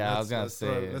week. So Yeah, I was gonna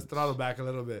say let's throttle back a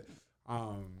little bit.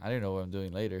 I don't know what I'm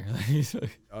doing later.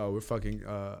 We're fucking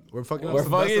up We're some fucking,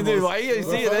 decimals. dude. Why you see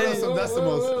We're fucking up it? some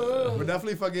decimals. We're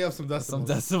definitely fucking up some Some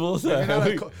decimals.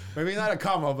 decimals. Maybe not a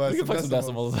comma, but We can fuck some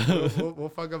decimals. we'll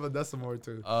fuck up a decimal or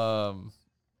two.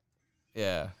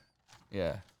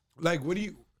 Yeah. Like, what do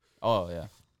you? Oh yeah.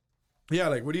 Yeah,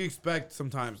 like, what do you expect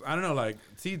sometimes? I don't know. Like,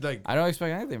 see, like, I don't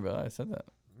expect anything, bro. I said that.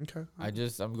 okay.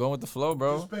 I'm going with the flow,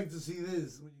 bro. Expect to see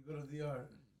this when you go to DR.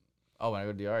 Oh, when I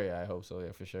go to DR, yeah, I hope so.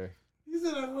 Yeah, for sure. You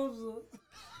said I hope so.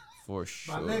 For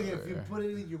sure. My nigga, if you put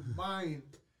it in your mind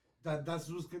that that's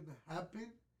what's gonna happen,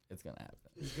 It's gonna happen.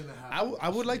 it's gonna happen. I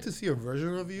would like to see a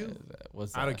version of you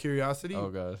What's that? out of curiosity, Oh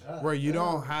god. where you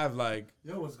don't have like,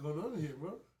 Yo, what's going on here,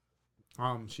 bro?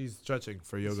 she's stretching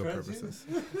for yoga Stretching? purposes.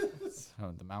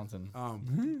 Oh, the mountain.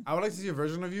 I would like to see a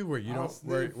version of you where you I'll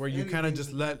don't, where you kind of anything just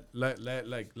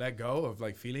to- let go of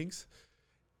like feelings,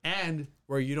 and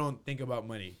where you don't think about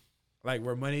money, like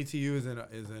where money to you is in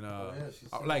she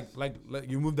said like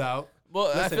you moved out. Well,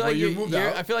 I Listen, feel where like you you're, moved you're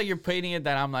out. I feel like you're painting it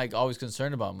that I'm like always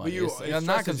concerned about money. you- It's- it I'm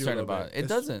not stresses you a concerned little about it. bit. It It's-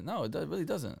 doesn't. No, it really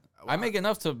doesn't. I make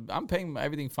enough to. I'm paying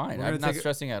everything fine. We're I'm gonna not take it-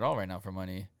 stressing at all right now for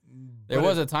money. There But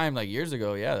was a time like years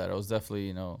ago, yeah, that I was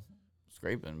definitely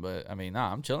scraping. But I mean,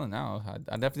 nah, I'm chilling now. I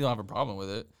definitely don't have a problem with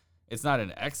it. It's not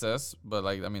in excess, but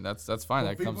like I mean, that's fine.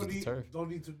 But That comes people with the turf. don't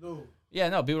need to know. Yeah,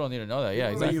 no, people don't need to know that. Yeah,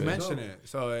 People But exactly. you mention- mention it,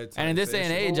 so it's And in this day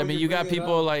and age, I Well, mean, when you you got bring it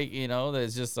people up- like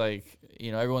that's just like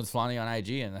everyone's flaunting on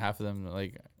IG, and half of them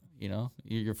like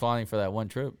you're flaunting for that one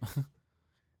trip.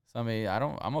 So I mean,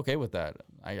 I'm okay with that.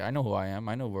 I know who I am.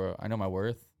 I know my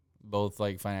worth, both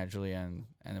like financially and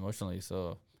emotionally.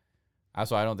 So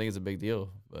that's why I don't think it's a big deal.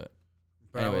 But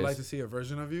But I would anyways. like to see a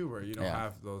version of you where you don't Yeah.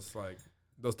 have those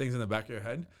things in the back of your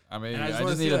head. I mean, And I I just just,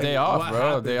 wanna see, need a like, day off, what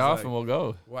bro. A day happens, off, like- and we'll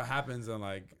go. What happens in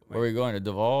like Where are we going? To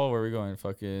Duval? Where are we going?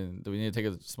 Fucking. Do we need to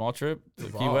take a small trip to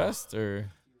Key Duval. West or?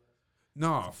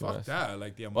 no, fuck West. that.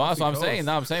 Like the Well, that's what I'm Amalfi saying. Coast.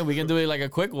 No, I'm saying we can do it like a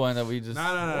quick one that we just.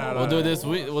 No. We'll do it this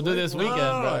week. We'll do this weekend,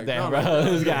 bro. no, Damn, no, bro.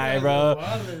 no, This guy, no, bro.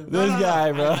 no, This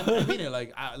guy, bro. I mean it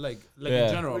like Yeah.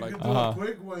 in general, We like can do a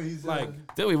quick one. He said.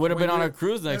 like- Dude, we would have been When on a you're-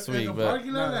 cruise next in week, the but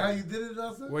parking lot, No. how you did it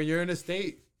outside? where you're in a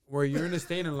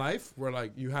state in life where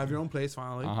like you have your own place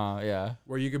finally, yeah.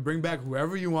 where you can bring back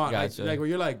whoever you want, Gotcha. like where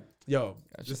you're like, yo,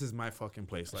 Gotcha. this is my fucking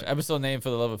place. Like, Episode name for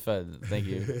the love of Fed. Thank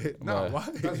you. no, But- why?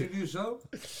 That's your new show?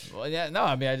 Well, yeah, no.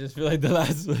 I mean, I just feel like the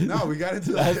last No, we got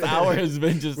into last hour has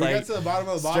been just we got like to the bottom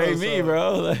of the bottle. straight me, so-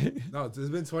 bro. Like No, it's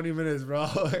been 20 minutes, bro.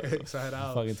 Excited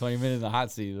out. fucking 20 minutes in the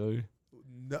hot seat, dude.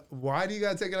 No, why do you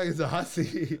gotta take it like it's a hot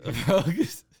seat? Bro,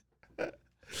 'cause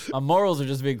my morals are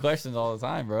just being questioned all the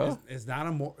time, bro. It's not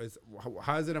a moral.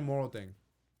 How is it a moral thing?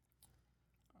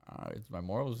 It's my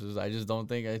morals. I just don't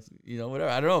think whatever.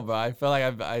 I don't know, bro. I feel like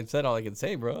I said all I can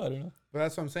say, bro. I don't know. But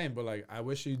that's what I'm saying. But like, I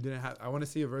wish you didn't have. I want to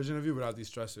see a version of you without these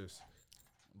stressors.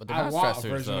 But they're I not want a stressors,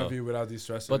 version though. of you without these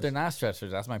stressors. But they're not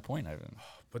stressors. That's my point, Ivan.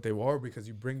 But they were because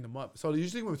you bring them up. So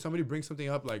usually when somebody brings something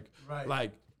up, Right.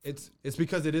 like it's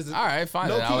because it is. All right, fine.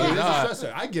 No, then key, I'll- it is no,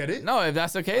 a stressor. I get it. no, if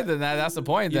that's okay, then that's the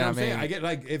point. You know Then what I'm I saying? mean, I get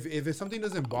like if it's something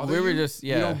doesn't bother We you, were just- you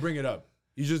yeah. don't bring it up.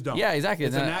 You just don't. yeah, exactly.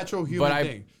 It's a Then- natural human but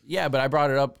thing. Yeah, but I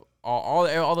brought it up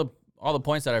all all the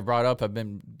points that I brought up have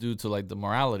been due to like the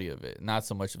morality of it, not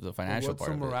so much of the financial What's part.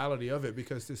 the of morality of it?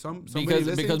 Because to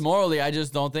because morally, I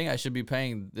just don't think I should be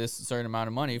paying this certain amount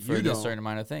of money for this certain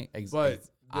amount of thing. But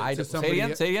I to say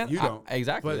again. You don't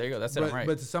exactly. There you go. That's it. I'm right.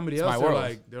 But to somebody It's else, my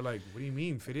world. they're like, what do you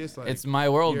mean, Phidias? Like, it's my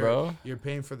world, bro. You're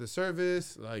paying for the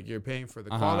service, like you're paying for the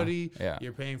Uh-huh. quality, Yeah.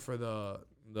 you're paying for the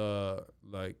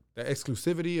like the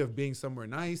exclusivity of being somewhere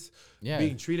nice, Yeah.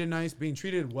 being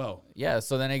treated well. Yeah.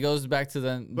 So then it goes back to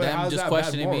them how's just that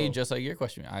questioning bad me, moral? just like you're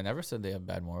questioning me. I never said they have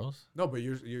bad morals. No, but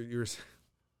you're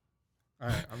all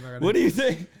right. I'm not gonna. What do you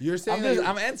think? You're saying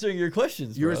I'm answering your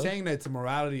questions. you're bro. saying that it's a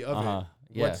morality of Uh-huh.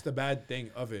 it. Yeah. What's the bad thing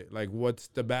of it? Like, what's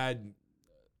the bad?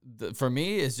 For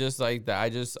me, it's just like that.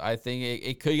 I think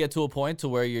it could get to a point to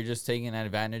where you're just taking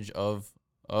advantage of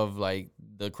like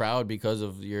the crowd because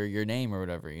of your name or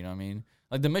whatever. You know what I mean?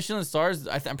 Like the Michelin stars,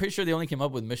 I'm pretty sure they only came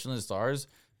up with Michelin stars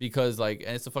because like,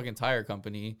 and it's a fucking tire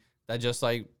company that just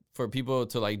like for people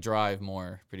to like drive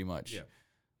more, pretty much. Yeah.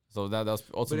 So that's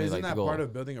But ultimately isn't like the that goal. part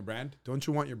of building a brand? Don't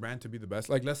you want your brand to be the best?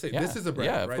 Like, let's say Yeah. this is a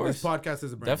brand, Yeah, of right? course. This podcast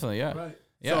is a brand. Definitely, yeah. Right.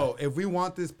 Yeah. So if we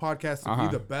want this podcast to Uh-huh.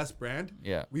 be the best brand,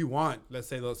 Yeah. we want, let's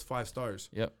say, those 5 stars.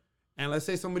 Yep. And let's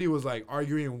say somebody was like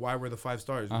arguing why we're the 5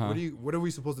 stars. Uh-huh. What are we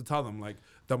supposed to tell them? Like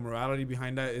the morality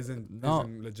behind that isn't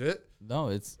legit. No,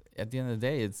 it's at the end of the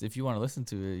day, it's if you want to listen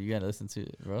to it, you gotta listen to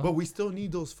it, bro. But we still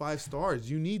need those 5 stars.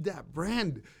 You need that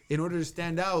brand in order to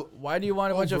stand out. Why do you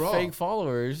want a bunch of Overall. fake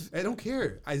followers? I don't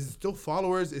care. It's still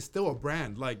followers. It's still a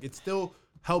brand. Like it's still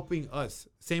helping us.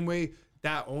 Same way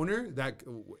that owner that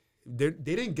they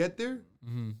didn't get there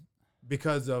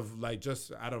because of like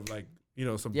just out of like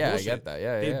some Yeah, bullshit. I get that.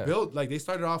 Yeah, They yeah. built like they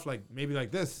started off like maybe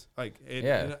like this like in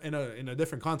a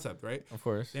different concept, right? Of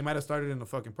course. They might have started in a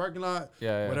fucking parking lot,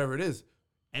 Yeah, yeah. whatever it is,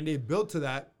 and they built to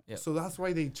that. Yep. So that's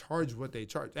why they charge what they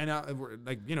charge, and we're,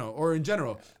 like or in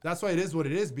general, that's why it is what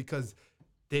it is because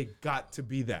they got to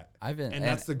be that. And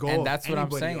that's the goal. And of that's what I'm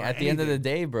anybody saying. or At the end of the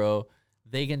anything. day, bro,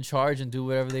 they can charge and do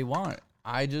whatever they want.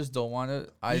 I just don't want to.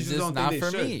 It's just just don't not think they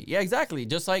for should. me. Yeah, exactly.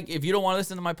 Just like if you don't want to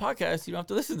listen to my podcast, you don't have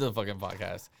to listen to the fucking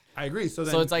podcast. I agree. So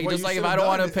it's like what just you like if should've I don't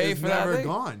want to done pay is for that never thing.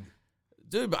 gone.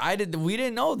 Dude, but we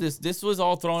didn't know this. This was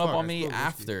all thrown up Sorry, on I me spilled whiskey.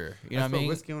 after. You know what I mean?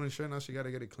 Whiskey on his shirt. Now she got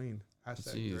to get it clean.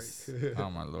 Jeez. Drake. Oh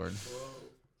my lord.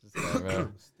 Just that,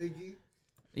 bro. Sticky.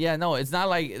 Yeah, no, it's not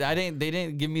like they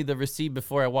didn't give me the receipt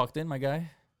before I walked in, my guy.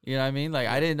 You know what I mean? Like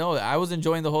I didn't know. I was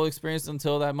enjoying the whole experience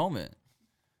until that moment.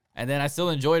 And then I still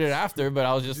enjoyed it after, but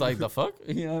I was just like, the fuck?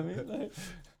 You know what I mean? Like,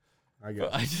 I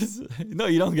get. I just no,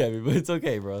 you don't get me, but it's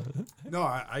okay, bro. No,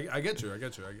 I get you. I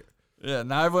get. Yeah,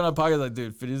 now everyone on podcast is like,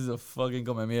 dude, Phidias is a fucking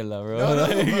come mierda, bro. No,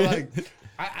 but like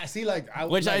I see like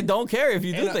Which I like, don't care if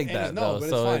you do in a- think in a- that, no, though. but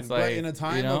So it's it's fine. like, But in a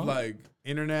time you know? of like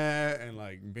internet and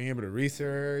like being able to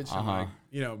research and Uh-huh.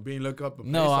 like being look up. A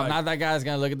No, place, I'm like, not that guy that's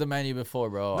gonna look at the menu before,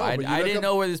 bro. No, I but you look didn't up-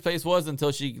 know where this place was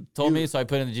until she told me, so I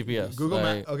put it in the GPS. Google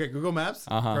like, Maps. Okay, Google Maps.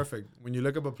 Uh-huh. Perfect. When you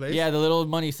look up a place. Yeah, the little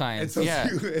money It's signs. so Yeah,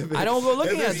 cute. If I don't go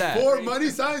looking if at it's that. 4 money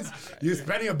signs. You're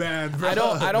spending a band, bro.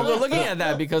 I don't go looking at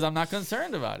that because I'm not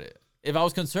concerned about it. If I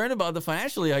was concerned about the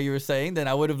financially, how you were saying, then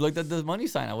I would have looked at the money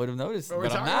sign. I would have noticed, But we're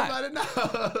but I'm talking not.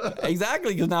 about it now.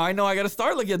 Exactly, because now I know I got to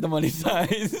start looking at the money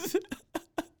signs.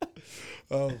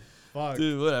 Oh fuck.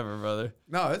 Dude, whatever, brother.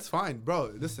 No, it's fine,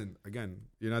 bro. Listen, again,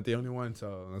 you're not the only one,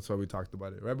 so that's why we talked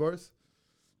about it, right, Boris?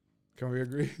 Can we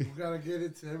agree? We gotta get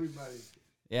it to everybody.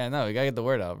 Yeah, no, we gotta get the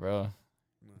word out, bro.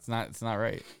 It's not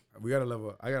right. We gotta level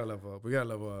up. I gotta level up. We gotta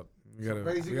level up. We So gotta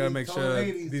basically, make tell sure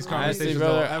ladies, these tell ladies. conversations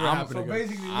brother, don't ever I'm- happen So again.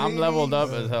 basically, I'm leveled up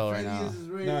ladies, as hell right now. Phidias is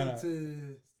ready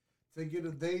No. to get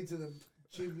a date to the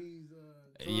Chivi's.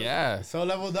 Yeah, So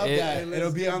leveled up It- that Let's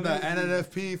it'll be get on the busy.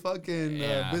 NNFP fucking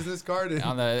Yeah. business card.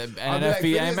 on the I'll be like, NFP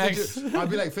 "Phineas, Amex. did you-" I'll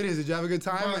be like, Phineas, did you have a good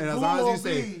time? And as Who long as will you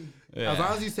say, be? Yeah. as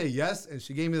long as you say yes, and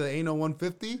she gave me the ain't no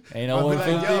 150, Ain't no I'll be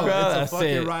 150, like, yo, bro. it's That's a fucking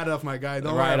it. write off, my guy.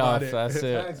 Don't Right worry off. about it. That's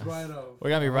it. Thanks, right off. We're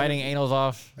gonna be writing anals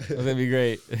off. It's gonna be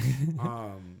great.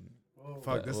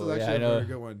 Fuck, this Well, is yeah, actually I a know. very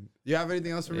good one. You have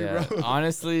anything else for me, Yeah. bro?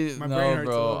 Honestly, My brain no, hurts a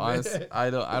bro. little bit. Honestly, I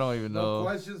don't even No know.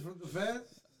 questions from the fans?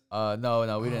 No,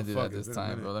 we Oh, didn't do fuck, that it's this been a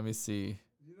time, minute. bro. Let me see.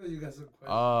 You know you got some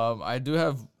questions. I do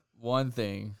have one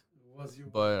thing, What's your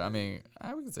but I mean,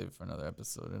 we can save it for another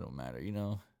episode. It don't matter, you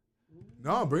know.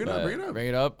 No, bring it up, But bring it up. Bring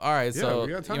it up. All right. Yeah, So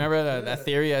we got you time. remember that Yeah.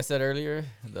 theory I said earlier,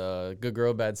 the good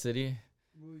girl, bad city.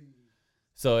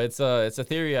 So it's a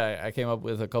theory I came up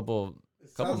with a couple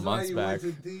Sounds months like you back.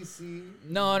 went to DC.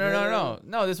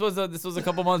 No. This was a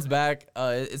couple months back.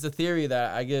 It's a theory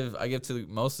that I give to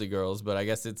mostly girls, but I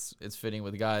guess it's fitting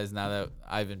with guys now that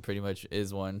Ivan pretty much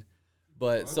is one.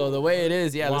 But so the way it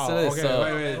is, yeah. Wow, Listen to this. okay, So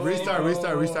wait. Restart.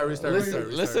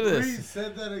 listen to this.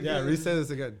 Reset that again. Yeah, reset this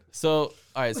again. So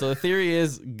all right. So the theory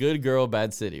is good girl,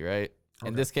 bad city, right? In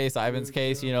Okay. this case, Ivan's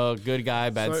case, you know, good guy,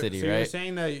 bad city, so right? you're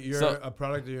saying that you're So- a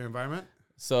product of your environment?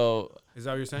 So Is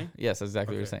that what you're saying? yes, that's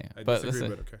exactly what you're Okay. saying. I But disagree,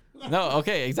 listen, but okay. no,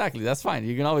 okay, exactly. That's fine.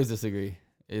 You can always disagree.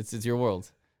 It's your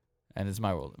world, and it's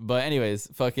my world. But anyways,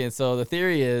 fucking. So the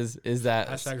theory is that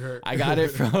Hashtag hurt.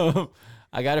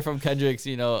 I got it from Kendrick's,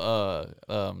 you know,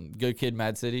 Good Kid,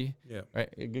 Mad City. Yeah. Right.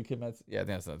 Good Kid, Mad. Yeah, I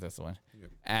think that's the one. Yeah.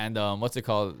 And what's it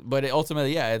called? But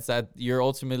ultimately, yeah, it's that you're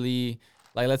ultimately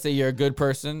like, let's say you're a good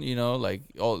person, you know, like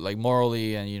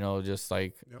morally, and you know, just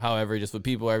like however, just with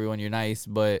people, everyone, you're nice,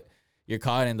 but you're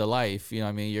caught in the life, you know what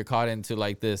I mean? You're caught into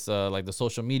like this, like the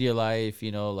social media life,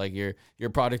 you know, like you're a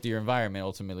product of your environment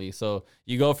ultimately. So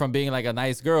you go from being like a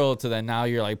nice girl to then now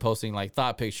you're like posting like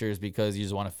thought pictures because you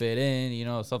just want to fit in, you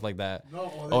know, stuff like that.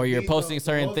 Or you're posting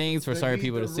certain things for certain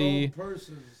people to see.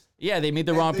 Yeah, they meet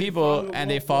the wrong people and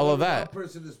they follow that.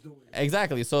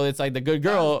 Exactly. So it's like the good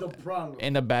girl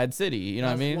in a bad city, you know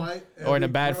what I mean? Or in a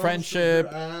bad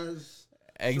friendship.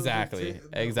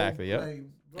 Exactly. Yep.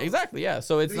 Exactly, yeah.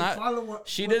 So it's not.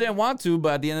 She didn't want to,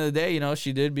 but at the end of the day, you know,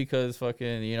 she did because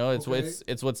fucking, you know,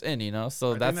 it's what's in, you know.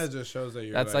 So I that's think that just shows that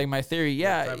you're that's like my theory.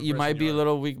 Yeah, you might be a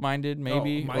little weak-minded,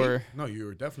 maybe, or no, you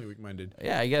were definitely weak-minded.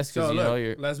 yeah, I guess because So you know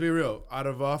you're. let's be real. Out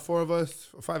of five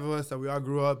of us that we all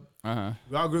grew up,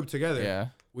 we all grew up together. Yeah.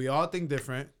 We all think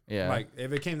different. Yeah. Like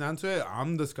if it came down to it,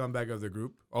 I'm the scumbag of the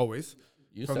group always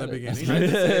You from the said it. beginning. I did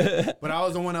say it. But I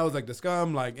was the one that was like the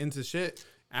scum, like into shit.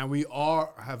 And we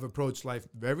all have approached life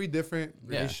very different,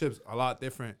 relationships a lot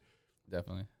different.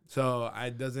 Definitely. So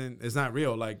it's not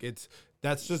real. Like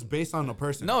that's just based on a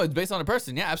person. No, it's based on a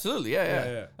person. Yeah, absolutely. Yeah.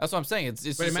 Yeah. That's what I'm saying. It's But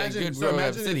just imagine- a good so girl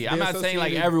imagine city. if I'm they not saying like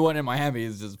associated- everyone in Miami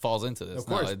just falls into this. Of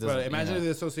course, no, it but doesn't, imagine you know.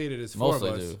 if the associated is four Mostly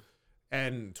of us, do.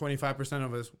 and 25%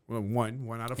 of us, well,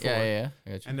 one out of four, Yeah. I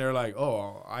got you. and they're like,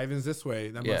 "Oh, Ivan's this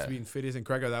way. That Yeah. must mean Fiddies and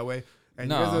Craig are that way." And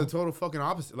No. you guys are the total fucking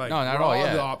opposite. Like, No, not we're at all.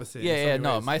 Yeah, the opposite. in so Yeah. many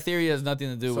No, ways. my theory has nothing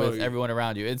to do So with you- everyone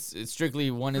around you. It's strictly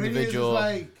one Thing is, individual. it's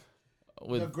like the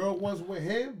with girl was with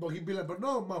him, but he'd be like, "But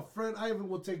no, my friend Ivan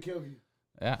will take care of you."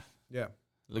 yeah. Yeah,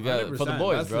 Look at for the 100%,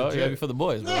 boys, that's bro. You gotta be legit. for the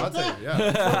boys, bro. I'll tell you. Yeah,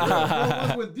 The girl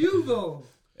was with you though,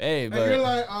 Hey, and you're but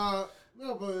like,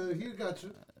 no, but he got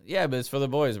you. yeah, but it's for the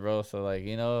boys, bro. So like,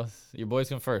 you know, your boys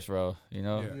come first, bro. You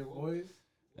know. Yeah. Your boys.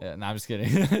 Yeah. No, I'm just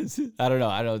kidding. I don't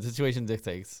know. The situation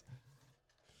dictates.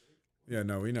 yeah.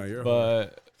 No, we know you're.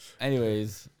 But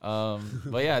anyways,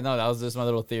 but yeah, no, that was just my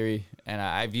little theory, and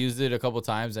I've used it a couple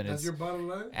times, and That's it's your bottom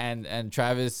line. and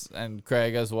Travis and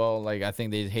Craig as well. Like I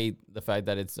think they hate the fact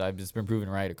that I've just been proven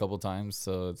right a couple times,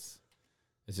 so it's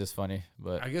just funny.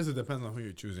 But I guess it depends on who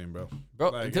you're choosing, bro. bro,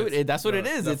 like, dude, it's that's what it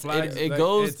the- is. the It flags, like,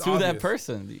 goes it's to that obvious.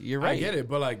 person. You're right. I get it,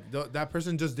 but like that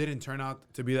person just didn't turn out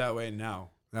to be that way.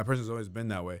 Now that person's always been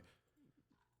that way.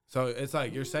 So it's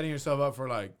like you're setting yourself up for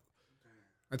like.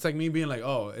 It's like me being like,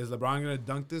 "Oh, is LeBron gonna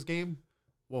dunk this game?"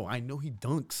 Well, I know he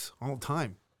dunks all the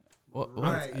time. What?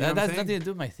 Right. You know what That I'm has saying? nothing to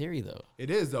do with my theory, though. It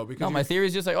is though because No, my theory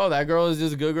is just like, oh, that girl is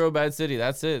just a good girl, bad city.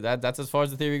 That's it. That's as far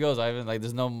as the theory goes. I haven't like,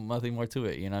 there's nothing more to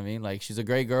it. You know what I mean? Like, she's a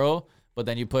great girl, but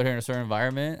then you put her in a certain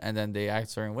environment, and then they act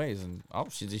certain ways, and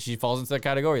she falls into that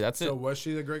category. That's it. So was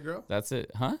she a great girl? That's it,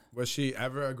 huh? Was she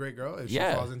ever a great girl? If she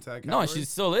Yeah. falls into that No, category? she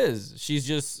still is. She's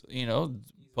just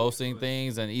posting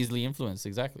things and easily influenced.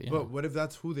 Exactly. Yeah. But what if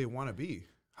that's who they want to be?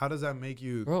 How does that make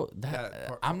you, Bro,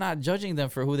 I'm not judging them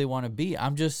for who they want to be.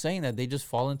 I'm just saying that they just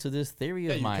fall into this theory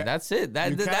of you mine. ca- That's it. That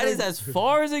you that is kinda- as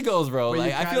far as it goes, bro. But you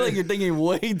Like I feel kinda- like you're thinking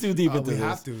way too deep into we this.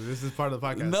 have to. This is part of the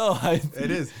podcast. No,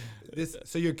 It is.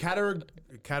 So you're categorizing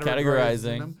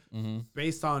Categorizing. them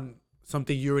based on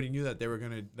something you already knew that they were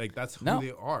gonna like. That's who No.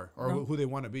 they are or who they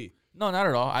want to be. No, not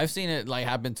at all. I've seen it like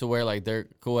happen to where like they're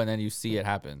cool and then you see it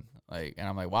happen. Like, and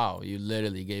I'm like, wow, you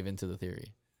literally gave into the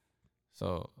theory.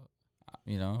 So,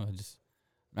 I just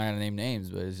I'm not gonna name names,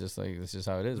 but it's just like it's just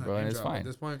how it is, bro, and it's fine. At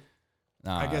this point,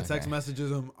 Nah, I get text okay.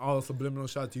 messages on all subliminal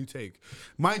shots you take.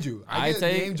 Mind you, I I get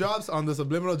take- name drops on the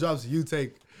subliminal drops you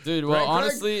take. Dude, well, Right, Craig?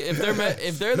 honestly, if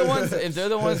they're the ones,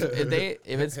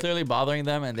 if it's clearly bothering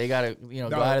them and they gotta,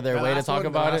 go out of their way to talk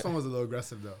about The it. last one was a little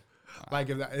aggressive though. Like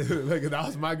if that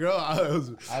was my girl, I don't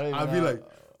even I'd be know. like,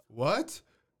 what?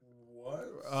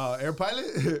 Air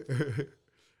pilot,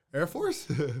 Air Force.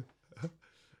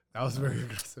 That was very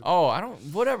aggressive. Oh, I don't.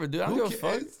 Whatever, dude. I don't Who give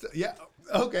a fuck. Yeah,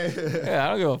 Okay. Yeah, I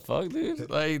don't give a fuck, dude.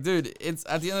 Like, dude, it's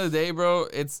at the end of the day, bro.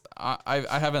 It's I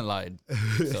haven't lied,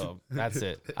 so that's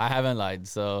it. I haven't lied.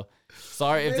 So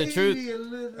sorry if the truth. Maybe a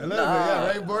little A little bit, yeah,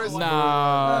 right, Boris?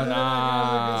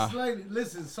 Nah.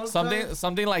 Listen,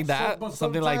 Something like that. but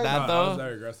Something like sometimes- that, That was though.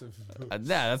 very aggressive.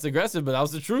 Yeah, that's aggressive, but that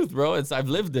was the truth, bro. I've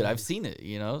lived it. I've seen it,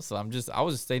 you know. So I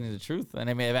was just stating the truth. And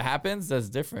I mean, if it happens, that's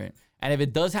different. And if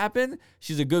it does happen,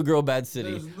 she's a good girl, bad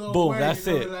city. There's no Boom, way that's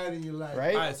you never it. lied in your life.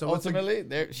 Right? Alright, so what's Ultimately,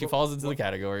 there she falls into the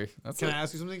category. That's Can it. I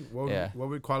ask you something? Yeah. What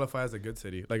would qualify as a good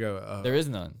city? Like There is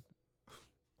none.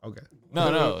 Okay.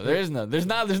 No, there is none. There's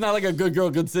not like a good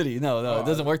girl, good city. No, it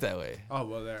doesn't work that way. Oh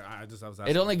well, there. I was asking.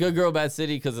 It's only good girl, bad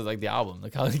city because of like the album, the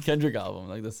Kendrick album.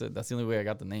 Like that's it. That's the only way I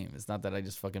got the name. It's not that I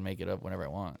just fucking make it up whenever I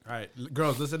want. All right,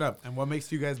 girls, listen up. And what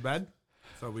makes you guys bad?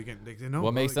 So we can, you know,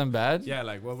 What makes them bad? Yeah,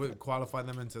 like what would qualify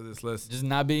them into this list? Just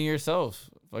not being yourself.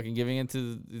 Fucking giving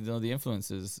into the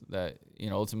influences that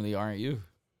ultimately aren't you.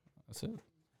 That's it.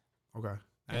 Okay.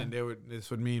 And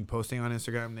this would mean posting on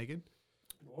Instagram naked.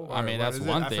 I mean, that's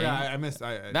one thing. I missed.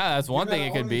 That's one got thing.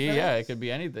 It could be. OnlyFans? Yeah, it could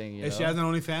be anything. If she has an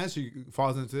OnlyFans, she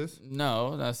falls into this.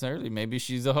 No, not necessarily. Maybe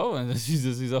she's a hoe and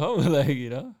she's a hoe. Like,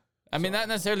 I mean, not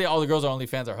necessarily all the girls on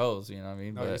OnlyFans are hoes. You know what I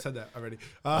mean? No, you said that already.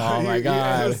 Oh my you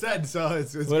God. said so.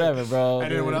 It's Whatever, bro.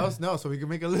 And then what dude. else? No, so we can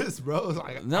make a list, bro.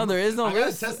 Like, No, there is no I gotta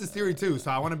list. test this theory too.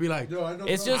 So I want to be like, Yo, I know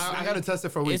It's just- I gotta test it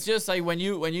for a week. It's just like when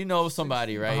you know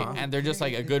somebody, right, Uh-huh. and they're just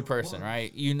like a good person,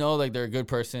 right? You know, like they're a good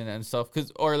person and stuff.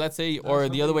 Or let's say, or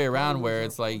the other way around, where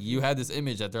it's like you had this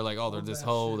image that they're like, oh, they're this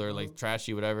hoe, they're like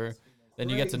trashy, whatever. Then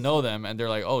you get to know them, and they're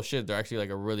like, oh shit, they're actually like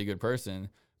a really good person,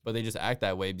 but they just act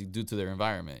that way due to their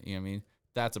environment. You know what I mean?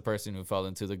 That's a person who fell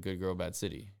into the good girl, bad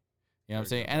city. You know what I'm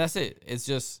saying? And that's it. It's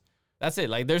just. That's it.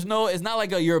 Like, it's not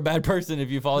like you're a bad person if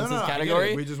you fall into this I get it.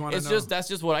 category. We just wanna It's know. just that's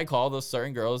just what I call those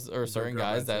certain girls or certain girl,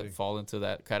 guys bad that city. fall into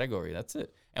that category. That's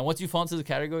it. And once you fall into the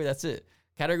category, that's it.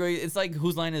 Category. It's like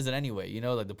whose line is it anyway?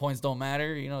 Like the points don't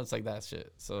matter. It's like that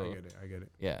shit. So I get it.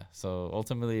 yeah. So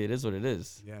ultimately, it is what it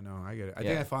is. Yeah, no, I get it. I Yeah.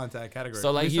 think I fall into that category.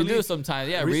 So like you Recently- do sometimes.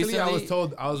 Yeah. Recently, I was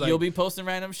told, I was like, you'll be posting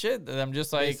random shit that I'm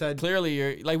just like said- clearly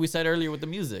you're like we said earlier with the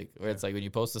music where it's like when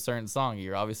you post a certain song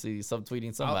you're obviously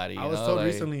subtweeting somebody. I you was know, told like-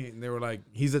 recently, they were like,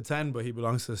 he's a 10, but he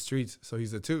belongs to the streets, so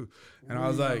he's a 2. And I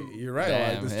was like, you're right.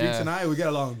 Like, Damn, the streets yeah. and I, we get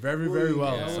along very, very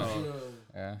well. Yeah.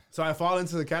 So, so I fall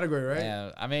into the category, right?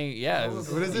 Yeah, I mean, yeah.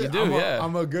 What is You it? do,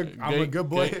 I'm a good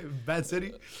boy, good. bad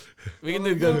city. We can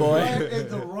do good boy. In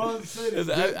the wrong city.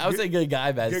 I would say good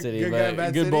guy, bad city, good but guy,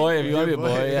 bad good city. boy. If you want to be a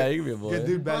Good boy. boy, yeah, you can be a boy. Good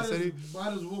dude, bad city.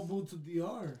 Might as well move to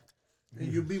DR.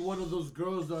 And you be one of those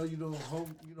girls that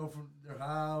home, from their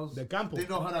house. De campo. They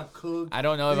know how to cook. I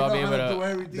don't know if They I'll be know able how to do to.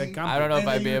 everything. campo. I don't know if And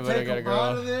I'd then be you able to take get a them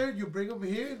out of girl. there, you bring them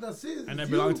here, that's it. And I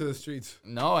It's belong you. to the streets.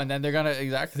 No, and then they're gonna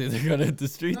hit the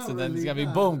streets, Not and then it's really, gonna be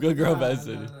nah, boom, good girl, nah, bad nah,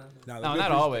 city. nah, nah. Nah, No,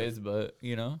 not always, but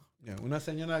Yeah, una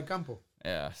señora de campo.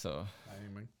 yeah. So I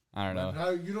mean, I don't know. Now,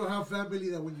 you don't have family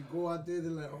that when you go out there,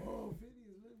 they're like, oh,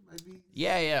 Phineas, might be.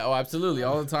 Yeah. Oh, absolutely,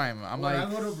 all the time. I'm When I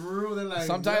like, go to Peru, they're like,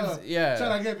 sometimes, yeah.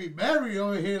 trying to get me married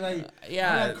over here, like,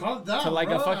 yeah, I'm like, calm down, to like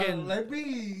bro. a fucking, like,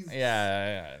 please,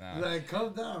 yeah. No. like,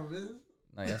 calm down, man.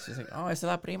 No, yeah, she's like, oh, esa es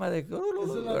la prima de. Esa es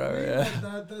la Whatever, prima, yeah.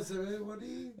 tata se ve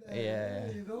bonita. Yeah.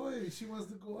 If she wants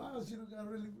to go out, she don't got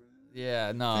really.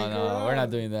 Yeah, no, Take her we're not out.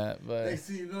 doing that. But Next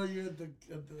thing you know, you're at the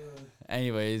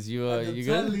anyways, you the you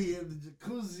good? telly and the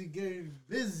jacuzzi getting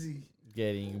busy.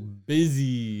 Getting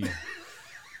busy.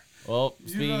 Well,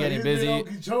 speaking of getting busy,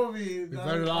 we've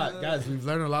learned a lot, guys. We've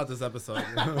learned a lot this episode.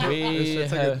 we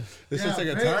have. This shit's like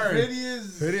a turn.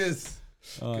 Videos, It is.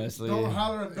 Honestly, don't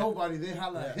holler at nobody. They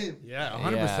holler at him. Yeah,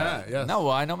 100%. Yes. No,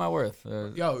 well, I know my worth.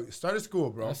 Yo, start a school,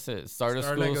 bro. That's it. Start a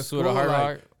Start school, like a school to Hard like-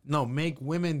 Rock. No, make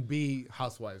women be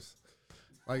housewives.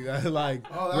 Like that. Like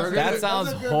Oh, that's we're good. That gonna- sounds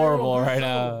That's a good horrible little right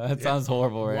show. now. That sounds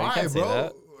horrible right now. I Why, can't say bro?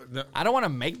 that. No, I don't want to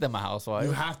make them a housewife.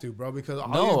 you have to, bro, because all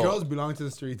No. these girls belong to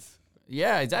the streets,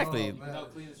 Yeah, exactly. Oh, man.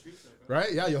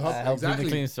 right? Yeah, you help. Help people exactly.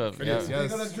 clean stuff. It Yeah. is, They're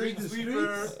yes. gonna drink the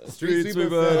streets. Street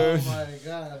sweeper. Oh my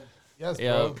god. Yes,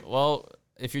 Yeah. bro. Well,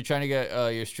 if you're trying to get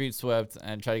your street swept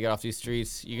and try to get off these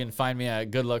streets, you can find me at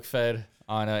Good Luck Fed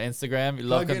on Instagram.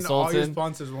 Love Plug in all your Consultant.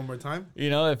 sponsors one more time.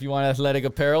 If you want athletic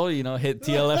apparel, hit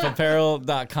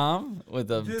tlfapparel.com with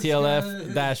the This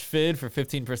TLF-FID for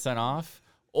 15% off.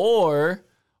 Or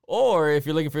if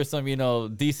you're looking for some,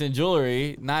 decent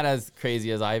jewelry, not as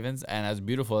crazy as Ivan's and as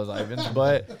beautiful as Ivan's,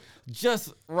 but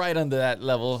just right under that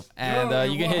level. And Yo,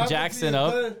 you can what hit happened Jackson to your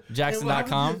up, third- jackson.com. Hey, what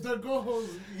happened to your third co-host?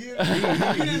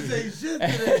 He didn't say shit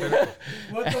today.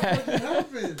 What the fuck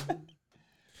happened?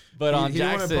 But on he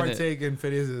don't Jackson, want to partake in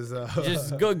Phineas's.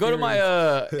 just go to my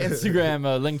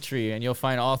Instagram link tree, and you'll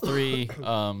find all three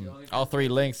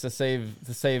links to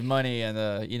save money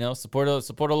and support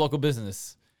a local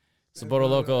business, support a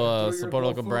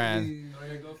local brand.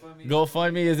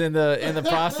 GoFundMe is in the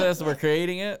process. We're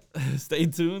creating it. Stay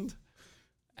tuned.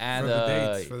 And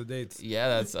for the dates. Yeah,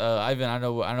 that's Ivan. I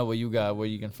know what you got, where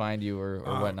you can find you or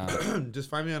whatnot. Just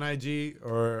find me on IG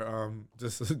or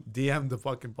just DM the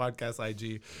fucking podcast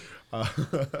IG.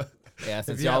 Yeah,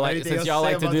 since y'all like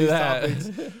to do that.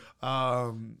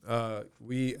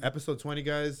 We episode 20,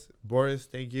 guys. Boris,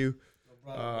 thank you.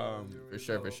 For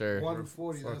sure.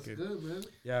 140, that's good, man.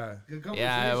 Yeah. We We're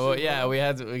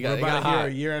about to hear a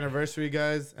year anniversary,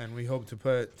 guys, and we hope to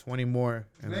put 20 more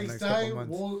in the next couple time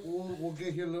months. We'll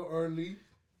get here a little early.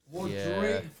 We'll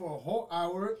drink for a whole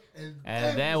hour and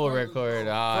then we'll record.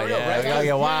 Oh real, yeah, right, we gotta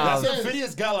get wild. That's what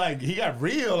Phineas got. He got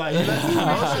real. He lets his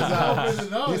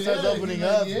emotions out. He starts opening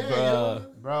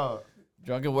up, bro.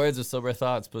 Drunken words are sober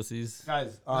thoughts, pussies.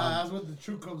 Guys, that's what the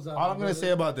truth comes out. all I'm gonna say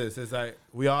about this is that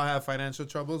we all have financial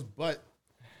troubles, but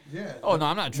Oh no,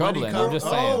 I'm not troubling. I'm just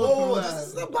saying. This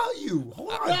is about you.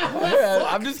 Hold on.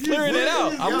 I'm just clearing it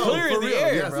out. I'm clearing the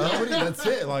air, yes, bro. That's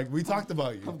it. We talked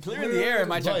about you. I'm clearing the air in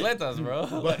my chocletas,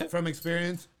 bro. But from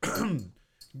experience,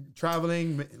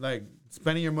 traveling,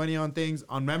 spending your money on things,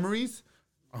 on memories,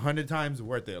 100 times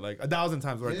worth it. 1,000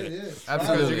 times worth it. Absolutely.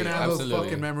 Because you're gonna have those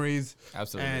fucking memories.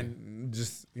 Absolutely. And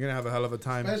just you're gonna have a hell of a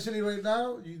time. Especially right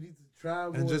now, you need to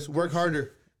travel And just work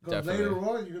harder. Because later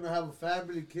on, you're gonna have a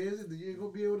family, kids, and then you ain't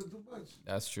gonna be able to do much.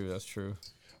 That's true.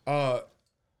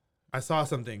 I saw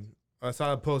something. I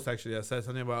saw a post actually that said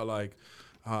something about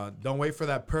don't wait for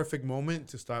that perfect moment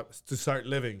to start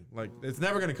living. It's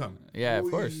never gonna come. Yeah,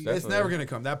 of course. It's never gonna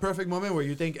come. That perfect moment where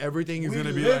you think everything is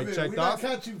gonna be checked off. We not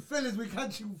catching feelings, we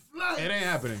catching flights. It ain't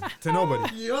happening to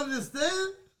nobody. You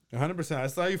understand? 100%. I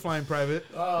saw you flying private.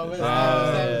 Oh man,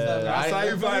 I saw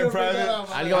you flying private.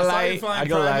 I'd go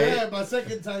light. Yeah, my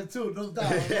second time too, no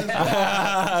doubt.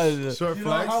 Short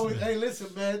flex. Hey, listen,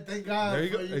 man. Thank God There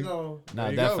you for go.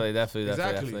 No,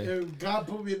 definitely. And God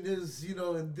put me in this,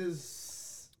 in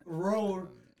this road,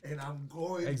 and I'm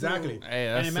going. Exactly. Hey,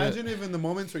 and imagine if in the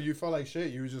moments where you felt like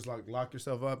shit, you would just lock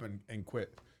yourself up and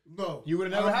quit. No, you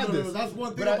would have never had this. That's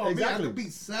one thing about me. I could be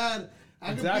sad.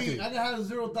 I could have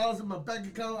 $0 in my bank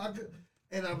account.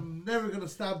 And I'm never gonna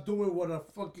stop doing what I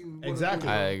fucking exactly.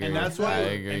 I agree. And that's why. I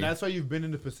agree. And that's why you've been in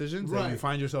the positions that you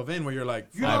find yourself in, where you're like,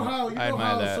 you know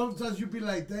how sometimes you be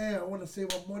like, damn, I want to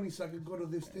save up money so I can go to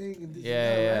this thing and this.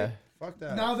 Yeah. Right? Fuck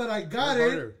that. Now that I got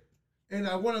it, and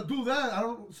I want to do that,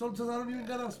 sometimes I don't even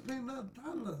gotta spend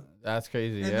 $1. That's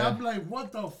crazy. And I'm like,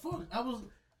 what the fuck?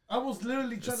 I was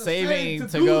literally trying to saving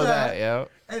to go do that. Yeah.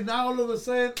 And now all of a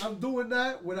sudden I'm doing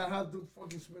that when I have to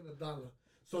fucking spend $1.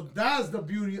 So that's the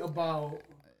beauty about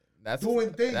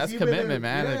doing things. That's commitment,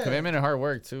 man. Yeah. Commitment and hard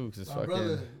work too. Cause fucking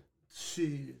brother,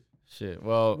 shit.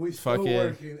 Well, we still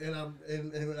working,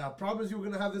 and I promise you we're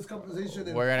gonna have this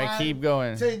conversation. We're gonna keep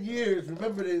going. 10 years.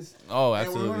 Remember this. Oh,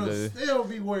 absolutely. And we're gonna still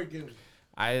be working.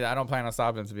 I don't plan on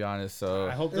stopping, to be honest. So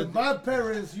I hope that my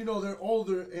parents, they're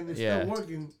older and they're still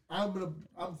working.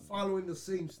 I'm following the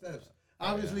same steps.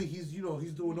 Obviously, he's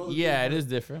doing other things. Yeah, it is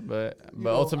different, but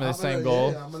ultimately same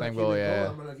goal. Same goal, yeah.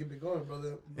 I'm gonna keep it going,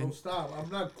 brother. Don't stop. I'm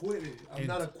not quitting. I'm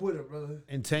not a quitter, brother.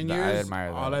 In 10 years,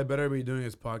 all I better be doing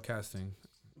is podcasting.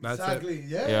 That's exactly. it.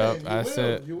 Yeah. Yep, that's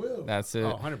it. You will. That's it.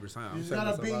 Oh, 100%. You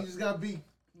just gotta be,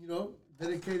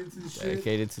 dedicated to the shit.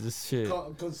 Dedicated to this shit.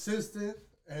 Consistent.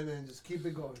 And then just keep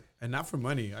it going. And not for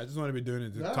money. I just want to be doing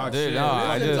it to talk dude, shit. No,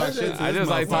 I just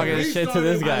like talking shit to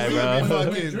this guy, bro.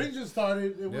 When Drink just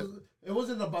started, it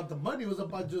wasn't about the money. It was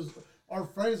about just our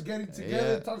friends getting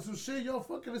together and talk some shit. Yo,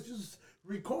 fucking, let's just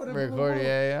record it.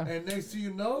 Yeah. And next thing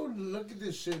you know, look at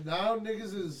this shit. Now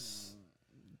niggas is...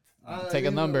 Take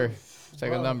a number.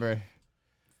 Take a number.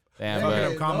 Damn,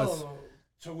 but... commas.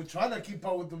 So we're trying to keep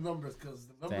up with the numbers because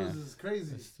the numbers is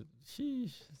crazy.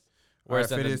 Sheesh. Worse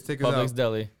than Publix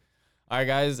Deli. All right,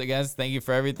 guys. Again, thank you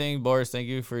for everything. Boris, thank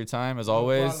you for your time as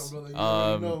always.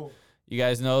 You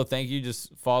guys know. Thank you.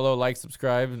 Just follow, like,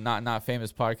 subscribe. Not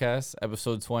Famous Podcast,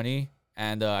 episode 20.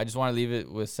 And I just want to leave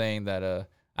it with saying that I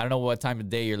don't know what time of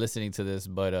day you're listening to this,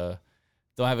 but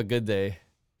don't have a good day.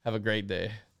 Have a great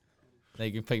day. Then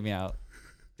you can pick me out.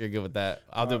 You're good with that.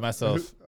 I'll do it myself.